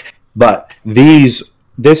Emperor. But this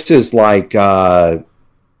is like what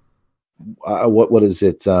is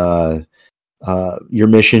it? Your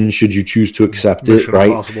mission, should you choose to accept Mission it, right?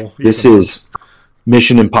 Impossible. This is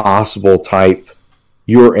Mission Impossible type.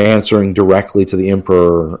 You're answering directly to the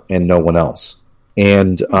Emperor and no one else.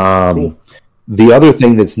 And cool. The other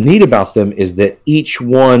thing that's neat about them is that each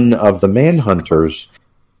one of the Manhunters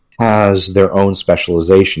has their own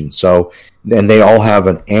specialization. So, and they all have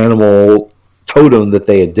an animal totem that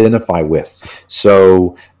they identify with.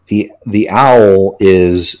 So the owl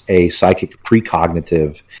is a psychic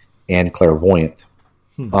precognitive and clairvoyant.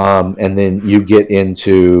 And then you get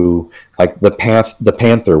into like the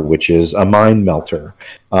panther, which is a mind melter,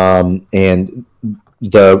 and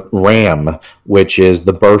the ram, which is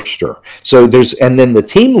the burster. So and then the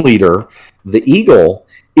team leader, the eagle,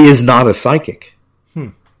 is not a psychic.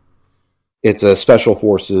 It's a special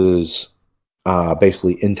forces,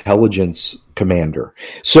 basically intelligence commander.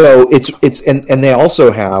 So and they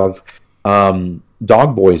also have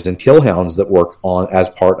dog boys and killhounds that work on as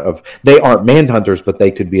part of. They aren't manhunters, but they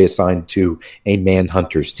could be assigned to a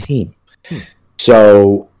manhunters team.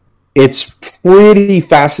 So it's pretty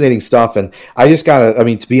fascinating stuff. And I just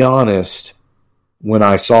to be honest, when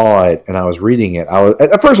I saw it and I was reading it,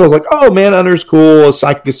 at first I was like, oh, Manhunter's cool, a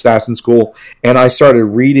psychic assassin's cool. And I started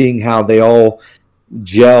reading how they all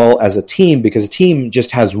gel as a team, because a team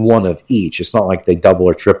just has one of each. It's not like they double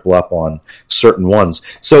or triple up on certain ones.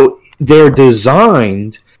 So they're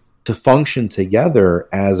designed to function together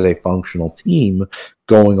as a functional team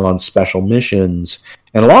going on special missions.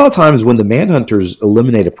 And a lot of times when the Manhunters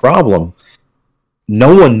eliminate a problem,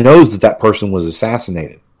 no one knows that person was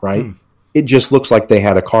assassinated, right? It just looks like they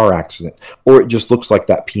had a car accident, or it just looks like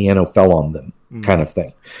that piano fell on them, kind of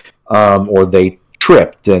thing. Or they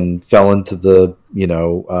tripped and fell into the,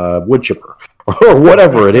 wood chipper, or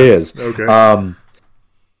whatever it is. Okay.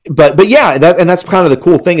 But yeah, that's kind of the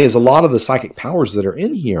cool thing, is a lot of the psychic powers that are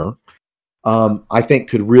in here, I think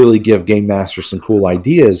could really give game masters some cool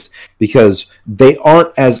ideas, because they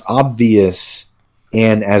aren't as obvious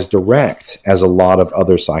and as direct as a lot of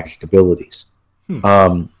other psychic abilities.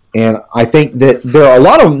 And I think that there are a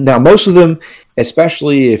lot of them now. Most of them,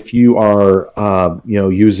 especially if you are,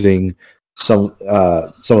 using some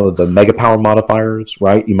of the mega power modifiers,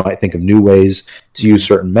 right? You might think of new ways to use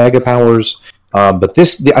certain mega powers. But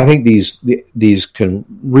I think these can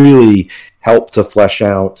really help to flesh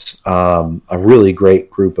out a really great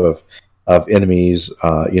group of enemies,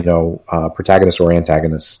 protagonists or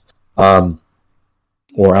antagonists,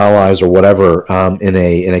 or allies or whatever, in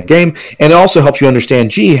a game. And it also helps you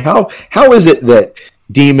understand, how is it that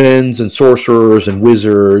demons and sorcerers and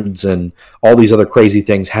wizards and all these other crazy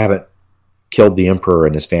things haven't killed the Emperor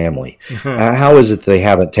and his family? How is it they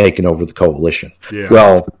haven't taken over the coalition? Yeah.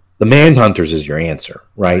 Well, the Manhunters is your answer,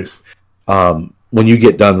 right? Nice. When you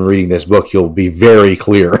get done reading this book, you'll be very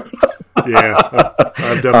clear. Yeah,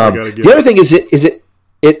 I've definitely got to get the other thing is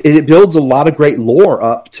it builds a lot of great lore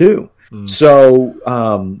up too. So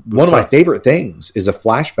one of my favorite things is a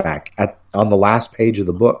flashback on the last page of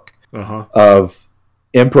the book of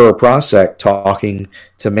Emperor Prosek talking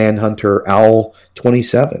to Manhunter Owl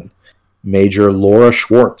 27, Major Laura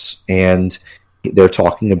Schwartz, and they're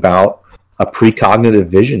talking about a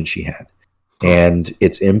precognitive vision she had and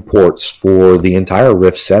its imports for the entire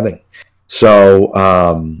Rift setting. So,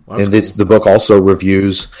 the book also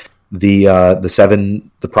reviews the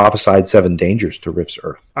prophesied 7 dangers to Rift's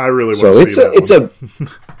Earth. I really want to see that.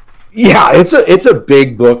 It's a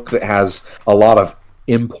big book that has a lot of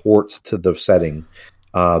import to the setting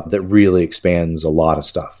that really expands a lot of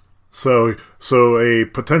stuff. So a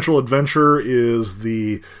potential adventure is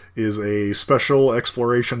a special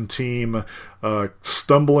exploration team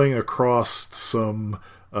stumbling across some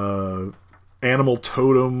animal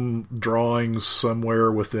totem drawings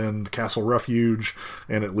somewhere within Castle Refuge,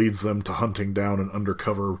 and it leads them to hunting down an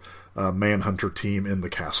undercover manhunter team in the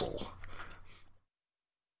castle.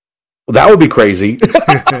 Well, that would be crazy.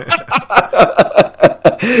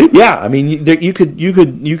 Yeah, I mean, you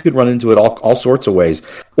could run into it all sorts of ways.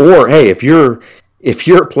 Or hey, if your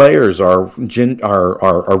players are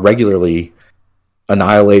regularly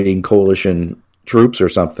annihilating coalition troops or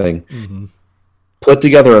something, put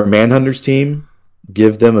together a Manhunters team,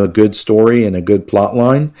 give them a good story and a good plot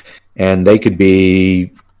line, and they could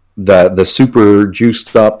be the super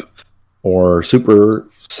juiced up or super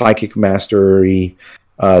psychic mastery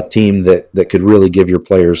team that could really give your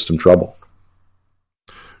players some trouble.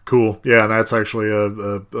 Cool. Yeah, and that's actually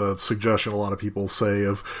a suggestion a lot of people say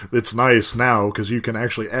of it's nice now because you can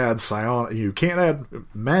actually add psionic. You can't add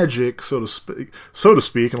magic, so to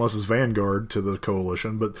speak, unless it's Vanguard to the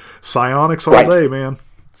coalition. But psionics all day, man.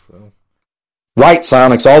 So. Right,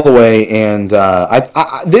 psionics all the way. And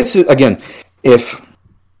this is again, if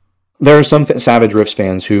there are some Savage Rifts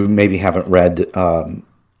fans who maybe haven't read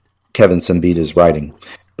Kevin Siembieta's writing.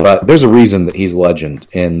 But there's a reason that he's a legend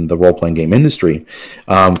in the role-playing game industry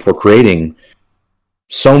for creating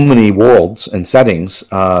so many worlds and settings.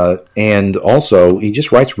 And also, he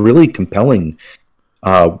just writes really compelling,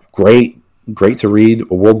 great to read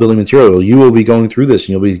world-building material. You will be going through this, and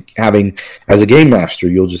you'll be having, as a game master,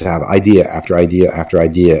 you'll just have idea after idea after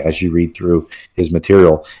idea as you read through his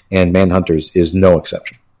material. And Manhunters is no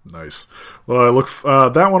exception. Nice. Well,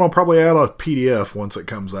 that one I'll probably add a PDF once it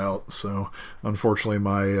comes out. So, unfortunately,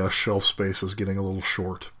 my shelf space is getting a little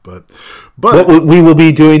short. But we will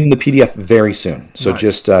be doing the PDF very soon. So nice.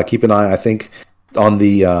 Just keep an eye. I think on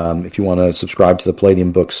the if you want to subscribe to the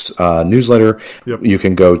Palladium Books newsletter, you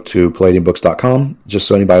can go to palladiumbooks.com. Just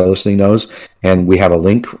so anybody listening knows, and we have a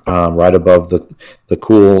link right above the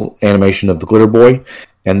cool animation of the Glitter Boy,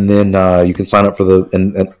 and then you can sign up for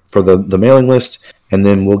the mailing list. And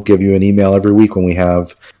then we'll give you an email every week when we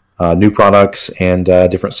have new products and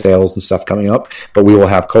different sales and stuff coming up. But we will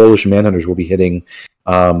have Coalition Manhunters will be hitting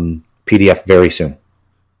PDF very soon.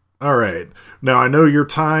 All right. Now, I know your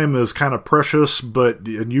time is kind of precious,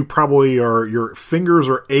 and you probably your fingers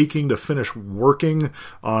are aching to finish working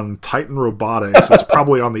on Titan Robotics. It's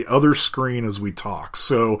probably on the other screen as we talk.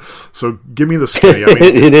 So give me the skinny. I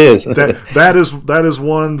mean, it is. That is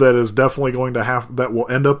one that is definitely going to that will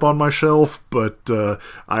end up on my shelf, but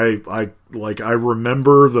I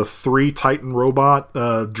remember the 3 Titan robot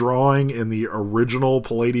drawing in the original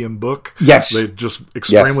Palladium book. Yes. They just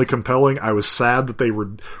extremely compelling. I was sad that they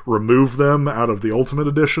removed them out of the Ultimate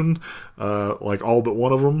Edition, all but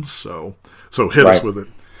one of them. So hit us with it.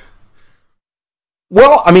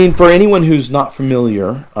 Well, I mean, for anyone who's not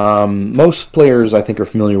familiar, most players I think are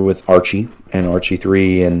familiar with Archie and Archie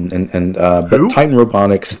 3, but Titan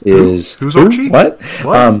Robotics is who's Archie? What?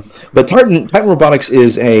 But Titan Robotics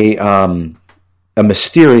is a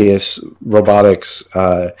mysterious robotics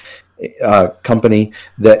company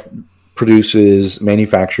that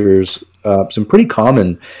manufactures some pretty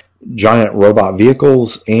common giant robot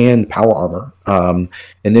vehicles and power armor.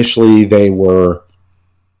 Initially, they were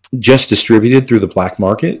just distributed through the black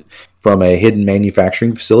market from a hidden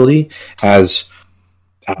manufacturing facility, as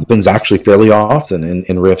happens actually fairly often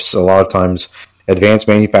in Rifts. A lot of times, advanced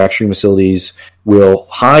manufacturing facilities will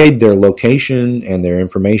hide their location and their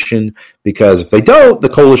information, because if they don't, the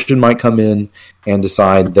Coalition might come in and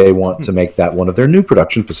decide they want to make that one of their new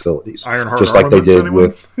production facilities. Ironheart just like they did anyone?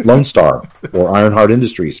 with Lone Star or Ironheart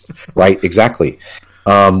Industries. Right, exactly.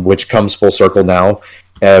 Which comes full circle now.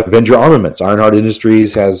 Avenger Armaments. Ironheart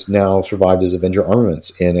Industries has now survived as Avenger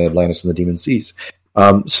Armaments in Atlantis and the Demon Seas.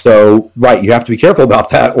 So right, you have to be careful about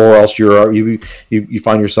that, or else you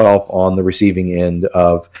find yourself on the receiving end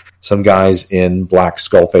of some guys in black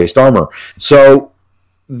skull-faced armor. So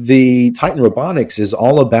the Titan Robotics is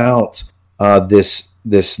all about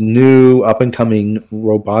this new up-and-coming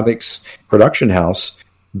robotics production house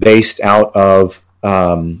based out of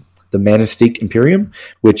the Manistique Imperium,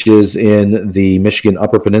 which is in the Michigan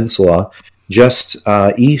Upper Peninsula, just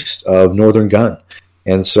east of Northern Gun.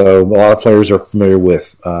 And so a lot of players are familiar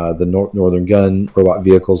with the Northern Gun robot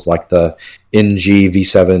vehicles like the NG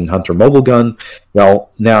V7 Hunter mobile gun. Well,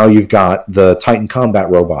 now you've got the Titan combat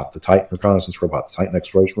robot, the Titan reconnaissance robot, the Titan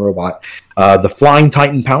exploration robot, the Flying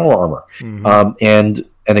Titan power armor, and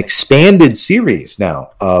an expanded series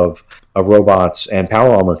now of robots and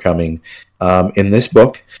power armor coming in this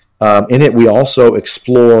book. In it, we also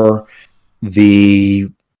explore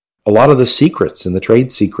a lot of the secrets and the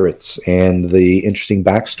trade secrets and the interesting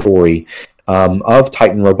backstory of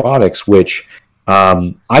Titan Robotics, which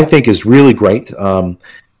I think is really great.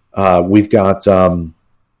 We've got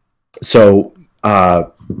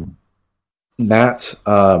Matt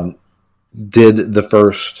did the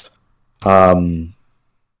first.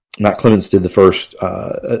 Matt Clements did the first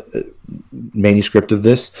manuscript of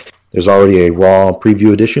this. There's already a raw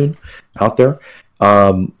preview edition out there.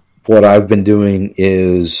 What I've been doing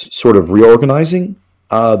is sort of reorganizing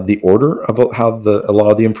the order of how a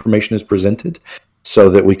lot of the information is presented, so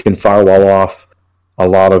that we can firewall off a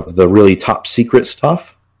lot of the really top secret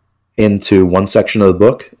stuff into one section of the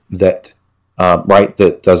book that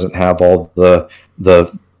doesn't have all the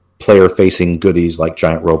player facing goodies like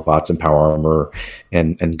giant robots and power armor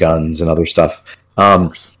and guns and other stuff.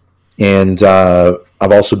 And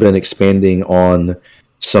I've also been expanding on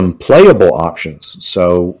some playable options.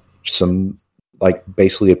 So some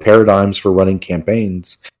basically paradigms for running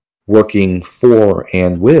campaigns working for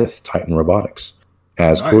and with Titan Robotics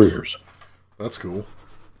as couriers. That's cool.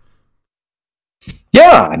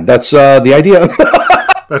 Yeah, that's the idea.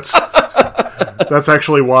 That's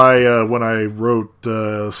actually why when I wrote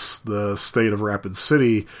the State of Rapid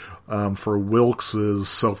City for Wilkes'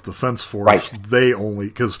 self-defense force, they only,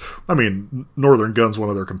 because Northern Gun's one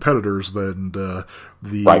of their competitors, and the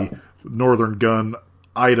Northern Gun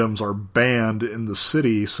items are banned in the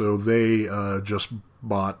city, so they just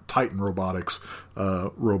bought Titan Robotics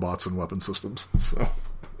robots and weapon systems. So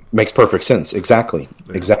makes perfect sense. Exactly.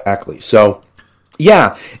 So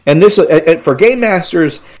yeah, and this for game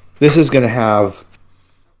masters, this is going to have,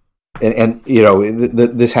 and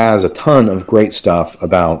this has a ton of great stuff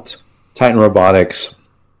about Titan Robotics.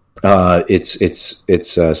 Its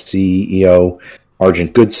CEO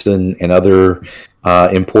Argent Goodson and other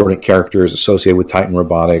important characters associated with Titan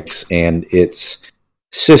Robotics, and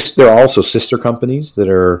there are also sister companies that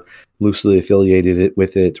are loosely affiliated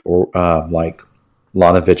with it, or like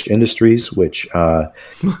Lanovich Industries, which may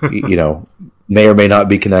or may not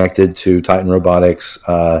be connected to Titan Robotics.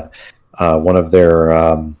 One of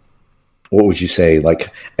their what would you say,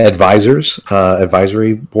 like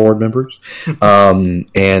advisory board members,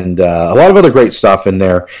 and a lot of other great stuff in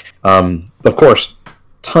there. Of course,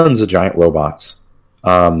 tons of giant robots,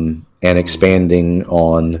 and expanding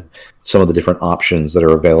on some of the different options that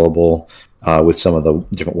are available with some of the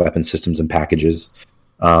different weapon systems and packages.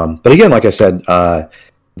 But again, like I said,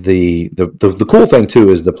 the cool thing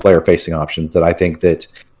too is the player facing options that I think that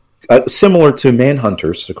similar to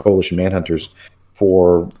Manhunters, the Coalition Manhunters,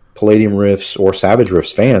 for Palladium Rifts or Savage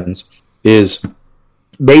Rifts fans, is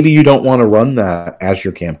maybe you don't want to run that as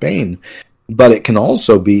your campaign, but it can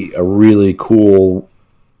also be a really cool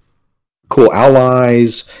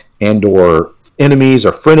allies and or enemies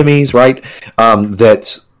or frenemies, right?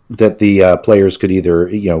 That the players could either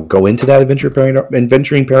go into that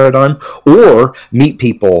adventuring paradigm, or meet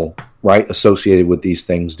people right associated with these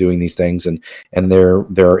things, doing these things, and there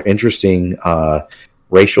are interesting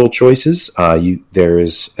racial choices. There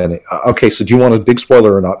is an okay. So do you want a big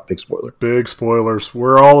spoiler or not big spoiler? Big spoilers.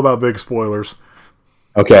 We're all about big spoilers.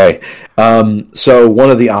 Okay. So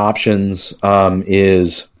one of the options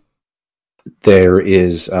is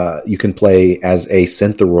you can play as a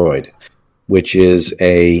Syntheroid, which is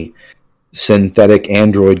a synthetic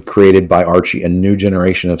android created by Archie, a new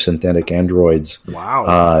generation of synthetic androids.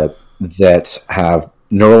 Wow. That have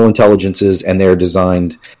neural intelligences, and they're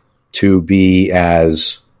designed to be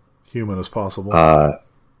as human as possible. Right.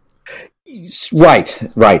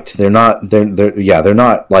 They're not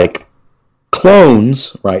like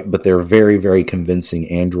clones, right? But they're very, very convincing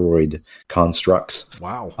android constructs.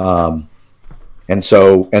 Wow. And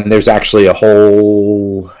there's actually a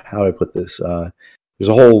whole, how do I put this? There's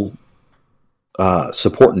a whole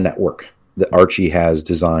support network that Archie has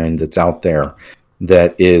designed that's out there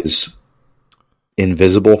that is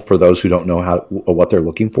invisible for those who don't know what they're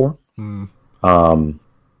looking for. Mm.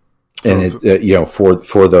 And for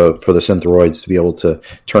the synthroids to be able to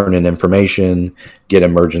turn in information, get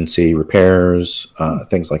emergency repairs,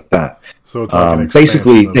 things like that. So it's like an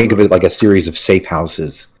basically think of it like a series of safe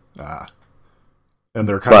houses. And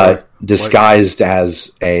they're kind of disguised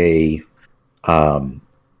as an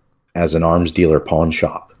arms dealer pawn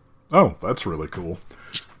shop. Oh, that's really cool.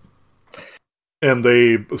 And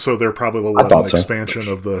they're probably an expansion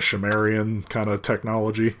of the Sumerian kind of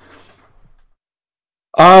technology.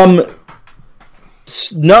 Not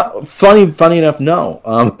funny enough, no.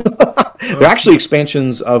 They're actually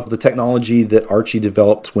expansions of the technology that Archie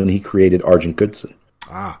developed when he created Argent Goodson.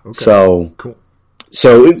 Okay. So cool.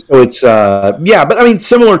 So it's but I mean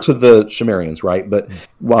similar to the Sumerians, right? But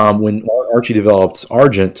when Archie developed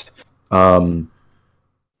Argent, so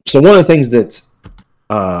one of the things that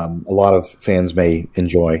a lot of fans may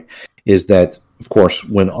enjoy is that, of course,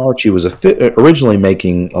 when Archie was originally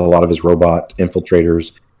making a lot of his robot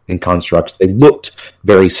infiltrators and constructs, they looked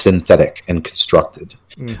very synthetic and constructed.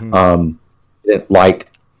 Mm-hmm.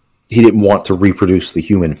 He didn't want to reproduce the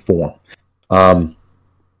human form,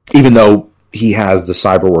 even though he has the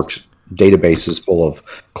CyberWorks databases full of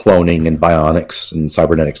cloning and bionics and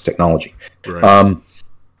cybernetics technology. Right.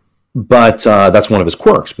 But that's one of his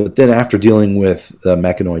quirks. But then after dealing with the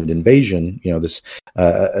mechanoid invasion, this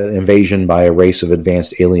invasion by a race of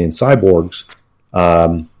advanced alien cyborgs,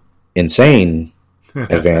 insane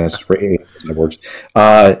advanced cyborgs,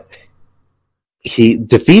 he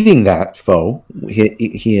defeating that foe,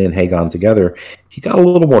 he and Hagon together, he got a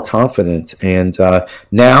little more confident, and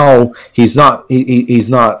now he's not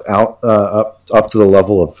out up to the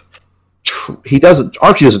level of Archie doesn't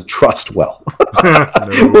trust well. No.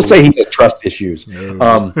 We'll say he has trust issues.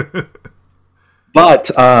 No.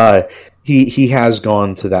 But he has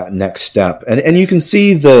gone to that next step, and you can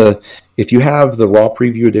see if you have the raw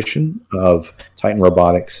preview edition of Titan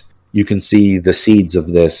Robotics, you can see the seeds of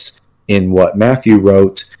this in what Matthew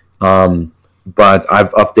wrote. But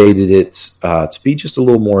I've updated it to be just a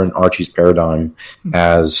little more in Archie's paradigm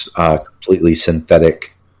as completely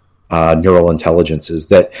synthetic neural intelligences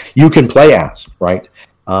that you can play as, right?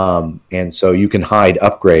 And so you can hide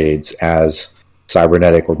upgrades as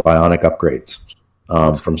cybernetic or bionic upgrades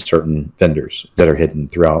from certain vendors that are hidden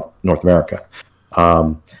throughout North America.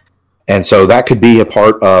 And so that could be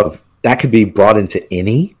that could be brought into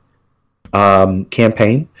any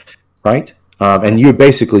campaign, right? And you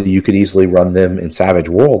could easily run them in Savage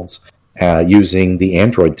Worlds using the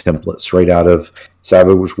Android template straight out of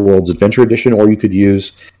Savage Worlds Adventure Edition, or you could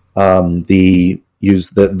use the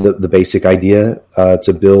basic idea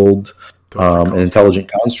to build an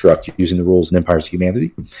intelligent construct using the rules in Empires of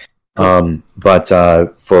Humanity. But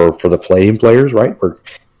for the players, right?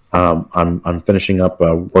 I'm finishing up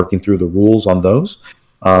working through the rules on those,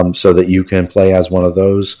 so that you can play as one of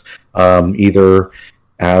those, either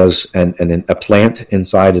as a plant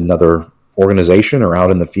inside another organization, or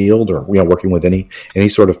out in the field, or working with any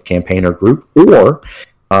sort of campaign or group, or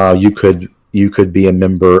you could be a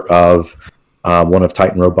member of one of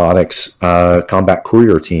Titan Robotics' combat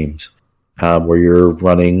courier teams, where you're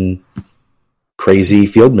running crazy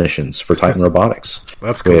field missions for Titan Robotics.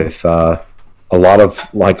 That's cool. With a lot of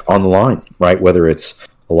on the line, right? Whether it's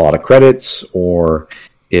a lot of credits, or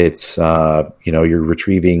it's you're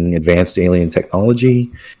retrieving advanced alien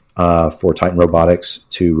technology for Titan Robotics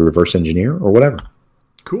to reverse engineer or whatever.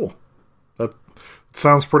 Cool. That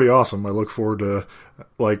sounds pretty awesome. I look forward to,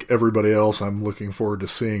 like everybody else, I'm looking forward to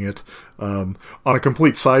seeing it. On a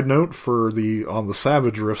complete side note, on the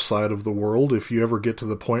Savage Rift side of the world, if you ever get to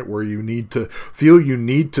the point where you need to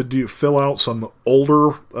fill out some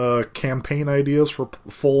older campaign ideas for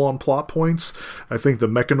full-on plot points, I think the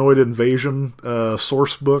Mechanoid Invasion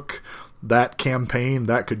source book, that campaign,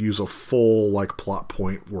 that could use a full plot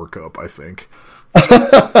point workup, I think.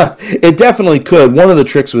 It definitely could. One of the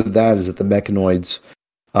tricks with that is that the Mechanoids,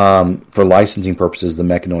 for licensing purposes, the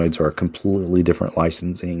Mechanoids are a completely different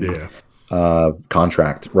licensing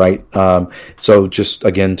contract, right? So just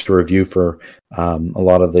again to review for a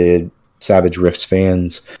lot of the Savage Rifts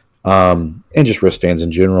fans, and just Rifts fans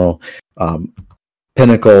in general,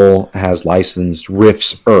 Pinnacle has licensed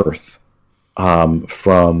Rifts Earth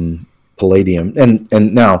from Palladium,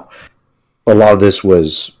 and now a lot of this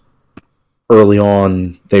was early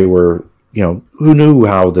on. They were, who knew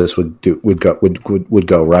how this would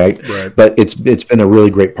go, right? Right. But it's been a really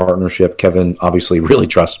great partnership. Kevin obviously really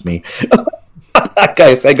trusts me.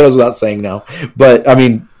 Guys, that goes without saying now. But I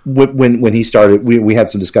mean, when he started, we had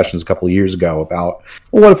some discussions a couple of years ago about,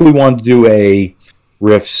 well, what if we wanted to do a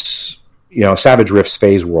Rifts Savage Rift's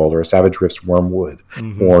Phase World or a Savage Rift's Wormwood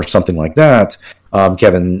or something like that.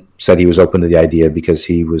 Kevin said he was open to the idea because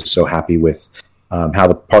he was so happy with how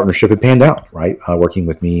the partnership had panned out, right? Working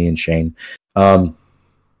with me and Shane.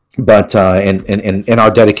 But and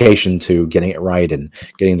our dedication to getting it right and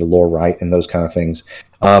getting the lore right and those kind of things.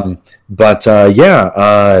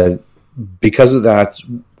 Because of that,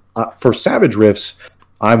 for Savage Rifts,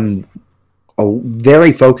 I'm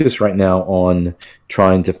very focused right now on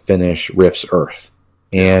trying to finish Rifts Earth,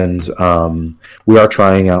 and we are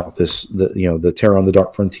trying out the Terror on the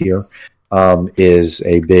Dark Frontier is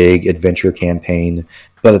a big adventure campaign,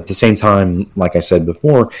 but at the same time, like I said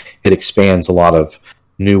before, it expands a lot of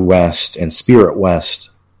New West and Spirit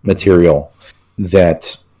West material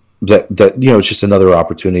that it's just another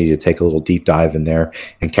opportunity to take a little deep dive in there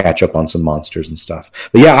and catch up on some monsters and stuff.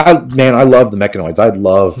 But yeah, I love the Mechanoids. I'd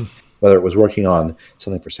love, whether it was working on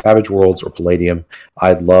something for Savage Worlds or Palladium,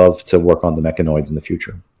 I'd love to work on the Mechanoids in the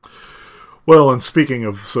future. Well, and speaking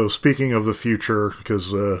of the future,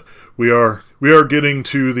 because we are getting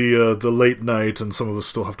to the late night, and some of us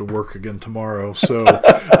still have to work again tomorrow. So,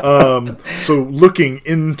 so looking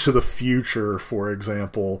into the future, for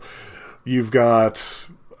example, you've got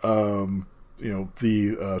the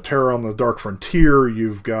Terror on the Dark Frontier.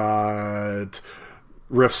 You've got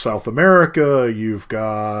Rift South America. You've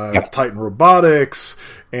got Titan Robotics,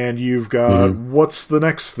 and you've got what's the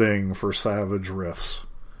next thing for Savage Rifts?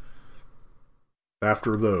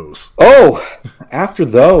 After those. After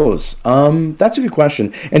those. That's a good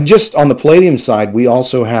question. And just on the Palladium side, we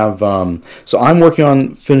also have... so I'm working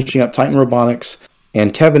on finishing up Titan Robotics,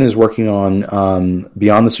 and Kevin is working on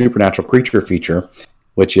Beyond the Supernatural Creature feature,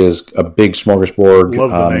 which is a big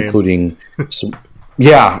smorgasbord, including some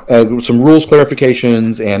rules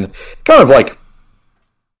clarifications and kind of like...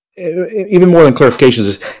 even more than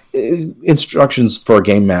clarifications, instructions for a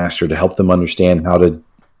game master to help them understand how to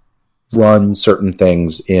run certain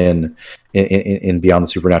things in Beyond the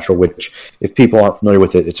Supernatural, which, if people aren't familiar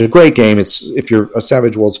with it, it's a great game. If you're a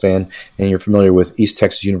Savage Worlds fan and you're familiar with East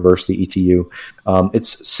Texas University, ETU,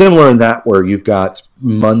 it's similar in that where you've got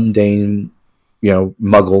mundane,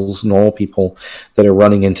 muggles, normal people that are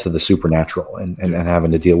running into the supernatural and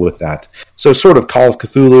having to deal with that. So sort of Call of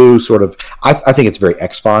Cthulhu, I think it's very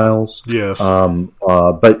X-Files. Yes.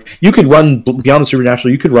 But you could run Beyond the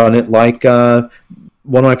Supernatural, you could run it like...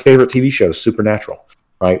 one of my favorite TV shows, Supernatural,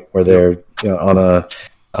 right? Where they're on a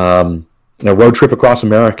road trip across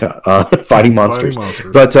America fighting monsters.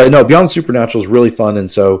 But no, Beyond the Supernatural is really fun, and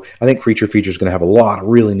so I think Creature Feature is going to have a lot of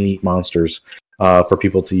really neat monsters for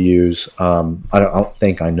people to use. I don't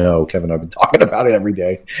think I know, Kevin. I've been talking about it every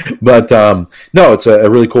day, but no, it's a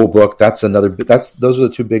really cool book. Those are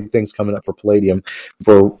the two big things coming up for Palladium.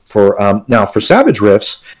 Now for Savage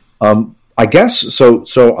Rifts. I guess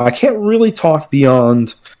so. I can't really talk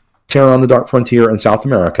beyond Terror on the Dark Frontier and South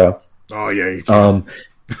America. Oh yeah, you can.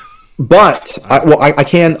 But I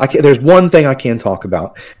can. There's one thing I can talk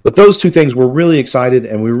about. But those two things, we're really excited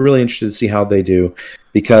and we're really interested to see how they do,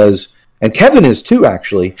 and Kevin is too,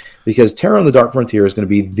 actually, because Terror on the Dark Frontier is going to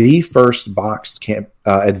be the first boxed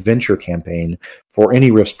adventure campaign for any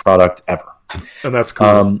Rifts product ever, and that's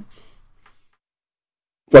cool.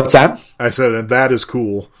 What's that? I said, and that is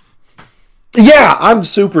cool. Yeah, I'm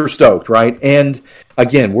super stoked, right? And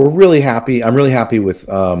again, we're really happy. I'm really happy with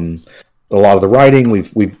a lot of the writing.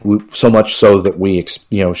 We've so much so that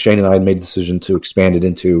Shane and I made the decision to expand it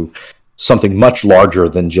into something much larger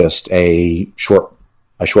than just a short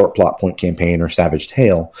plot point campaign or Savage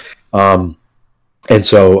Tale. And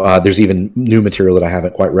so there's even new material that I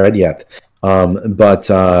haven't quite read yet. But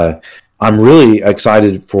I'm really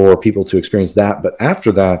excited for people to experience that. But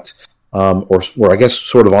after that. Or I guess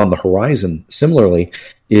sort of on the horizon, similarly,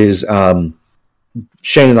 is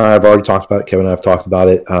Shane and I have already talked about it, Kevin and I have talked about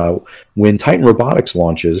it. When Titan Robotics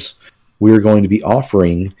launches, we're going to be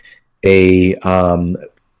offering a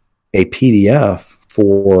PDF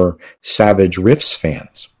for Savage Rifts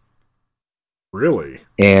fans. Really?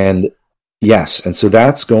 And yes, and so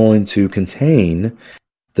that's going to contain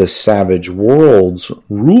the Savage Worlds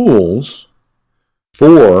rules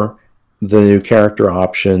for the new character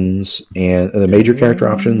options and the major character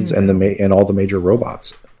options and and all the major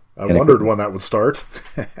robots. I wondered when that would start.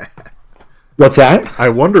 What's that? I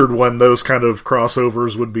wondered when those kind of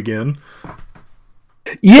crossovers would begin.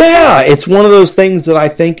 Yeah, it's one of those things that I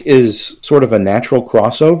think is sort of a natural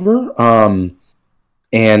crossover,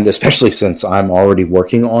 and especially since I'm already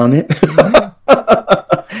working on it.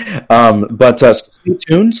 But stay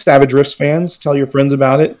tuned, Savage Rifts fans. Tell your friends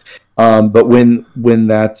about it. But when we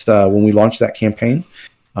launch that campaign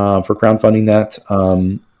for crowdfunding that,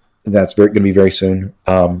 That's going to be very soon.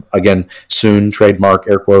 Again, soon, trademark,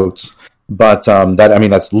 air quotes. But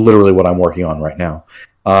that's literally what I'm working on right now.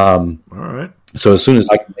 All right. So as soon as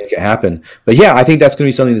I can make it happen. But yeah, I think that's going to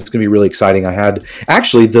be something that's going to be really exciting. I had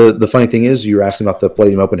actually the funny thing is you were asking about the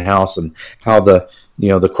Palladium Open House and how the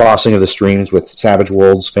crossing of the streams with Savage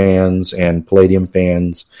Worlds fans and Palladium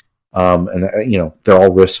fans, and they're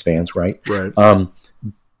all Rifts fans, right? Right.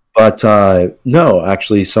 But no,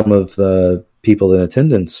 actually, some of the people in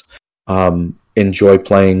attendance enjoy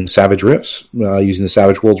playing Savage Rifts using the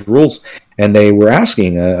Savage Worlds rules, and they were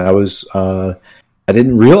asking. I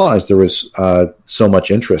didn't realize there was so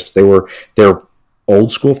much interest. They're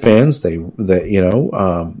old school fans. They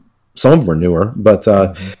some of them are newer, but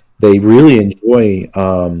they really enjoy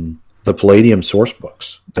the Palladium source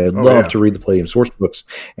books. They love to read the Palladium source books,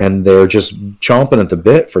 and they're just chomping at the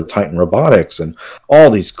bit for Titan Robotics and all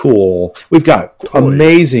these cool. We've got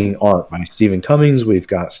amazing art by Stephen Cummings. We've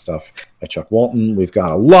got stuff by Chuck Walton. We've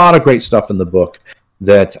got a lot of great stuff in the book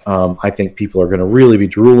that I think people are going to really be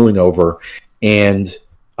drooling over, and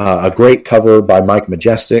a great cover by Mike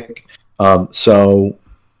Majestic. So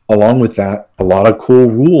along with that, a lot of cool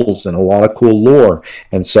rules and a lot of cool lore.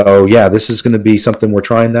 And so, yeah, this is going to be something we're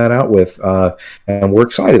trying that out with, and we're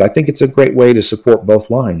excited. I think it's a great way to support both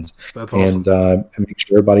lines. That's awesome. And make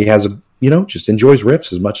sure everybody has just enjoys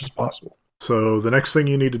Rifts as much as possible. So the next thing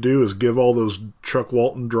you need to do is give all those Chuck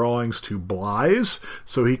Walton drawings to Blythe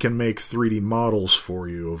so he can make 3D models for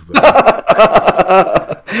you of them.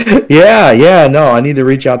 Yeah, no, I need to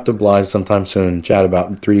reach out to Blythe sometime soon and chat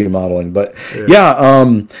about 3D modeling. But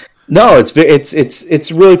no,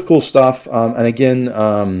 it's really cool stuff. And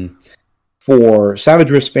again, for Savage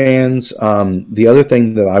Rifts fans, the other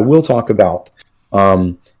thing that I will talk about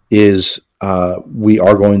is we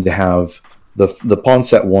are going to have the pawn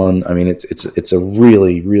set one. I mean, it's a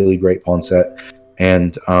really, really great pawn set,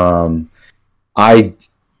 and I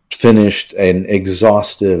finished an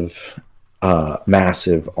exhaustive,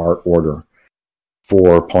 massive art order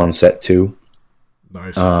for pawn set 2.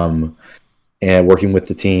 Nice. And working with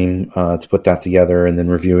the team to put that together, and then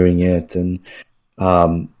reviewing it, and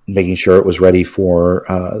making sure it was ready for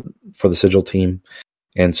the Sigil team.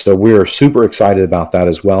 And so we're super excited about that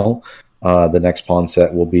as well. The next pawn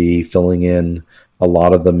set will be filling in a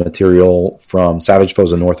lot of the material from Savage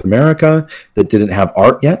Foes of North America that didn't have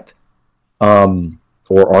art yet,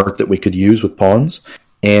 or art that we could use with pawns.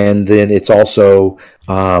 And then it's also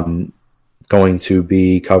going to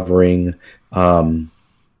be covering a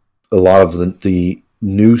lot of the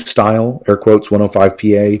new style, air quotes, 105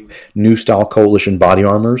 PA, new style Coalition body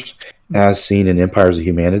armors as seen in Empires of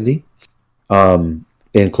Humanity.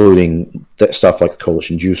 Including stuff like the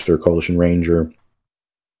Coalition Juicer, Coalition Ranger,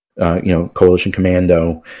 Coalition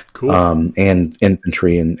Commando, cool. And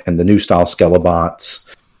infantry, and the new style Skelelots,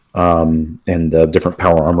 and the different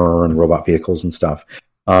power armor and robot vehicles and stuff,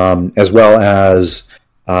 as well as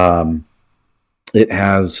it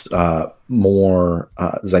has more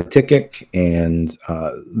Zytikic and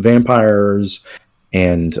vampires,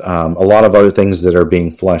 and a lot of other things that are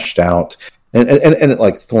being fleshed out. And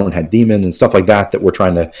like Thornhead Demon and stuff like that we're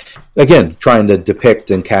trying to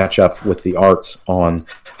depict and catch up with the art on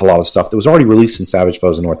a lot of stuff that was already released in Savage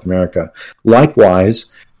Foes in North America. Likewise,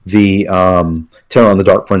 the Terror on the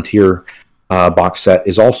Dark Frontier box set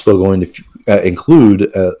is also going to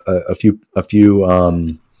include a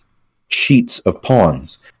few sheets of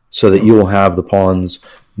pawns, so that you will have the pawns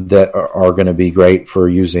that are going to be great for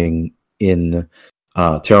using in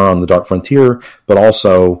Terror on the Dark Frontier, but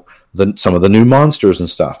also some of the new monsters and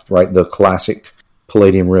stuff, right? The classic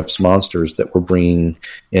Palladium Rifts monsters that we're bringing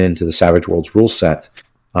into the Savage Worlds rule set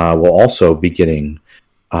will also be getting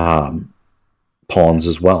pawns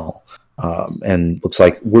as well. And looks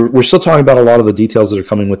like we're still talking about a lot of the details that are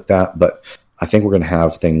coming with that, but I think we're going to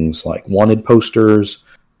have things like wanted posters,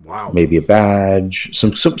 maybe a badge,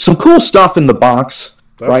 some cool stuff in the box.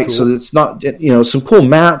 That's right? Cool. So it's not, some cool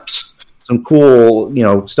maps, some cool,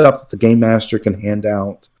 stuff that the Game Master can hand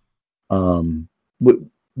out.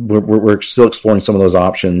 We're still exploring some of those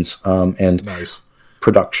options, and nice.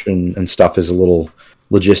 Production and stuff is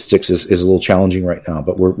logistics is a little challenging right now,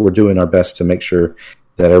 but we're doing our best to make sure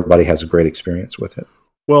that everybody has a great experience with it.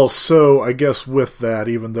 Well, so I guess with that,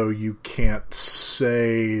 even though you can't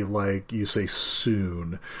say, like, you say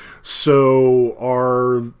soon,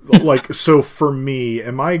 so so for me,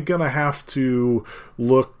 am I gonna have to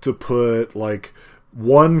look to put, like,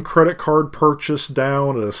 one credit card purchase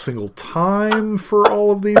down at a single time for all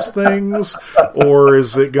of these things? Or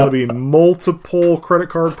is it going to be multiple credit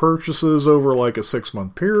card purchases over like a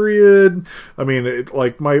 6-month period? I mean,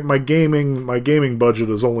 my gaming budget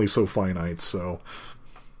is only so finite, so.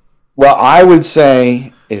 Well, I would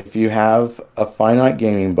say if you have a finite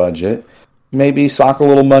gaming budget, maybe sock a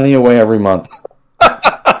little money away every month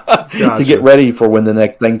to get ready for when the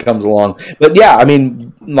next thing comes along. But yeah, I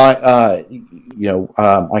mean, I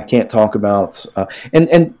can't talk about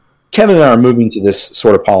and Kevin and I are moving to this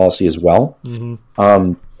sort of policy as well.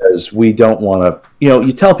 Because we don't want to,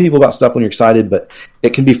 you tell people about stuff when you're excited, but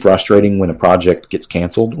it can be frustrating when a project gets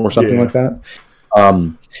canceled or something like that.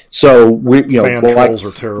 So we, fan trolls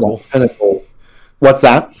are terrible. What's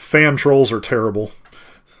that? Fan trolls are terrible.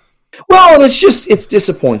 Well, and it's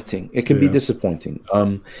disappointing. It can be disappointing.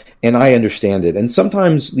 And I understand it. And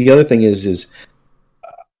sometimes the other thing is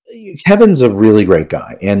Kevin's a really great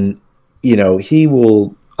guy, and he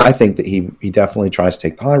will. I think that he definitely tries to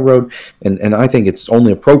take the high road, and I think it's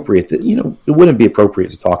only appropriate that it wouldn't be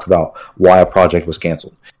appropriate to talk about why a project was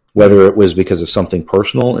canceled, whether it was because of something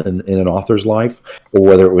personal in an author's life, or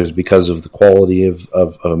whether it was because of the quality of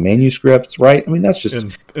a manuscript. Right? I mean, that's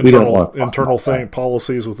just we don't want internal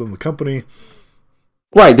policies within the company.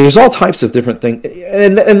 Right, there's all types of different things,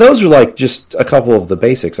 and those are like just a couple of the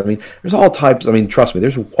basics. I mean, there's all types. I mean, trust me,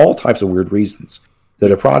 there's all types of weird reasons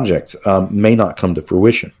that a project may not come to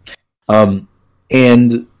fruition.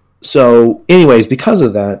 And so, anyways, because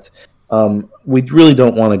of that, we really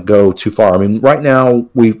don't want to go too far. I mean, right now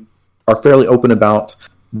we are fairly open about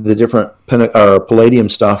the different Palladium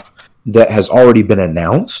stuff that has already been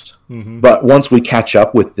announced. But once we catch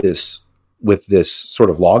up with this sort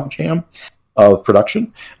of logjam of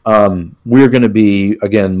production, we're going to be,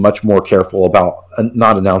 again, much more careful about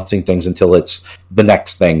not announcing things until it's the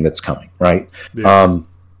next thing that's coming, right?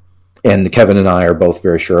 And Kevin and I are both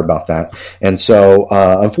very sure about that. And so,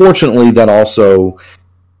 unfortunately, that also,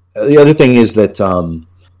 the other thing is that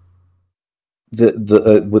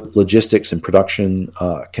with logistics and production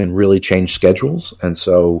can really change schedules. And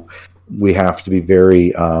so we have to be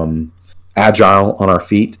very agile on our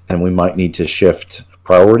feet, and we might need to shift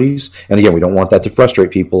priorities. And again, we don't want that to frustrate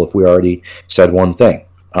people if we already said one thing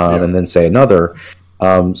and then say another.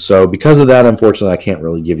 So because of that, unfortunately, I can't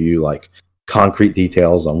really give you like concrete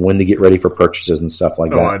details on when to get ready for purchases and stuff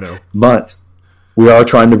like that. I know. But we are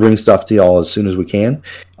trying to bring stuff to y'all as soon as we can.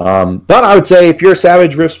 But I would say if you're a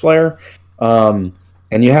Savage Rifts player and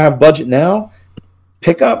you have budget now,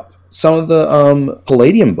 pick up some of the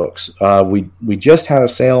Palladium books. We just had a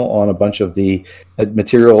sale on a bunch of the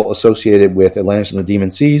material associated with Atlantis and the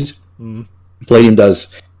Demon Seas. Palladium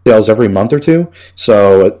does sales every month or two,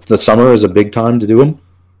 so the summer is a big time to do them.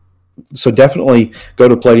 So definitely go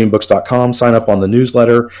to palladiumbooks.com, sign up on the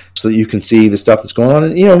newsletter so that you can see the stuff that's going on.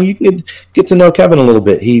 And you can get to know Kevin a little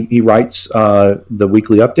bit. He writes the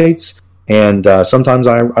weekly updates. And sometimes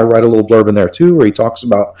I write a little blurb in there too, where he talks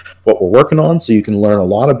about what we're working on, so you can learn a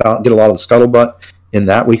lot about, get a lot of the scuttlebutt in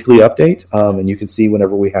that weekly update, and you can see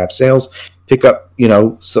whenever we have sales. Pick up,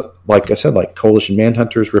 so, like I said, like Coalition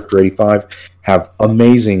Manhunters, Rifter 85 have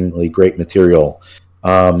amazingly great material.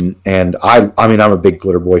 And I mean, I'm a big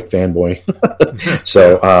Glitter Boy fanboy,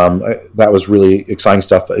 so that was really exciting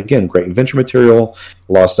stuff. But again, great adventure material,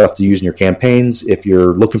 a lot of stuff to use in your campaigns. If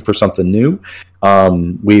you're looking for something new,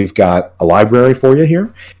 we've got a library for you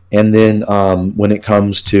here. And then when it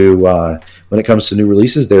comes to new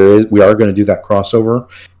releases, we are going to do that crossover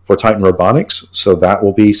for Titan Robotics, so that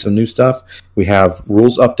will be some new stuff. We have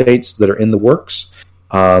rules updates that are in the works.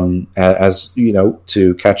 As you know,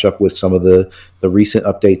 to catch up with some of the recent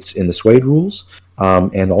updates in the Suede rules,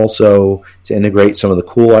 and also to integrate some of the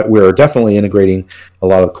cool. We're definitely integrating a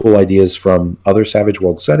lot of the cool ideas from other Savage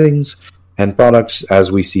World settings and products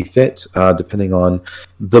as we see fit, depending on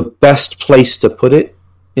the best place to put it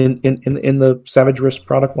in the Savage Risk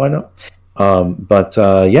product lineup. But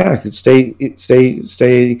stay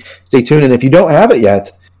tuned, and if you don't have it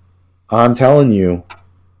yet, I'm telling you,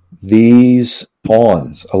 these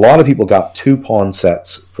pawns. A lot of people got 2 pawn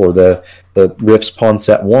sets for the Rifts pawn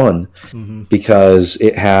set 1 because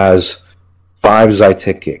it has 5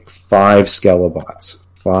 Zytikic, 5 Skelelobots,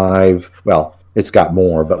 5. Well, it's got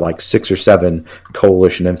more, but like 6 or 7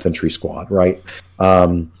 Coalition infantry squad, right?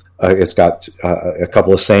 It's got a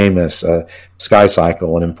couple of Samus, Sky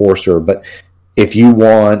Cycle, and Enforcer. But if you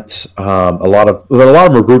want a lot of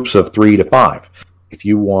them are groups of 3 to 5. If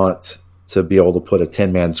you want to be able to put a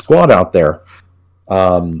 10-man squad out there,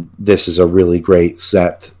 this is a really great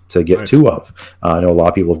set to get 2 of. I know a lot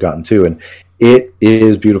of people have gotten 2, and it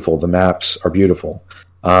is beautiful. The maps are beautiful.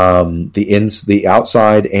 The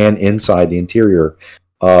outside and inside, the interior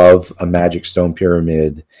of a Magic Stone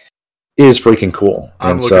Pyramid is freaking cool.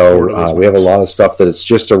 And so we have a lot of stuff that it's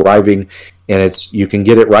just arriving, and you can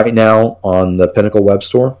get it right now on the Pinnacle web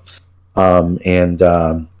store. And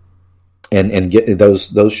and get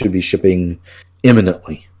those should be shipping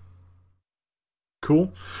imminently.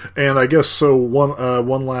 Cool. And I guess so.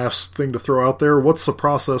 One last thing to throw out there. What's the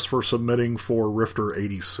process for submitting for Rifter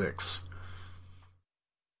 86?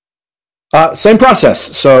 Same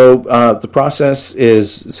process. So the process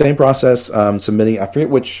is same process. Submitting. I forget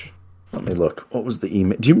which. Let me look. What was the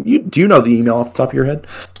email? Do you know the email off the top of your head?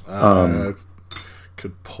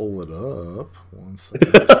 Could pull it up. One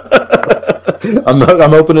second.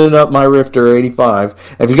 I'm opening up my Rifter 85.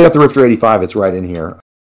 If you got the Rifter 85, it's right in here.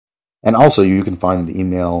 And also, you can find the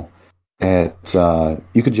email at.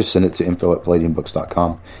 You could just send it to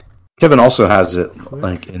info@palladiumbooks.com. Kevin also has it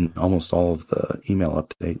like in almost all of the email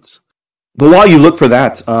updates. But while you look for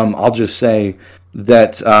that, I'll just say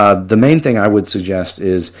that the main thing I would suggest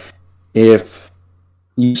is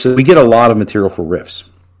so we get a lot of material for riffs,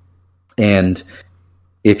 and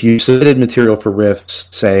if you submitted material for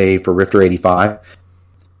riffs, say for Rifter 85,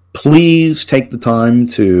 please take the time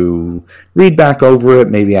to read back over it,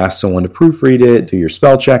 maybe ask someone to proofread it, do your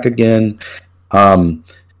spell check again, and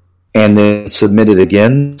then submit it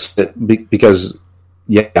again, because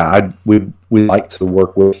we'd like to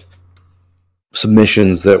work with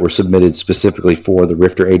submissions that were submitted specifically for the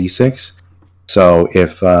Rifter 86. So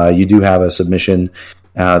if you do have a submission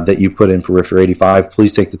that you put in for Rifter 85,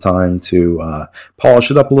 please take the time to polish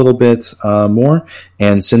it up a little bit more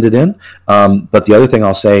and send it in. But the other thing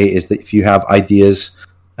I'll say is that if you have ideas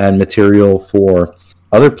and material for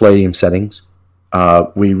other Palladium settings,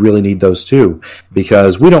 we really need those too,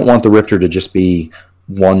 because we don't want the Rifter to just be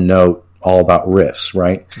one note all about riffs,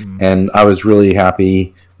 right? And I was really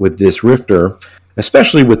happy with this Rifter,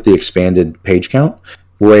 especially with the expanded page count.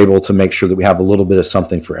 We're able to make sure that we have a little bit of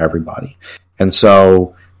something for everybody. And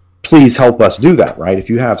so please help us do that, right?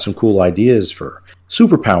 If you have some cool ideas for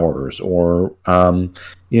superpowers, or,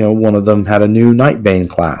 one of them had a new Nightbane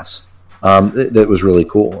class that was really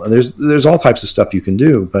cool. And there's all types of stuff you can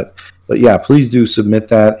do, but yeah, please do submit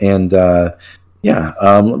that. And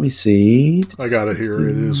let me see. I got it here.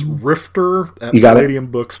 It is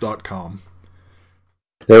Rifter@palladiumbooks.com.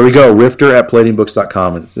 There we go,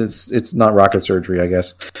 Rifter@palladiumbooks.com. It's not rocket surgery, I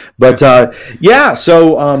guess. But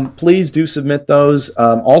so please do submit those.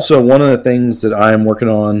 Also, one of the things that I am working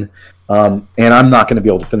on, and I'm not going to be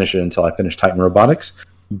able to finish it until I finish Titan Robotics,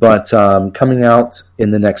 but coming out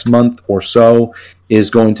in the next month or so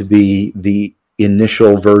is going to be the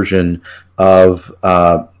initial version of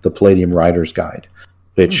the Palladium Writer's Guide,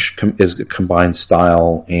 which is a combined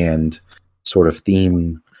style and sort of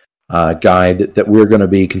theme guide that we're going to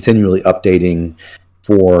be continually updating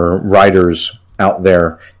for writers out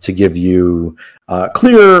there to give you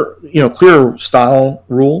clear style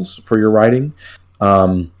rules for your writing,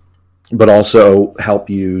 but also help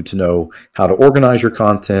you to know how to organize your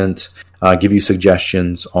content, give you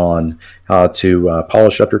suggestions on how to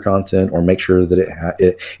polish up your content or make sure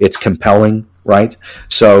that it's compelling, right?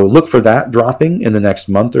 So look for that dropping in the next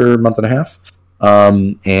month or month and a half,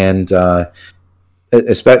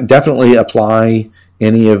 definitely apply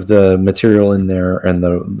any of the material in there and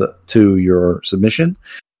the to your submission.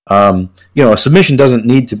 A submission doesn't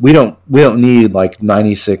need to. We don't need like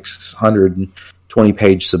 9,620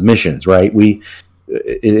 page submissions, right?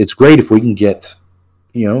 It's great if we can get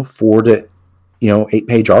 4 to 8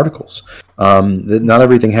 page articles. Not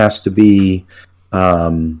everything has to be.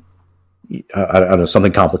 I don't know,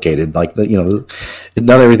 something complicated like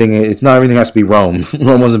not everything has to be Rome.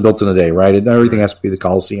 Rome wasn't built in a day, right? Not everything has to be the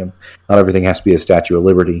Colosseum. Not everything has to be a Statue of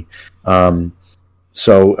Liberty.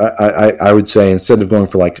 So I would say, instead of going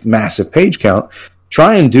for like massive page count,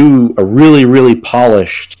 try and do a really, really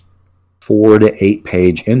polished 4 to 8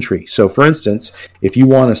 page entry. So for instance, if you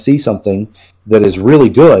want to see something that is really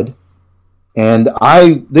good, and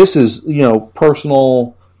this is,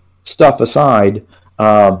 personal stuff aside,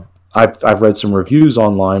 I've read some reviews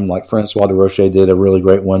online, like Francois de Rocher did a really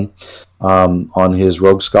great one on his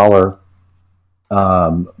Rogue Scholar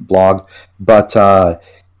blog. But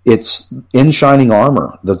it's In Shining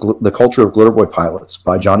Armor, the Culture of Glitter Boy Pilots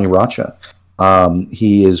by Johnny Racha.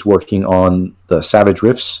 He is working on the Savage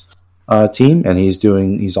Riffs team, and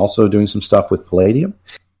he's also doing some stuff with Palladium.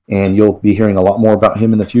 And you'll be hearing a lot more about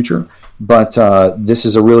him in the future. But this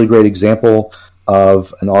is a really great example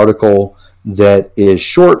of an article that is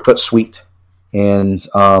short but sweet, and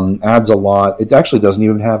adds a lot. It actually doesn't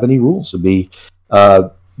even have any rules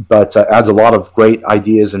but adds a lot of great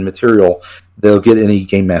ideas and material that'll get any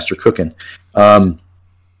game master cooking. And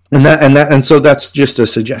so that's just a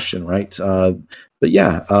suggestion, right? But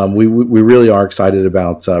yeah, we really are excited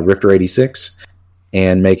about Rifter 86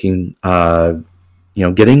 and making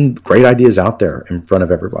getting great ideas out there in front of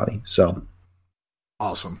everybody. So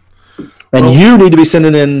awesome. And you need to be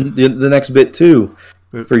sending in the next bit too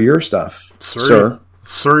for your stuff, sir.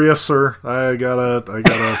 Sir, yes, sir. I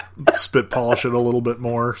gotta spit polish it a little bit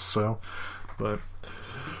more. So, but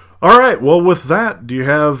all right. Well, with that, do you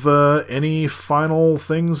have any final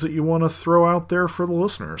things that you want to throw out there for the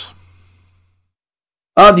listeners?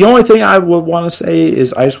 The only thing I would want to say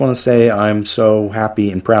is I just want to say I'm so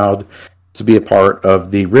happy and proud to be a part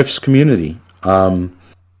of the Riffs community.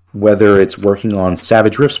 Whether it's working on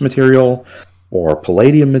Savage Riffs material or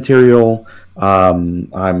Palladium material,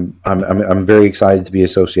 I'm very excited to be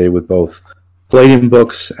associated with both Palladium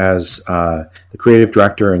books as the creative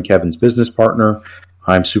director and Kevin's business partner.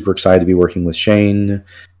 I'm super excited to be working with Shane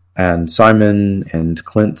and Simon and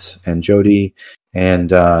Clint and Jody and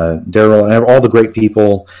Daryl and all the great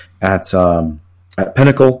people at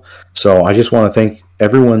Pinnacle. So I just want to thank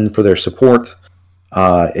everyone for their support.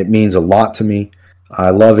 It means a lot to me. I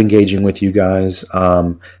love engaging with you guys.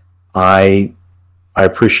 I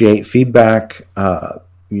appreciate feedback. The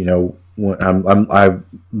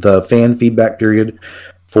fan feedback period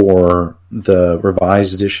for the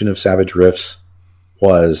revised edition of Savage Riffs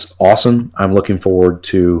was awesome. I'm looking forward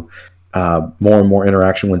to more and more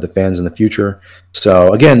interaction with the fans in the future.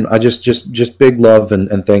 So again, I just big love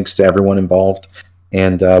and thanks to everyone involved,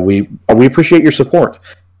 and we appreciate your support.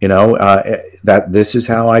 That this is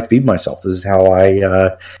how I feed myself. This is how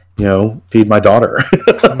I feed my daughter.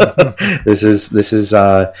 This is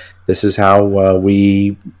how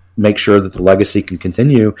we make sure that the legacy can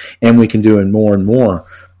continue, and we can do more and more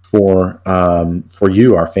for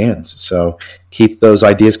you, our fans. So keep those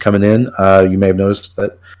ideas coming in. You may have noticed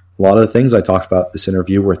that a lot of the things I talked about in this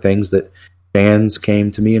interview were things that fans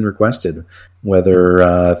came to me and requested,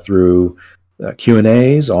 whether through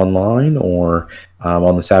Q&As online or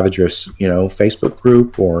on the Savage Riffs, Facebook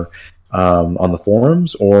group, or on the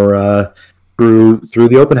forums, or through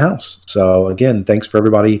the open house. So again, thanks for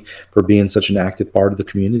everybody for being such an active part of the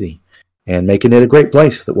community and making it a great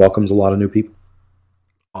place that welcomes a lot of new people.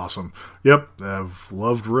 Awesome. Yep, I've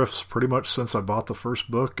loved Riffs pretty much since I bought the first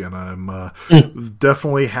book, and I'm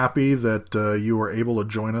definitely happy that you were able to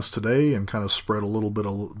join us today and kind of spread a little bit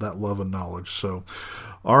of that love and knowledge. So,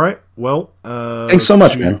 all right, well... thanks so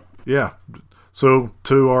much, man. Yeah. So,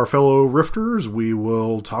 to our fellow Rifters, we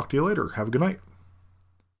will talk to you later. Have a good night.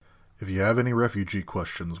 If you have any refugee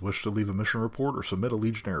questions, wish to leave a mission report, or submit a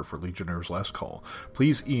Legionnaire for Legionnaire's Last Call,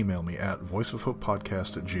 please email me at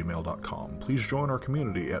voiceofhopepodcast@gmail.com. Please join our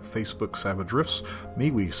community at Facebook Savage Rifts,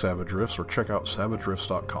 MeWe Savage Rifts, or check out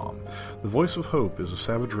savagerifts.com. The Voice of Hope is a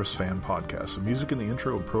Savage Rifts fan podcast. The music in the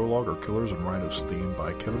intro and prologue are Killers and Rhinos theme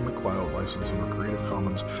by Kevin MacLeod, licensed under Creative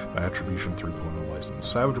Commons by Attribution 3.0 license.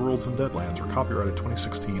 Savage Worlds and Deadlands are copyrighted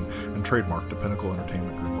 2016 and trademarked to Pinnacle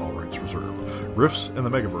Entertainment Group, all rights reserved. Riffs and the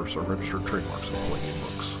Megaverse are registered trademarks of Palladium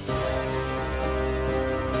Books.